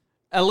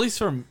 At least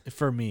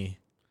for me.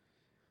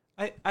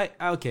 I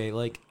okay,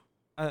 like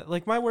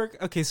my work.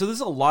 Okay, so there's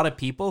a lot of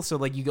people, so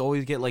like you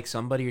always get like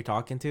somebody you're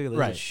talking to.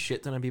 There's a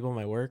shit ton of people in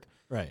my work.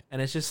 Right.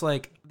 And it's just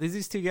like there's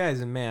these two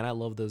guys, and man, I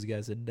love those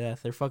guys to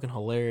death. They're fucking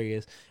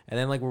hilarious. And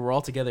then like when we're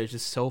all together, it's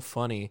just so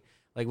funny.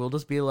 Like we'll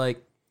just be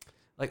like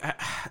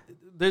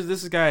there's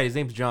this guy, his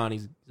name's John.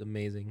 He's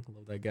amazing. I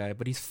love that guy.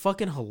 But he's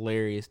fucking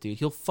hilarious, dude.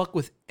 He'll fuck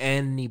with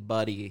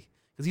anybody.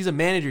 Because he's a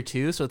manager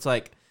too, so it's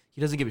like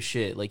he doesn't give a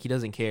shit. Like he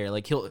doesn't care.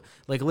 Like he'll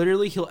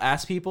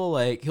ask people,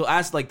 like he'll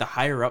ask like the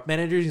higher up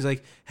managers, he's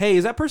like, hey,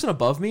 is that person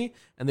above me?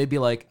 And they'd be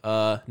like,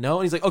 no.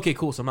 And he's like, okay,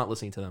 cool, so I'm not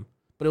listening to them.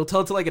 But he'll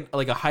tell it to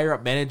like a higher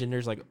up manager, and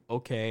there's like,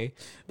 okay.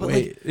 But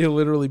wait, like, he'll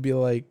literally be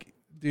like,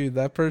 dude,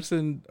 that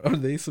person, are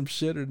they some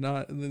shit or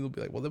not? And then they'll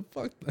be like, well, then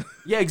fuck them.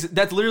 Yeah,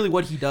 that's literally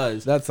what he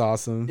does. That's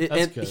awesome.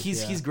 And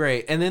he's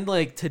great. And then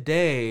like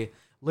today,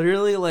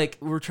 literally like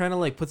we're trying to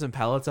like put some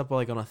pallets up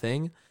like on a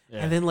thing.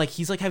 Yeah. And then like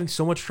he's like having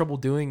so much trouble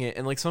doing it.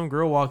 And like some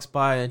girl walks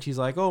by and she's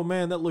like, oh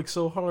man, that looks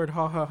so hard.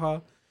 Ha ha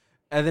ha.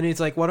 And then he's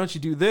like, why don't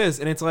you do this?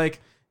 And it's like,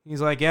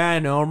 he's like, yeah, I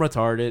know, I'm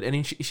retarded.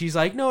 And she's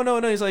like, no.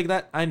 He's like,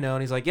 that, I know.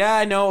 And he's like, yeah,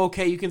 I know.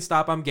 Okay, you can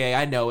stop. I'm gay.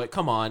 I know it.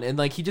 Come on. And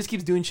like, he just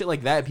keeps doing shit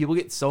like that. People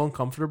get so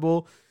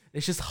uncomfortable.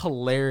 It's just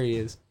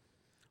hilarious.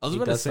 I was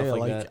about to say,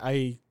 like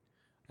I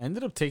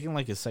ended up taking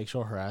like a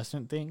sexual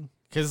harassment thing.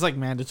 Because it's like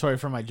mandatory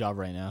for my job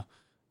right now.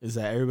 Is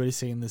that everybody's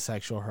taking the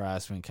sexual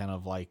harassment kind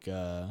of like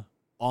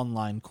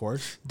online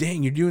course.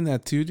 Dang, you're doing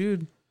that too,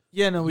 dude?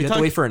 Yeah, no, we have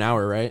to wait for an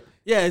hour, right?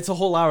 Yeah, it's a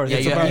whole hour. Yeah,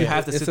 you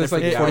have to sit there for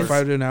like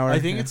 45 to an hour. I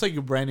think it's like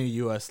a brand new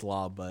U.S.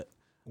 law, but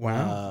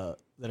wow,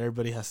 that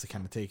everybody has to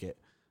kind of take it.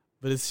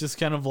 But it's just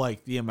kind of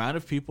like the amount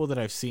of people that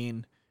I've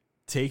seen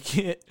take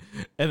it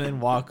and then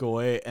walk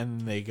away,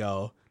 and then they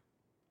go,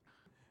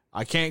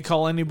 I can't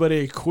call anybody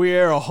a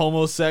queer, a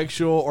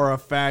homosexual, or a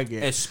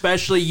faggot.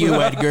 Especially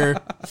you, Edgar.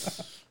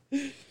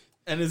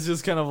 And it's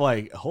just kind of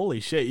like,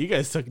 holy shit, you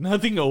guys took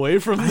nothing away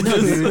from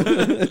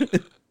this.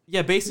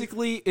 Yeah,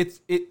 basically,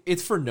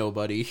 it's for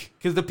nobody.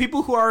 Because the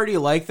people who are already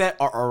like that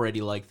are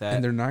already like that.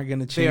 And they're not going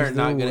to change. They are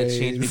not going to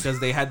change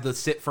because they had to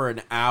sit for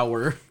an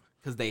hour.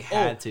 Because they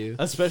had to.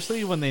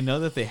 Especially when they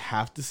know that they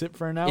have to sit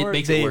for an hour. It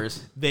makes it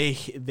worse.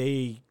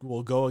 They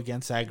will go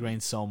against that grain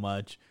so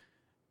much.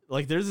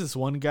 Like, there's this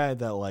one guy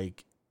that,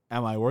 like,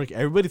 at my work,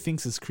 everybody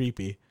thinks is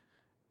creepy.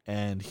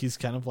 And he's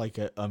kind of like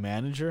a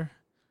manager.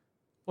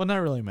 Well,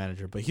 not really a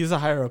manager, but he's a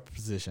higher up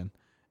position.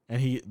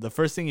 And the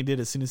first thing he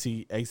did as soon as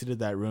he exited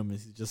that room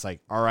is he's just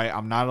like, all right,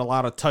 I'm not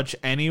allowed to touch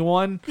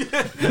anyone.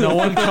 No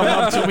one come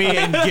up to me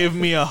and give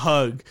me a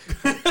hug.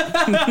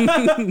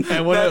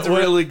 And that's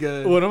really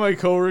good. One of my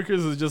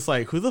coworkers was just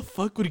like, who the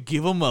fuck would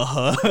give him a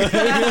hug?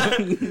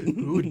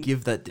 Who would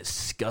give that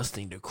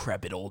disgusting,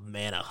 decrepit old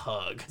man a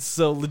hug?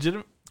 So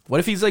legitimate. What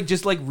if he's like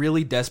just like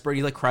really desperate?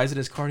 He like cries in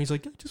his car and he's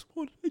like, I just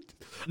want it.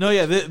 No,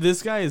 yeah,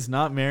 this guy is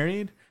not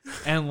married.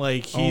 And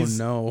like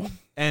he's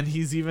and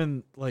he's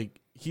even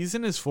like he's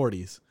in his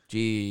 40s.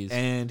 Jeez.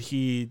 And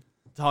he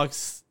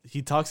talks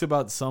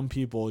about some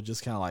people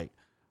just kind of like,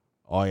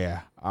 oh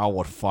yeah, I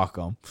would fuck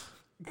them.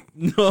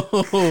 No.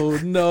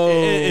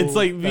 It's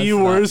like the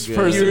worst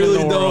person in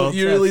the world.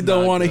 You really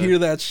don't want to hear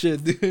that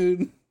shit,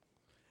 dude.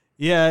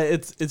 Yeah,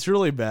 it's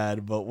really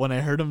bad. But when I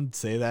heard him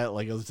say that,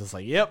 like I was just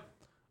like, yep,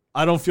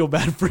 I don't feel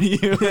bad for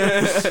you.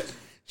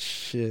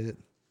 Shit.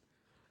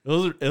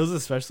 It was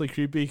especially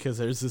creepy because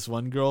there's this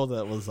one girl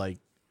that was like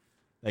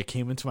that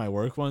came into my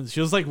work once.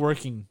 She was like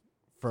working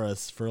for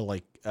us for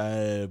like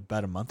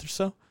about a month or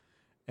so,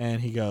 and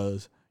he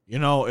goes, you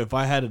know, if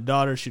I had a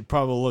daughter, she'd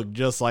probably look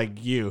just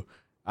like you.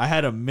 I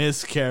had a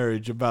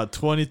miscarriage about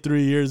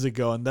 23 years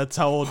ago, and that's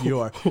how old you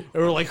are. And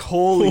we're like,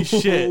 holy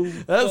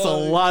shit, that's a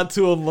lot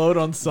to unload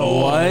on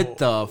someone. What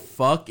the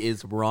fuck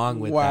is wrong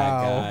with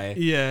that guy?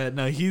 Yeah,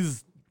 no,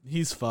 he's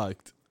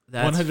fucked.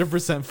 That's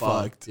 100%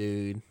 fucked,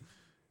 dude.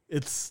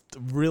 It's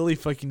really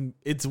fucking.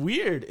 It's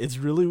weird. It's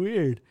really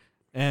weird.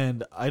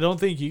 And I don't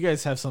think you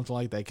guys have something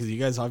like that because you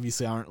guys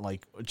obviously aren't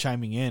like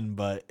chiming in.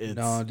 But it's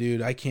no,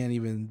 dude, I can't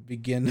even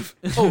begin.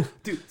 Oh,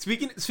 dude,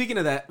 speaking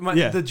of that,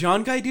 the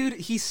John guy, dude,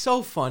 he's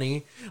so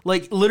funny.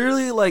 Like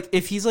literally, like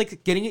if he's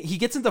like he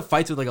gets into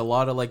fights with like a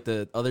lot of like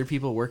the other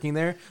people working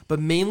there, but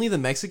mainly the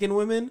Mexican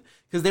women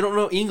because they don't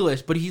know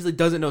English, but he's like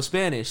doesn't know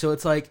Spanish. So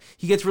it's like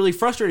he gets really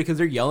frustrated because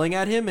they're yelling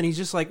at him, and he's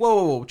just like,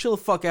 whoa, chill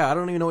the fuck out. I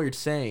don't even know what you're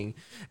saying.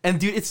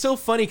 And dude, it's so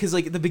funny because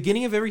like at the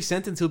beginning of every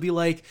sentence, he'll be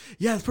like,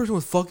 yeah, this person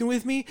was fucking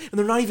with me, and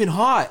they're not even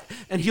hot.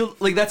 And he'll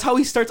like that's how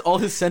he starts all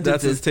his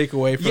sentences. That's his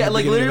takeaway. From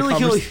Like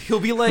literally, he'll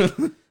be like.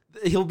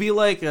 He'll be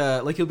like,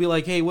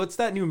 hey, what's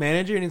that new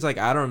manager? And he's like,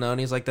 I don't know.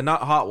 And he's like, the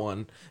not hot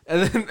one.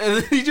 And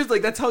then he just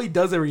like, that's how he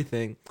does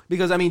everything.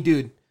 Because I mean,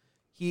 dude,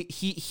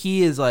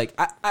 he is like,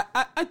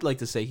 I'd like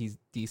to say he's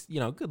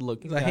decent, good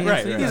looking.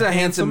 He's a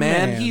handsome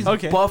man. He's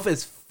buff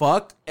as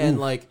fuck, and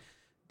like,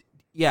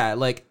 yeah,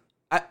 like,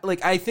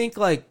 I think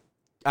like,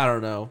 I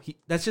don't know.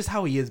 That's just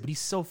how he is. But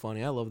he's so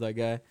funny. I love that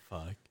guy.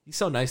 fuck. He's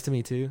so nice to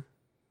me too.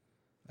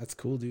 That's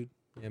cool, dude.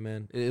 Yeah,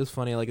 man. It was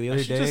funny. Like the other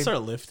I should day, just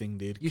start lifting,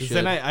 dude. You should.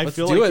 Then I Let's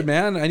feel do like it,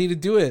 man. I need to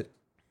do it.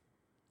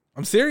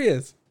 I'm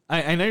serious.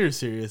 I know you're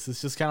serious.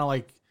 It's just kind of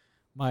like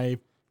my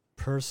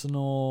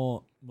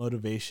personal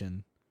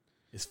motivation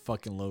is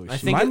fucking low as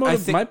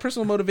shit. My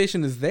personal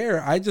motivation is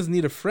there. I just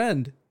need a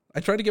friend. I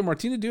tried to get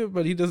Martin to do it,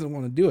 but he doesn't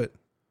want to do it.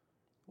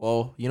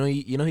 Well, you know who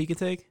you can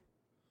take?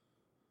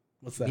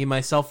 What's that? Me,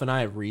 myself, and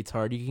I,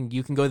 retard.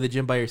 You can go to the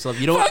gym by yourself.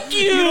 You don't. Fuck you!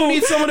 You don't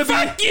need someone to be.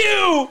 Fuck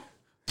you!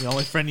 The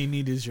only friend you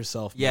need is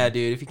yourself. Yeah, man.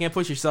 dude. If you can't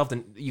push yourself,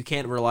 then you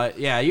can't rely.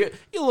 Yeah, you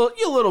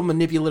little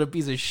manipulative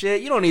piece of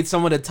shit. You don't need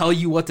someone to tell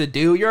you what to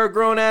do. You're a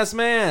grown ass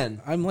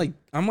man. I'm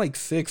like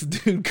 6,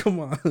 dude. Come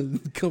on,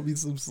 cut me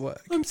some slack.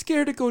 I'm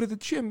scared to go to the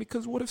gym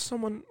because what if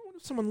someone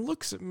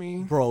looks at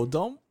me, Bro,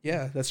 don't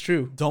That's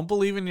true.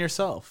 believe in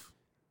yourself.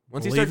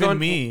 Once believe you start going in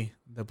me,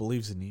 that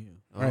believes in you.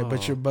 All right,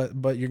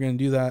 but you're gonna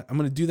do that. I'm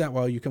gonna do that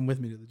while you come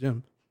with me to the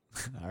gym.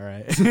 All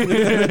right.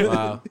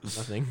 Wow,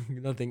 nothing.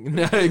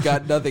 I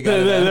got nothing. Out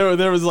of that.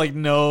 There was like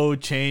no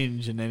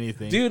change in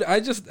anything, Dude,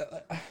 I just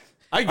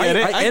I get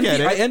it. I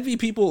get it. I envy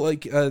people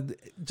like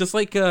just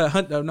like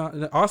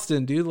not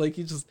Austin, dude. Like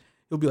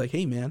he'll be like,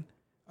 hey man,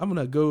 I'm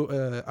gonna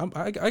go.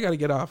 I gotta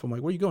get off. I'm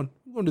like, where you going?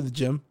 I'm going to the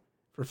gym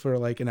for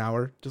like an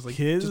hour. Just like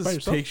His just by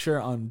yourself.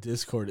 picture on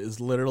Discord is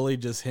literally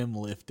just him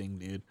lifting,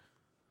 dude.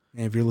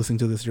 And if you're listening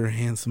to this, you're a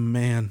handsome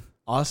man.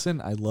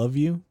 Austin, I love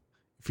you.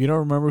 If you don't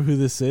remember who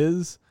this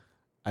is,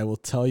 I will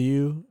tell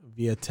you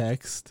via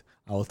text.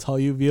 I will tell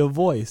you via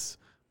voice,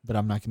 but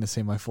I'm not going to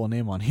say my full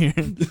name on here.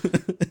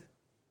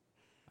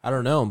 I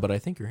don't know, but I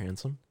think you're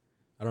handsome.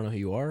 I don't know who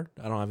you are.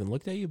 I haven't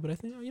looked at you, but I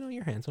think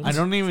you're handsome. I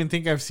don't even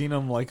think I've seen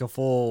him like a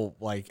full,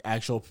 like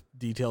actual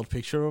detailed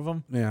picture of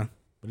him. Yeah.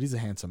 But he's a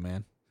handsome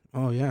man.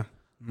 Oh yeah.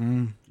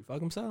 You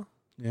fuck him, Sal?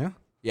 Yeah.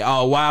 Yeah.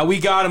 Oh wow, we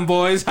got him,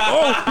 boys.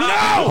 Oh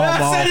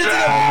no! Send it to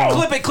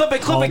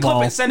him.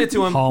 Clip it. Send it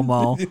to him.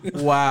 Homo.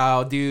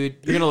 Wow, dude,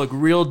 you're gonna look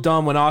real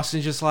dumb when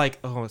Austin's just like,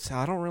 oh,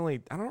 Sal, I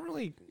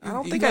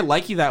don't think I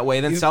like you that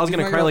way. Then Sal's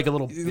gonna cry like a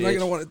little bitch. He's not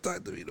gonna want to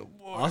talk to me no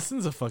more.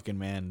 Austin's a fucking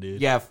man,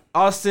 dude. Yeah,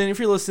 Austin, if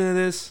you're listening to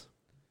this,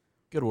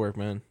 good work,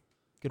 man.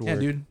 Good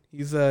work, dude.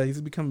 He's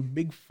become a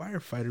big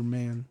firefighter,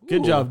 man.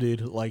 Good job,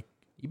 dude. Like,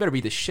 you better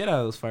beat the shit out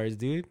of those fires,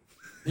 dude.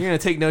 You're gonna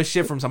take no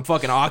shit from some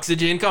fucking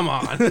oxygen. Come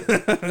on.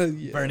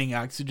 burning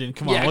oxygen.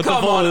 Come on. Yeah, what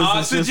come the fuck on, is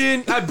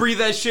oxygen. I breathe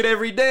that shit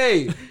every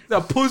day.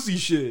 That pussy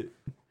shit.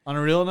 On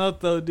a real note,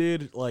 though,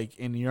 dude, like,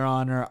 in your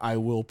honor, I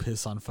will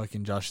piss on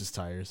fucking Josh's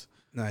tires.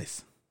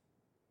 Nice.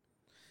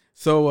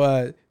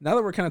 So now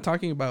that we're kind of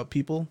talking about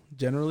people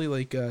generally,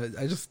 like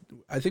I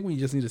think we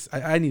just need to.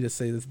 I need to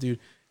say this, dude.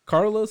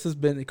 Carlos,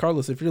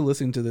 if you're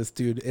listening to this,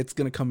 dude, it's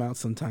gonna come out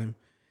sometime.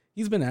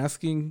 He's been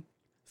asking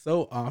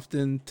so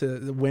often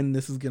to when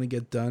this is gonna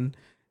get done.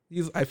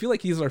 I feel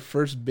like he's our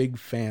first big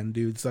fan,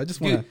 dude. So I just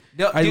want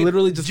to.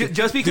 Literally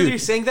just because you're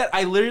saying that,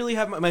 I literally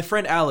have my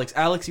friend Alex.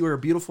 Alex, you are a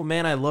beautiful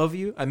man. I love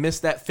you. I miss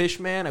that fish,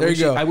 man. I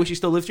wish you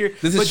still lived here.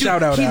 This is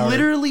shout out. He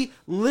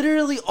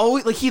literally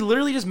always he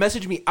literally just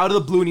messaged me out of the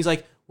blue, and he's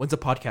like, "When's the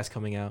podcast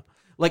coming out?"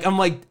 Like I'm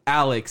like,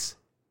 Alex,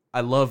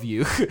 I love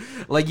you.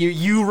 Like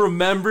you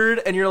remembered,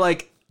 and you're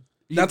like.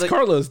 That's like,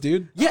 Carlos,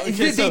 dude. Yeah, okay,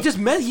 he just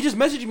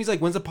messaged me. He's like,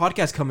 "When's the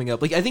podcast coming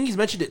up?" Like, I think he's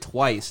mentioned it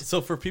twice.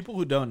 So for people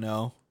who don't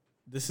know,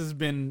 this has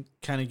been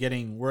kind of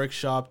getting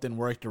workshopped and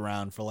worked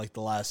around for like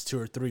the last 2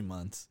 or 3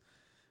 months.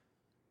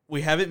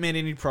 We haven't made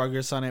any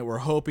progress on it. We're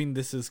hoping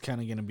this is kind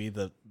of going to be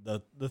the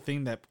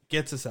thing that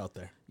gets us out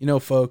there. You know,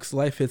 folks,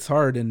 life hits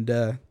hard,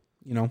 and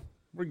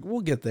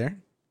we'll get there.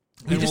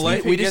 We just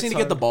need to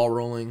get the ball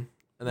rolling.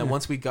 And then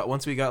once we got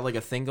like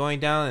a thing going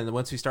down, and then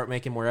once we start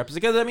making more episodes,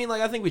 because I mean,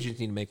 like I think we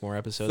just need to make more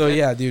episodes. So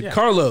yeah, dude, yeah.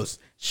 Carlos,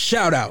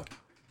 shout out,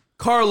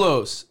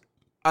 Carlos.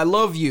 I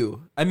love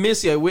you. I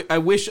miss you. I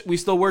wish we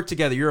still work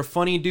together. You're a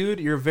funny dude.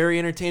 You're a very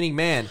entertaining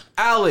man.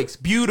 Alex,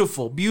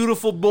 beautiful,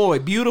 beautiful boy,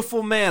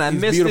 beautiful man. I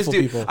miss this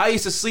dude. People. I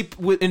used to sleep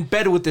in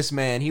bed with this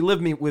man. He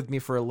lived with me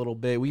for a little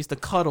bit. We used to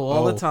cuddle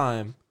all the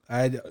time.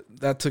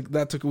 That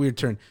took a weird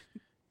turn.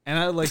 And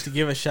I'd like to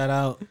give a shout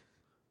out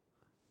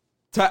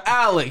to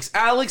Alex.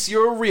 Alex,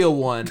 you're a real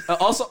one.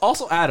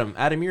 Also Adam.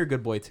 Adam, you're a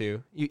good boy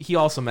too. He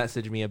also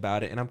messaged me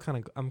about it, and I'm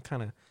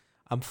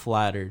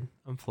flattered.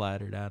 I'm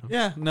flattered, Adam.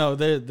 Yeah, no,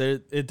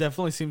 it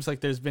definitely seems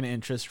like there's been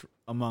interest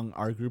among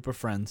our group of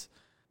friends.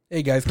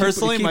 Hey guys,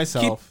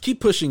 myself,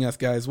 keep pushing us,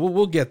 guys.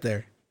 We'll get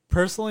there.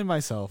 Personally,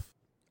 myself.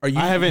 I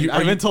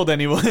haven't told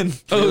anyone.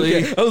 Oh,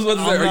 okay. I was about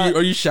to say,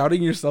 are you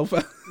shouting yourself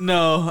out?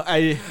 No,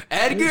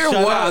 Edgar,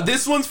 wow,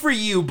 this one's for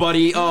you,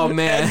 buddy. Oh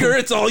man, Edgar,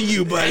 it's all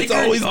you, buddy. It's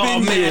always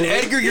been you.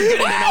 Edgar, you're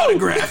getting an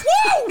autograph.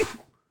 Woo!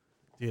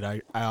 Dude,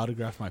 I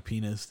autographed my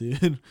penis,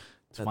 dude,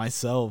 to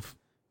myself.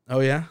 Oh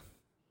yeah.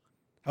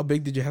 How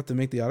big did you have to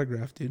make the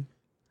autograph, dude?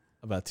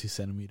 About 2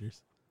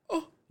 centimeters.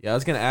 Oh, yeah. I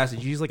was gonna ask,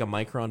 did you use like a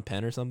micron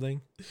pen or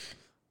something?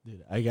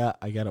 Dude, I got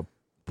a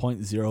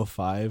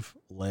 .05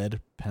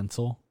 lead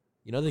pencil.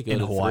 You know they go in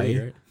to Hawaii,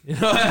 3, right?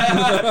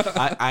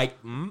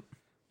 You know,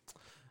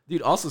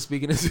 Dude, also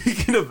speaking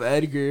of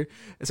Edgar,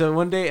 so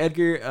one day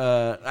Edgar,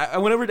 I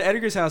went over to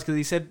Edgar's house because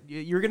he said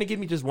you were gonna give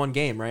me just one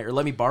game, right? Or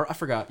let me borrow. I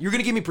forgot. You were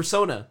gonna give me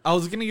Persona. I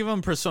was gonna give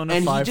him Persona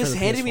 5, and he just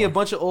handed me a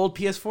bunch of old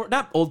PS4,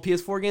 not old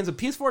PS4 games, but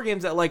PS4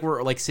 games that like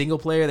were like single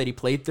player that he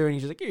played through, and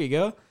he's just like, here you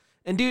go.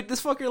 And dude,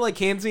 this fucker like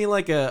hands me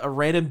like a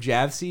random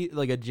JAV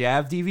like a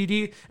JAV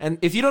DVD. And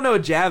if you don't know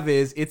what JAV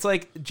is, it's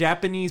like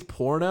Japanese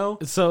porno.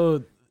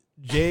 So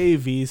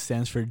JAV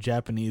stands for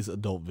Japanese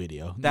adult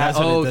video. That's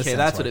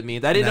what it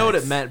means. I didn't know what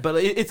it meant, but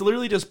it's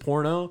literally just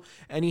porno.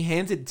 And he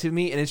hands it to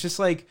me, and it's just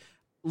like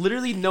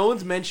literally no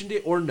one's mentioned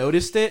it or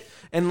noticed it.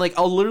 And like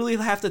I'll literally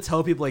have to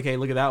tell people like, hey,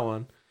 look at that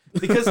one.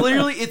 Because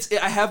literally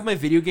I have my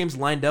video games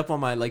lined up on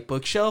my like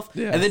bookshelf,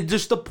 and then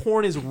just the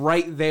porn is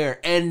right there,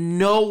 and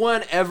no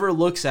one ever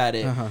looks at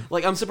it.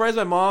 Like I'm surprised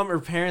my mom or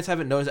parents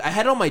haven't noticed. I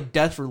had it on my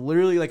desk for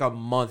literally like a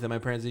month, and my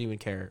parents didn't even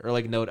care or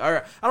like note.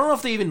 Or I don't know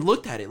if they even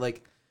looked at it.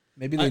 Like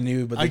maybe they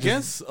knew, but I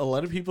guess a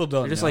lot of people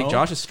don't. They're just know. like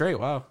Josh is straight.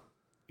 Wow.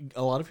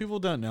 A lot of people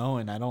don't know,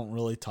 and I don't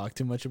really talk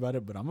too much about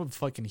it. But I'm a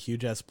fucking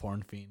huge ass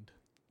porn fiend.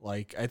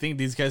 Like, I think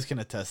these guys can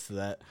attest to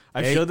that.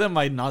 I've showed them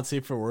my not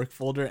safe for work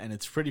folder, and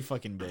it's pretty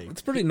fucking big.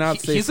 It's pretty not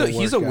safe for work,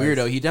 he's a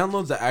weirdo. He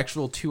downloads the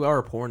actual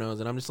 2-hour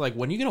pornos, and I'm just like,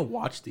 when are you going to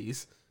watch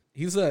these?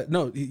 He's a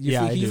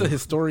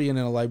historian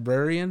and a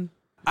librarian.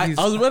 I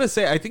was about to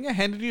say, I think I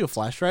handed you a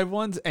flash drive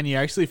once, and you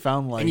actually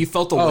found like... And you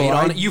felt the weight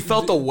on it. You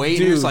felt the weight,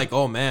 and you're just like,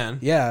 oh, man.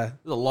 Yeah.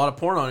 There's a lot of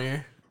porn on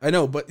here. I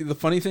know, but the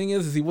funny thing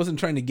is he wasn't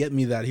trying to get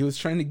me that. He was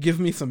trying to give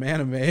me some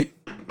anime.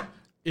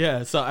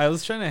 Yeah, so I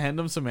was trying to hand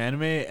him some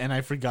anime, and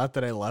I forgot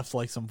that I left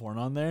like some porn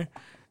on there,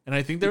 and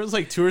I think there was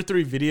like 2 or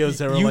 3 videos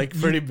that were like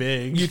pretty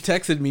big. You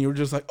texted me, you were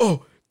just like,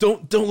 "Oh,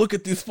 don't look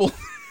at these full."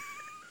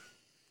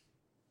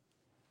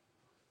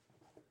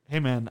 Hey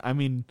man, I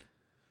mean,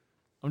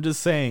 I'm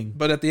just saying.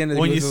 But at the end of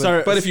the when you start,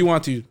 like, but if you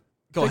want to,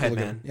 go ahead,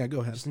 man. Yeah, go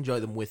ahead. Just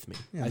enjoy them with me.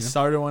 Yeah, I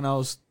started when I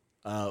was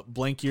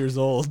blank years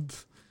old,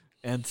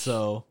 and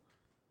so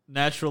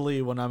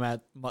naturally, when I'm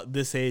at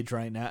this age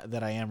right now,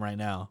 that I am right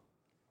now.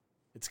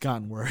 It's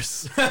gotten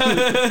worse.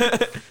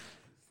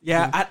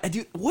 Yeah, I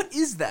do. What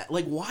is that?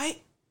 Like, why?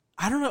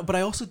 I don't know, but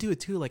I also do it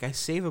too. Like, I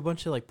save a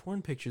bunch of like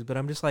porn pictures, but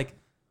I'm just like,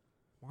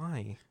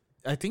 why?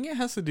 I think it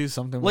has to do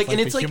something like, with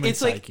and it's the like, human it's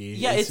psyche.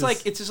 like, yeah, it's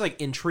just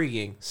like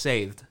intriguing.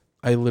 Saved.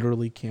 I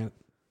literally can't.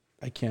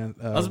 I can't.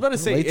 I was about to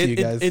say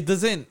it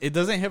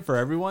doesn't hit for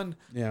everyone.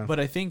 Yeah, but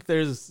I think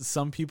there's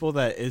some people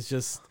that is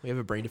just we have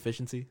a brain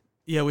deficiency.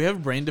 Yeah, we have a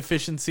brain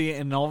deficiency,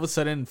 and all of a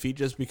sudden, feet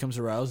just becomes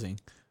arousing.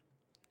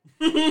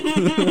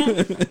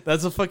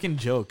 That's a fucking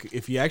joke.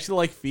 If you actually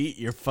like feet,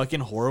 you're fucking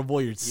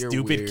horrible. You're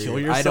stupid. Weird. Kill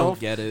yourself. I don't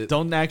get it.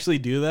 Don't actually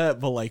do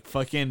that. But like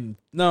fucking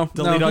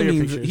delete all your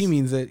means pictures. He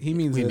means it. He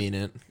means we it. mean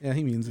it. Yeah,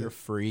 he means You're it. a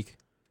freak.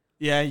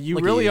 Yeah, you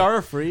really are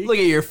a freak. Look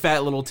at your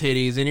fat little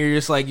titties, and you're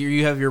just like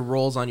you have your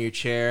rolls on your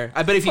chair.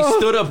 I bet if you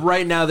stood up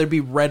right now, there'd be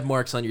red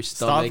marks on your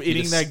stomach. Stop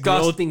eating that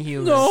disgusting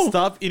human. No.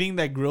 Stop eating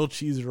that grilled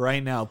cheese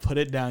right now. Put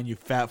it down, you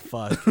fat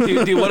fuck.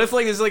 Dude, what if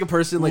like this is like a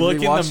person like Look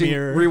in the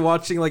mirror.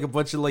 rewatching like a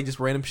bunch of like just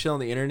random shit on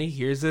the internet. He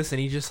hears this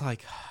and he just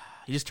like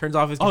he just turns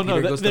off his computer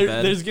and goes to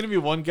bed. There's gonna be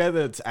one guy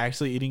that's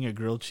actually eating a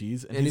grilled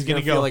cheese, and he's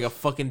gonna feel like a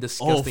fucking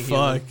disgusting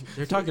human. Fuck.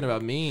 They're talking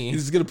about me.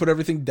 He's gonna put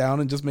everything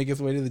down and just make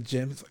his way to the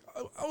gym. He's like,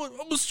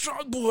 I'm a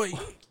strong boy.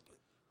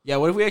 Yeah,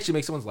 what if we actually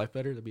make someone's life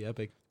better? That'd be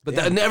epic. But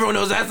everyone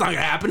knows that's not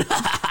gonna happen.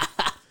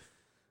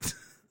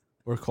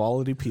 We're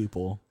quality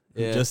people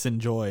who just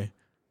enjoy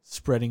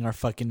spreading our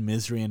fucking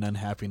misery and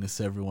unhappiness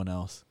to everyone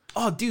else.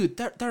 Oh, dude,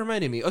 that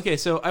reminded me. Okay,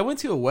 so I went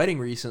to a wedding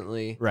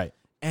recently. Right.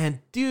 And,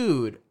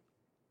 dude,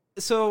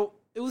 so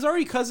it was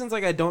already cousins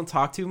like I don't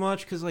talk too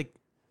much because, like,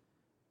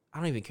 I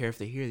don't even care if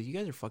they hear that. You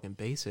guys are fucking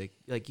basic.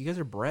 Like, you guys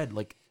are bred.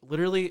 Like,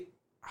 literally,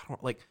 I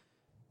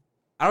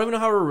don't even know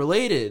how we're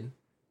related.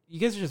 you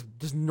guys are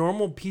just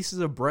normal pieces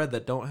of bread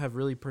that don't have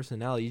really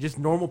personality. You're just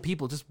normal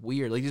people, just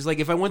weird. Like, just like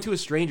if I went to a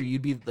stranger,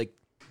 you'd be like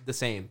the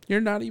same.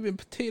 You're not even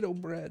potato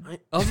bread.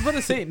 I was about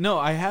to say, no,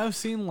 I have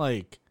seen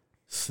like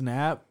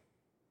Snapchat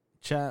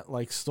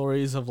like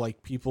stories of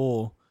like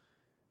people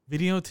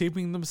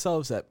videotaping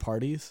themselves at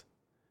parties.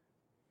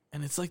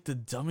 And it's like the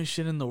dumbest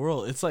shit in the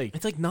world. It's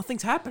like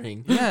nothing's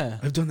happening. Yeah.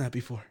 I've done that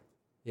before.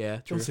 Yeah,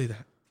 true. Don't say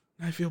that.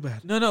 I feel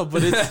bad. No,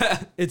 but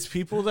it's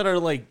people that are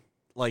like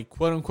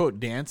quote unquote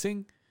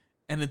dancing,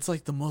 and it's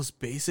like the most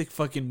basic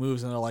fucking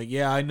moves, and they're like,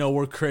 yeah, I know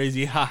we're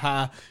crazy,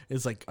 haha.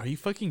 It's like, are you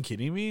fucking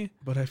kidding me?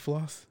 But I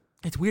floss.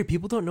 It's weird.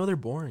 People don't know they're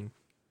boring.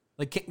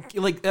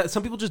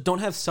 Some people just don't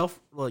have self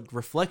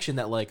reflection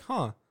that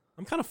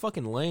I'm kind of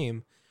fucking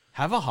lame.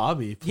 Have a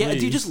hobby, please. Yeah,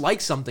 dude, just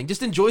like something.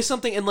 Just enjoy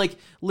something. And, like,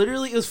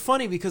 literally, it was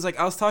funny because, like,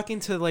 I was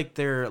talking to, like,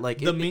 their, like...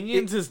 The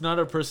Minions is not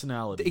a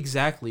personality.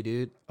 Exactly,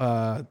 dude.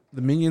 The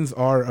Minions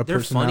are a They're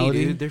personality.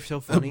 funny, dude. They're so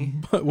funny.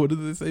 But what do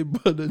they say?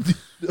 Baba Bibo.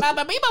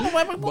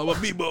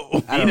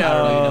 I don't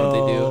know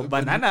what they do.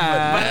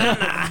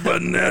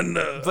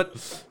 Banana.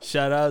 But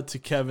shout out to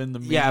Kevin the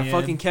Minion. Yeah,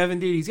 fucking Kevin,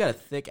 dude. He's got a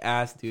thick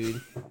ass,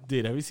 dude.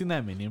 Dude, have you seen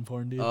that Minion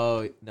porn, dude?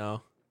 Oh,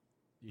 no.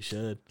 You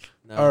should.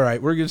 No. All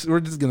right, we're just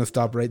gonna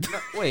stop right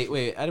there. No,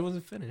 wait, I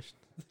wasn't finished.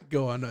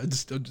 Go on. I'm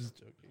just joking.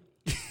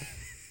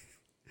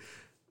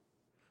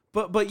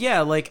 But yeah,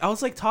 like I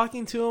was like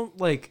talking to him,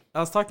 like I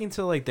was talking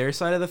to like their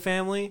side of the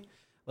family,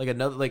 like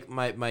another like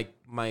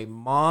my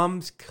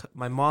mom's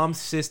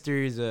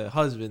sister's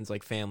husband's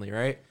like family,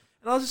 right?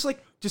 And I was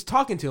just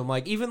talking to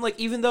him,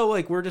 even though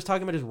like we're just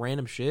talking about just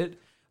random shit,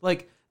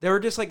 like. They were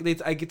just like,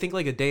 I could think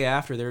like a day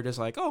after, they were just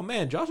like, oh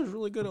man, Josh is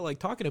really good at like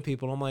talking to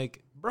people. And I'm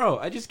like, bro,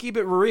 I just keep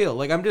it real.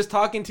 Like, I'm just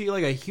talking to you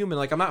like a human.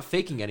 Like, I'm not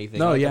faking anything.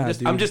 No, like, yeah,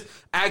 I'm just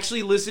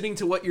actually listening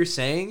to what you're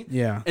saying.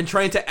 Yeah. And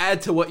trying to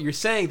add to what you're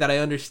saying that I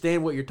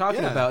understand what you're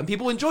talking about. And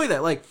people enjoy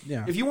that. Like,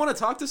 if you want to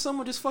talk to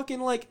someone, just fucking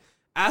like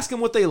ask them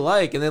what they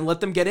like and then let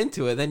them get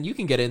into it. Then you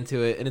can get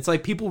into it. And it's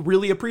like, people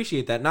really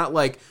appreciate that. Not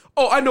like,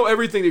 oh, I know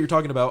everything that you're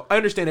talking about. I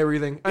understand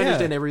everything. I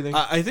understand everything.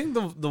 I think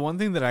the one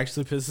thing that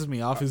actually pisses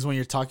me off is when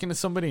you're talking to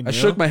somebody new. I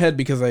shook my head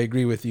because I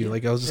agree with you.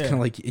 Like, I was just kind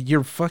of like,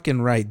 you're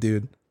fucking right,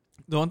 dude.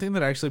 The one thing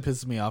that actually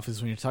pisses me off is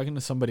when you're talking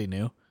to somebody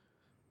new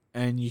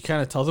and you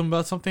kind of tell them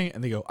about something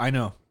and they go, I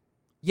know.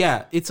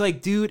 Yeah, it's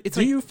like, dude, it's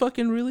Do like... you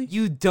fucking really?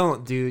 You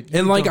don't, dude.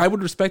 And like, I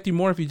would respect you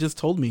more if you just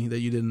told me that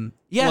you didn't.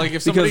 Yeah. Like,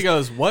 if somebody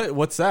goes,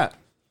 what's that?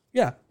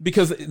 Yeah,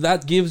 because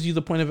that gives you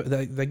the point of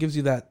that gives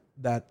you that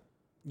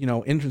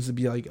interest to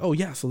be like, oh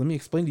yeah, so let me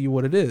explain to you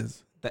what it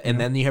is, and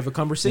then you have a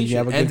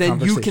conversation, and then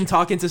you can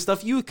talk into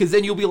stuff because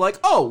then you'll be like,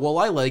 oh, well,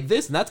 I like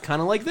this, and that's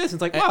kind of like this.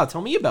 It's like, wow,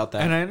 tell me about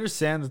that. And I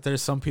understand that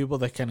there's some people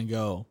that kind of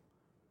go,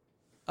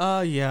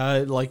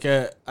 yeah, like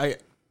I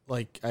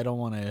don't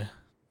want to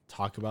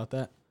talk about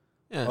that,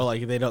 or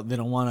like they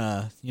don't want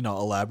to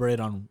elaborate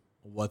on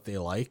what they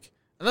like,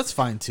 and that's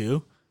fine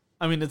too.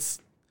 I mean, it's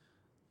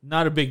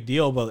not a big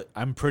deal, but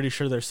I'm pretty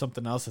sure there's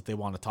something else that they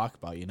want to talk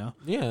about,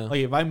 Yeah.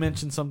 Like, if I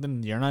mention something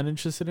and you're not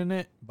interested in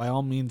it, by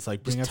all means,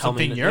 like, bring up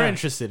something you're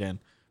interested in.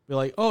 Be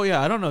like, oh, yeah,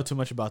 I don't know too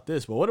much about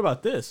this, but what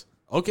about this?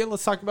 Okay,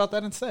 let's talk about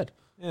that instead.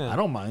 Yeah. I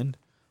don't mind.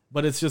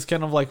 But it's just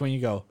kind of like when you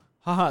go,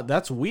 haha,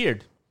 that's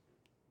weird.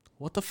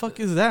 What the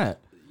fuck is that?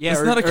 Yeah,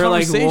 it's not a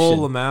conversation. Or, like,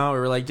 roll them out,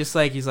 or, like, just,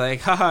 like, he's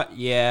like, haha,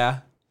 yeah.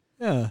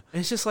 Yeah.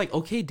 And it's just like,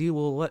 okay, dude,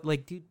 well,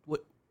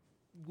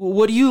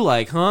 what do you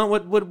like, huh?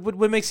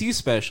 What makes you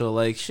special?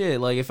 Like,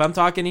 shit. Like, if I'm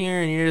talking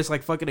here and you're just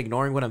like fucking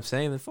ignoring what I'm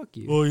saying, then fuck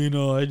you.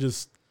 Well, I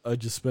just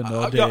spend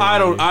all day. I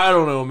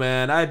don't know,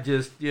 man. I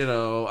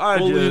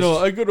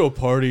go to a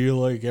party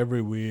like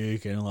every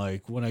week, and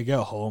like when I get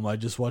home, I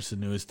just watch the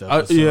newest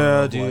episode.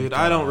 Yeah, dude.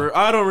 I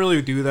don't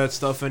really do that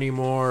stuff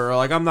anymore. Or,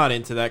 like, I'm not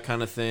into that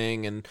kind of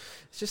thing, and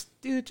it's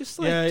just, dude,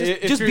 just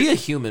be a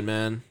human,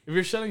 man. If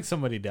you're shutting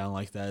somebody down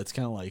like that, it's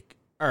kind of like,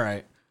 all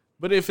right.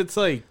 But if it's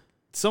like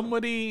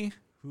somebody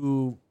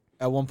who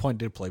at one point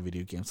did play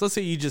video games. Let's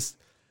say you just,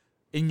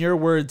 in your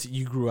words,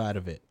 you grew out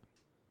of it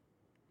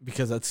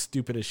because that's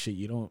stupid as shit.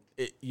 You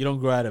don't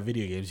grow out of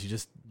video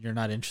games. You're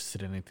not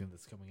interested in anything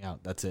that's coming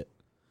out. That's it.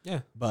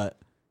 Yeah. But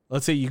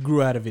let's say you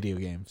grew out of video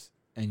games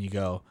and you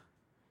go,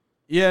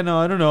 yeah, no,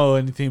 I don't know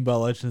anything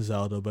about Legend of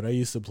Zelda, but I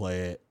used to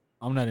play it.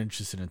 I'm not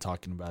interested in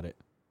talking about it.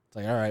 It's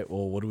like, all right,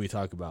 well, what do we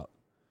talk about?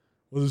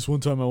 Well, this one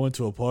time I went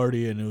to a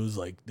party and it was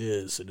like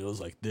this and it was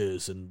like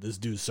this and this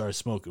dude started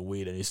smoking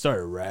weed and he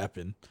started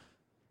rapping.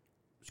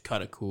 It's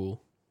kind of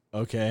cool.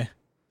 Okay.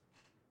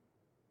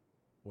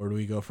 Where do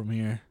we go from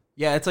here?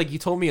 Yeah, it's like you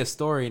told me a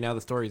story, now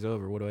the story's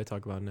over. What do I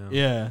talk about now?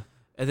 Yeah.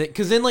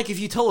 Because then, like, if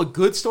you tell a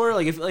good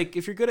story,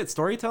 if you're good at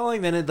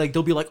storytelling, then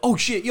they'll be like, oh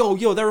shit, yo,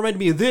 that reminded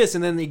me of this,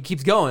 and then it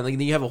keeps going. Like,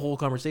 then you have a whole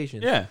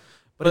conversation. Yeah.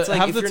 But it's like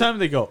half the time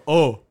they go,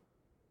 oh,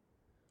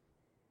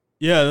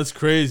 yeah, that's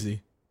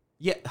crazy.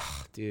 Yeah,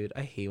 dude,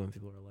 I hate when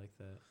people are like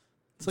that.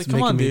 It's like,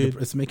 come on, dude.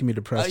 It's making me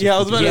depressed. Yeah, I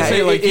was about to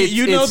say, like,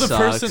 you know the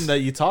sucks. person that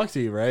you talk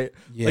to, right?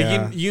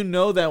 Yeah. Like, you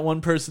know that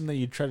one person that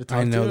you try to talk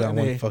to. I know that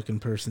one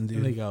fucking person, dude.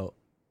 And they go,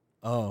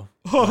 oh.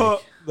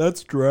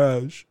 That's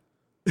trash.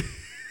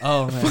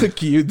 Oh, man.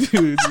 Fuck you,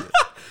 dude.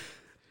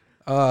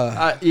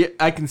 Yeah,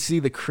 I can see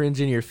the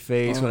cringe in your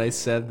face when I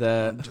said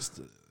that. I'm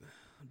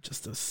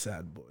just a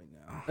sad boy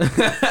now.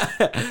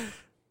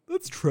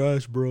 That's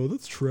trash, bro.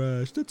 That's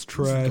trash. That's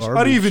trash. Garbage.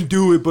 I didn't even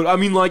do it, but I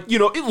mean, like,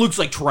 it looks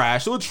like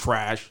trash, so it's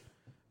trash.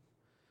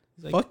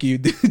 Like, fuck you,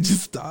 dude.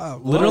 Just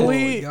stop.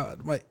 Literally, oh my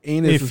God, my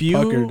anus if is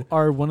puckered. you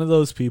are one of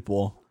those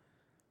people,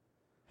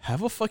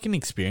 have a fucking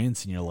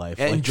experience in your life.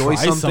 Yeah, like, enjoy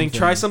something.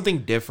 Try something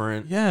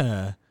different.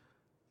 Yeah.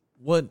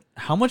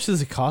 How much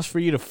does it cost for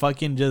you to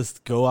fucking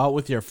just go out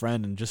with your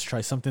friend and just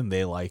try something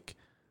they like?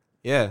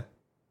 Yeah.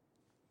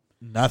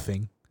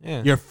 Nothing.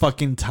 Yeah. Your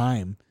fucking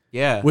time.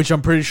 Yeah. Which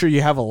I'm pretty sure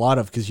you have a lot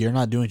of because you're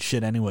not doing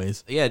shit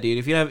anyways. Yeah, dude.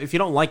 If you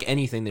don't like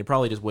anything, they're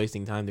probably just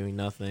wasting time doing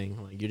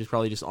nothing. Like, you're just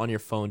probably just on your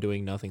phone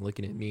doing nothing,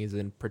 looking at memes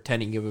and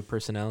pretending you have a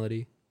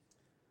personality.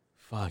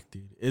 Fuck,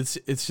 dude. It's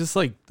just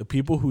like the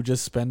people who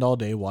just spend all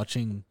day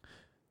watching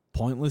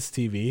pointless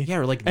TV. Yeah,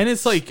 or like, and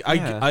it's like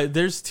yeah. I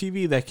there's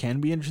TV that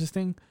can be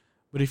interesting,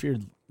 but if you're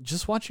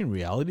just watching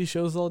reality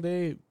shows all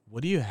day,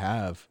 what do you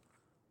have?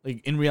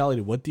 Like, in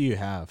reality, what do you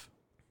have?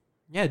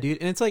 Yeah, dude.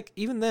 And it's like,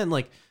 even then,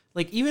 like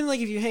even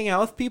like if you hang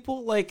out with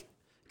people, like,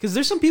 because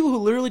there's some people who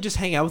literally just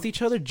hang out with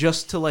each other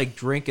just to like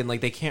drink, and like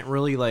they can't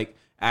really like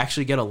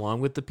actually get along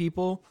with the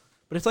people.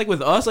 But it's like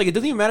with us, like, it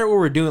doesn't even matter what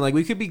we're doing. Like,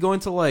 we could be going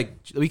to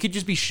we could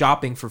just be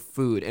shopping for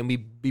food, and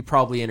we'd be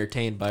probably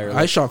entertained by our.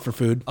 I shop for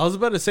food. I was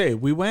about to say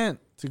we went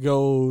to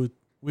go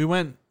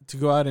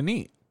out and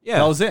eat. Yeah,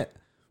 that was it.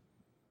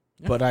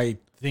 Yeah. But I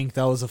think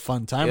that was a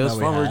fun time. It was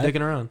fun. We were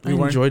dicking around. I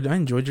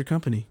enjoyed your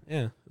company.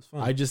 Yeah, it was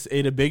fun. I just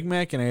ate a Big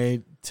Mac and I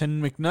ate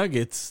 10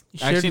 McNuggets.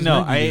 Actually,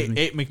 no, I ate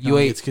 8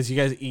 McNuggets because you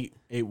guys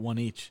ate one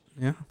each.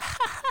 Yeah.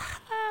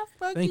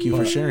 Thank you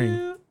for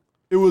sharing.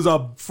 It was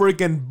a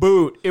freaking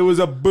boot. It was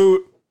a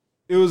boot.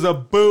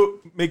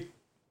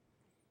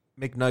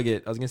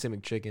 McNugget. I was gonna say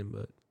McChicken,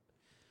 but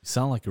you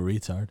sound like a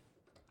retard.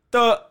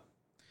 I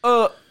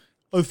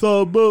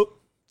saw a boot.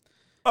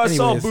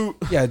 Saw a boot.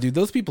 Yeah, dude,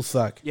 those people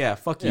suck. Yeah,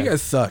 fuck you. You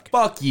guys suck.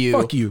 Fuck you.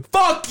 Fuck you.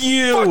 Fuck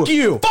you. Fuck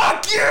you.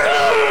 Fuck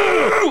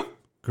you.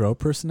 Grow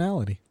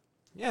personality.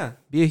 Yeah,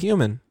 be a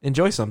human.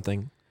 Enjoy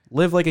something.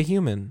 Live like a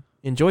human.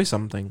 Enjoy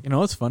something. You know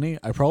what's funny?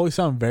 I probably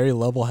sound very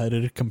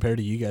level-headed compared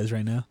to you guys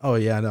right now. Oh,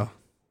 yeah, I know.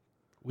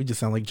 We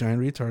just sound like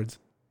giant retards.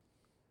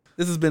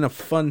 This has been a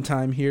fun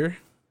time here.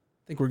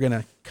 I think we're going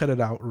to cut it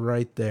out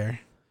right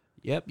there.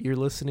 Yep, you're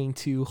listening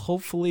to,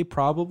 hopefully,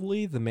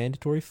 probably, the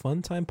Mandatory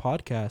Fun Time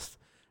podcast.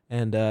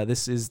 And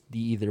this is the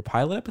either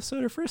pilot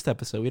episode or first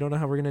episode. We don't know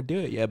how we're going to do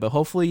it yet, but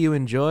hopefully you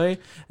enjoy.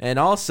 And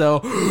also,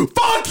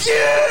 fuck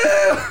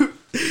you!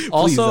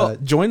 Also,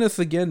 please, join us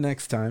again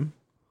next time.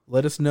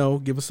 Let us know.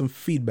 Give us some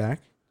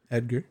feedback,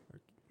 Edgar.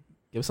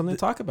 Give us something to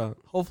talk about.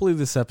 Hopefully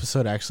this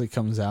episode actually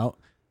comes out.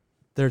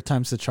 Third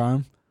time's the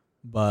charm,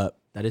 but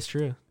that is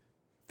true.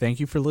 Thank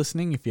you for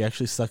listening. If you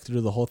actually stuck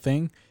through the whole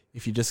thing,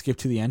 if you just skip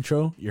to the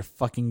intro, you're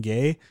fucking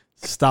gay.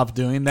 Stop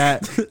doing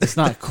that. It's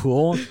not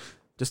cool.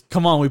 Just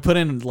come on. We put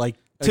in like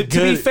to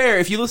be fair,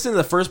 if you listen to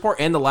the first part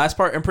and the last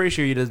part, I'm pretty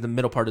sure the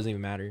middle part doesn't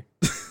even matter.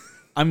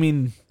 I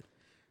mean,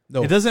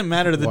 no, it doesn't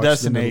matter the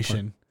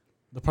destination.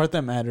 The part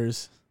that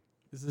matters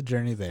is the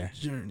journey there.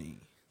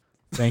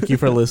 Thank you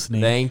for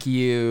listening. Thank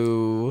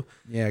you.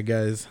 Yeah,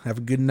 guys. Have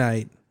a good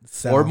night.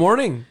 Or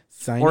morning.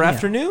 Signing or out.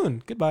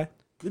 afternoon. Goodbye.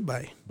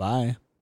 Goodbye. Bye.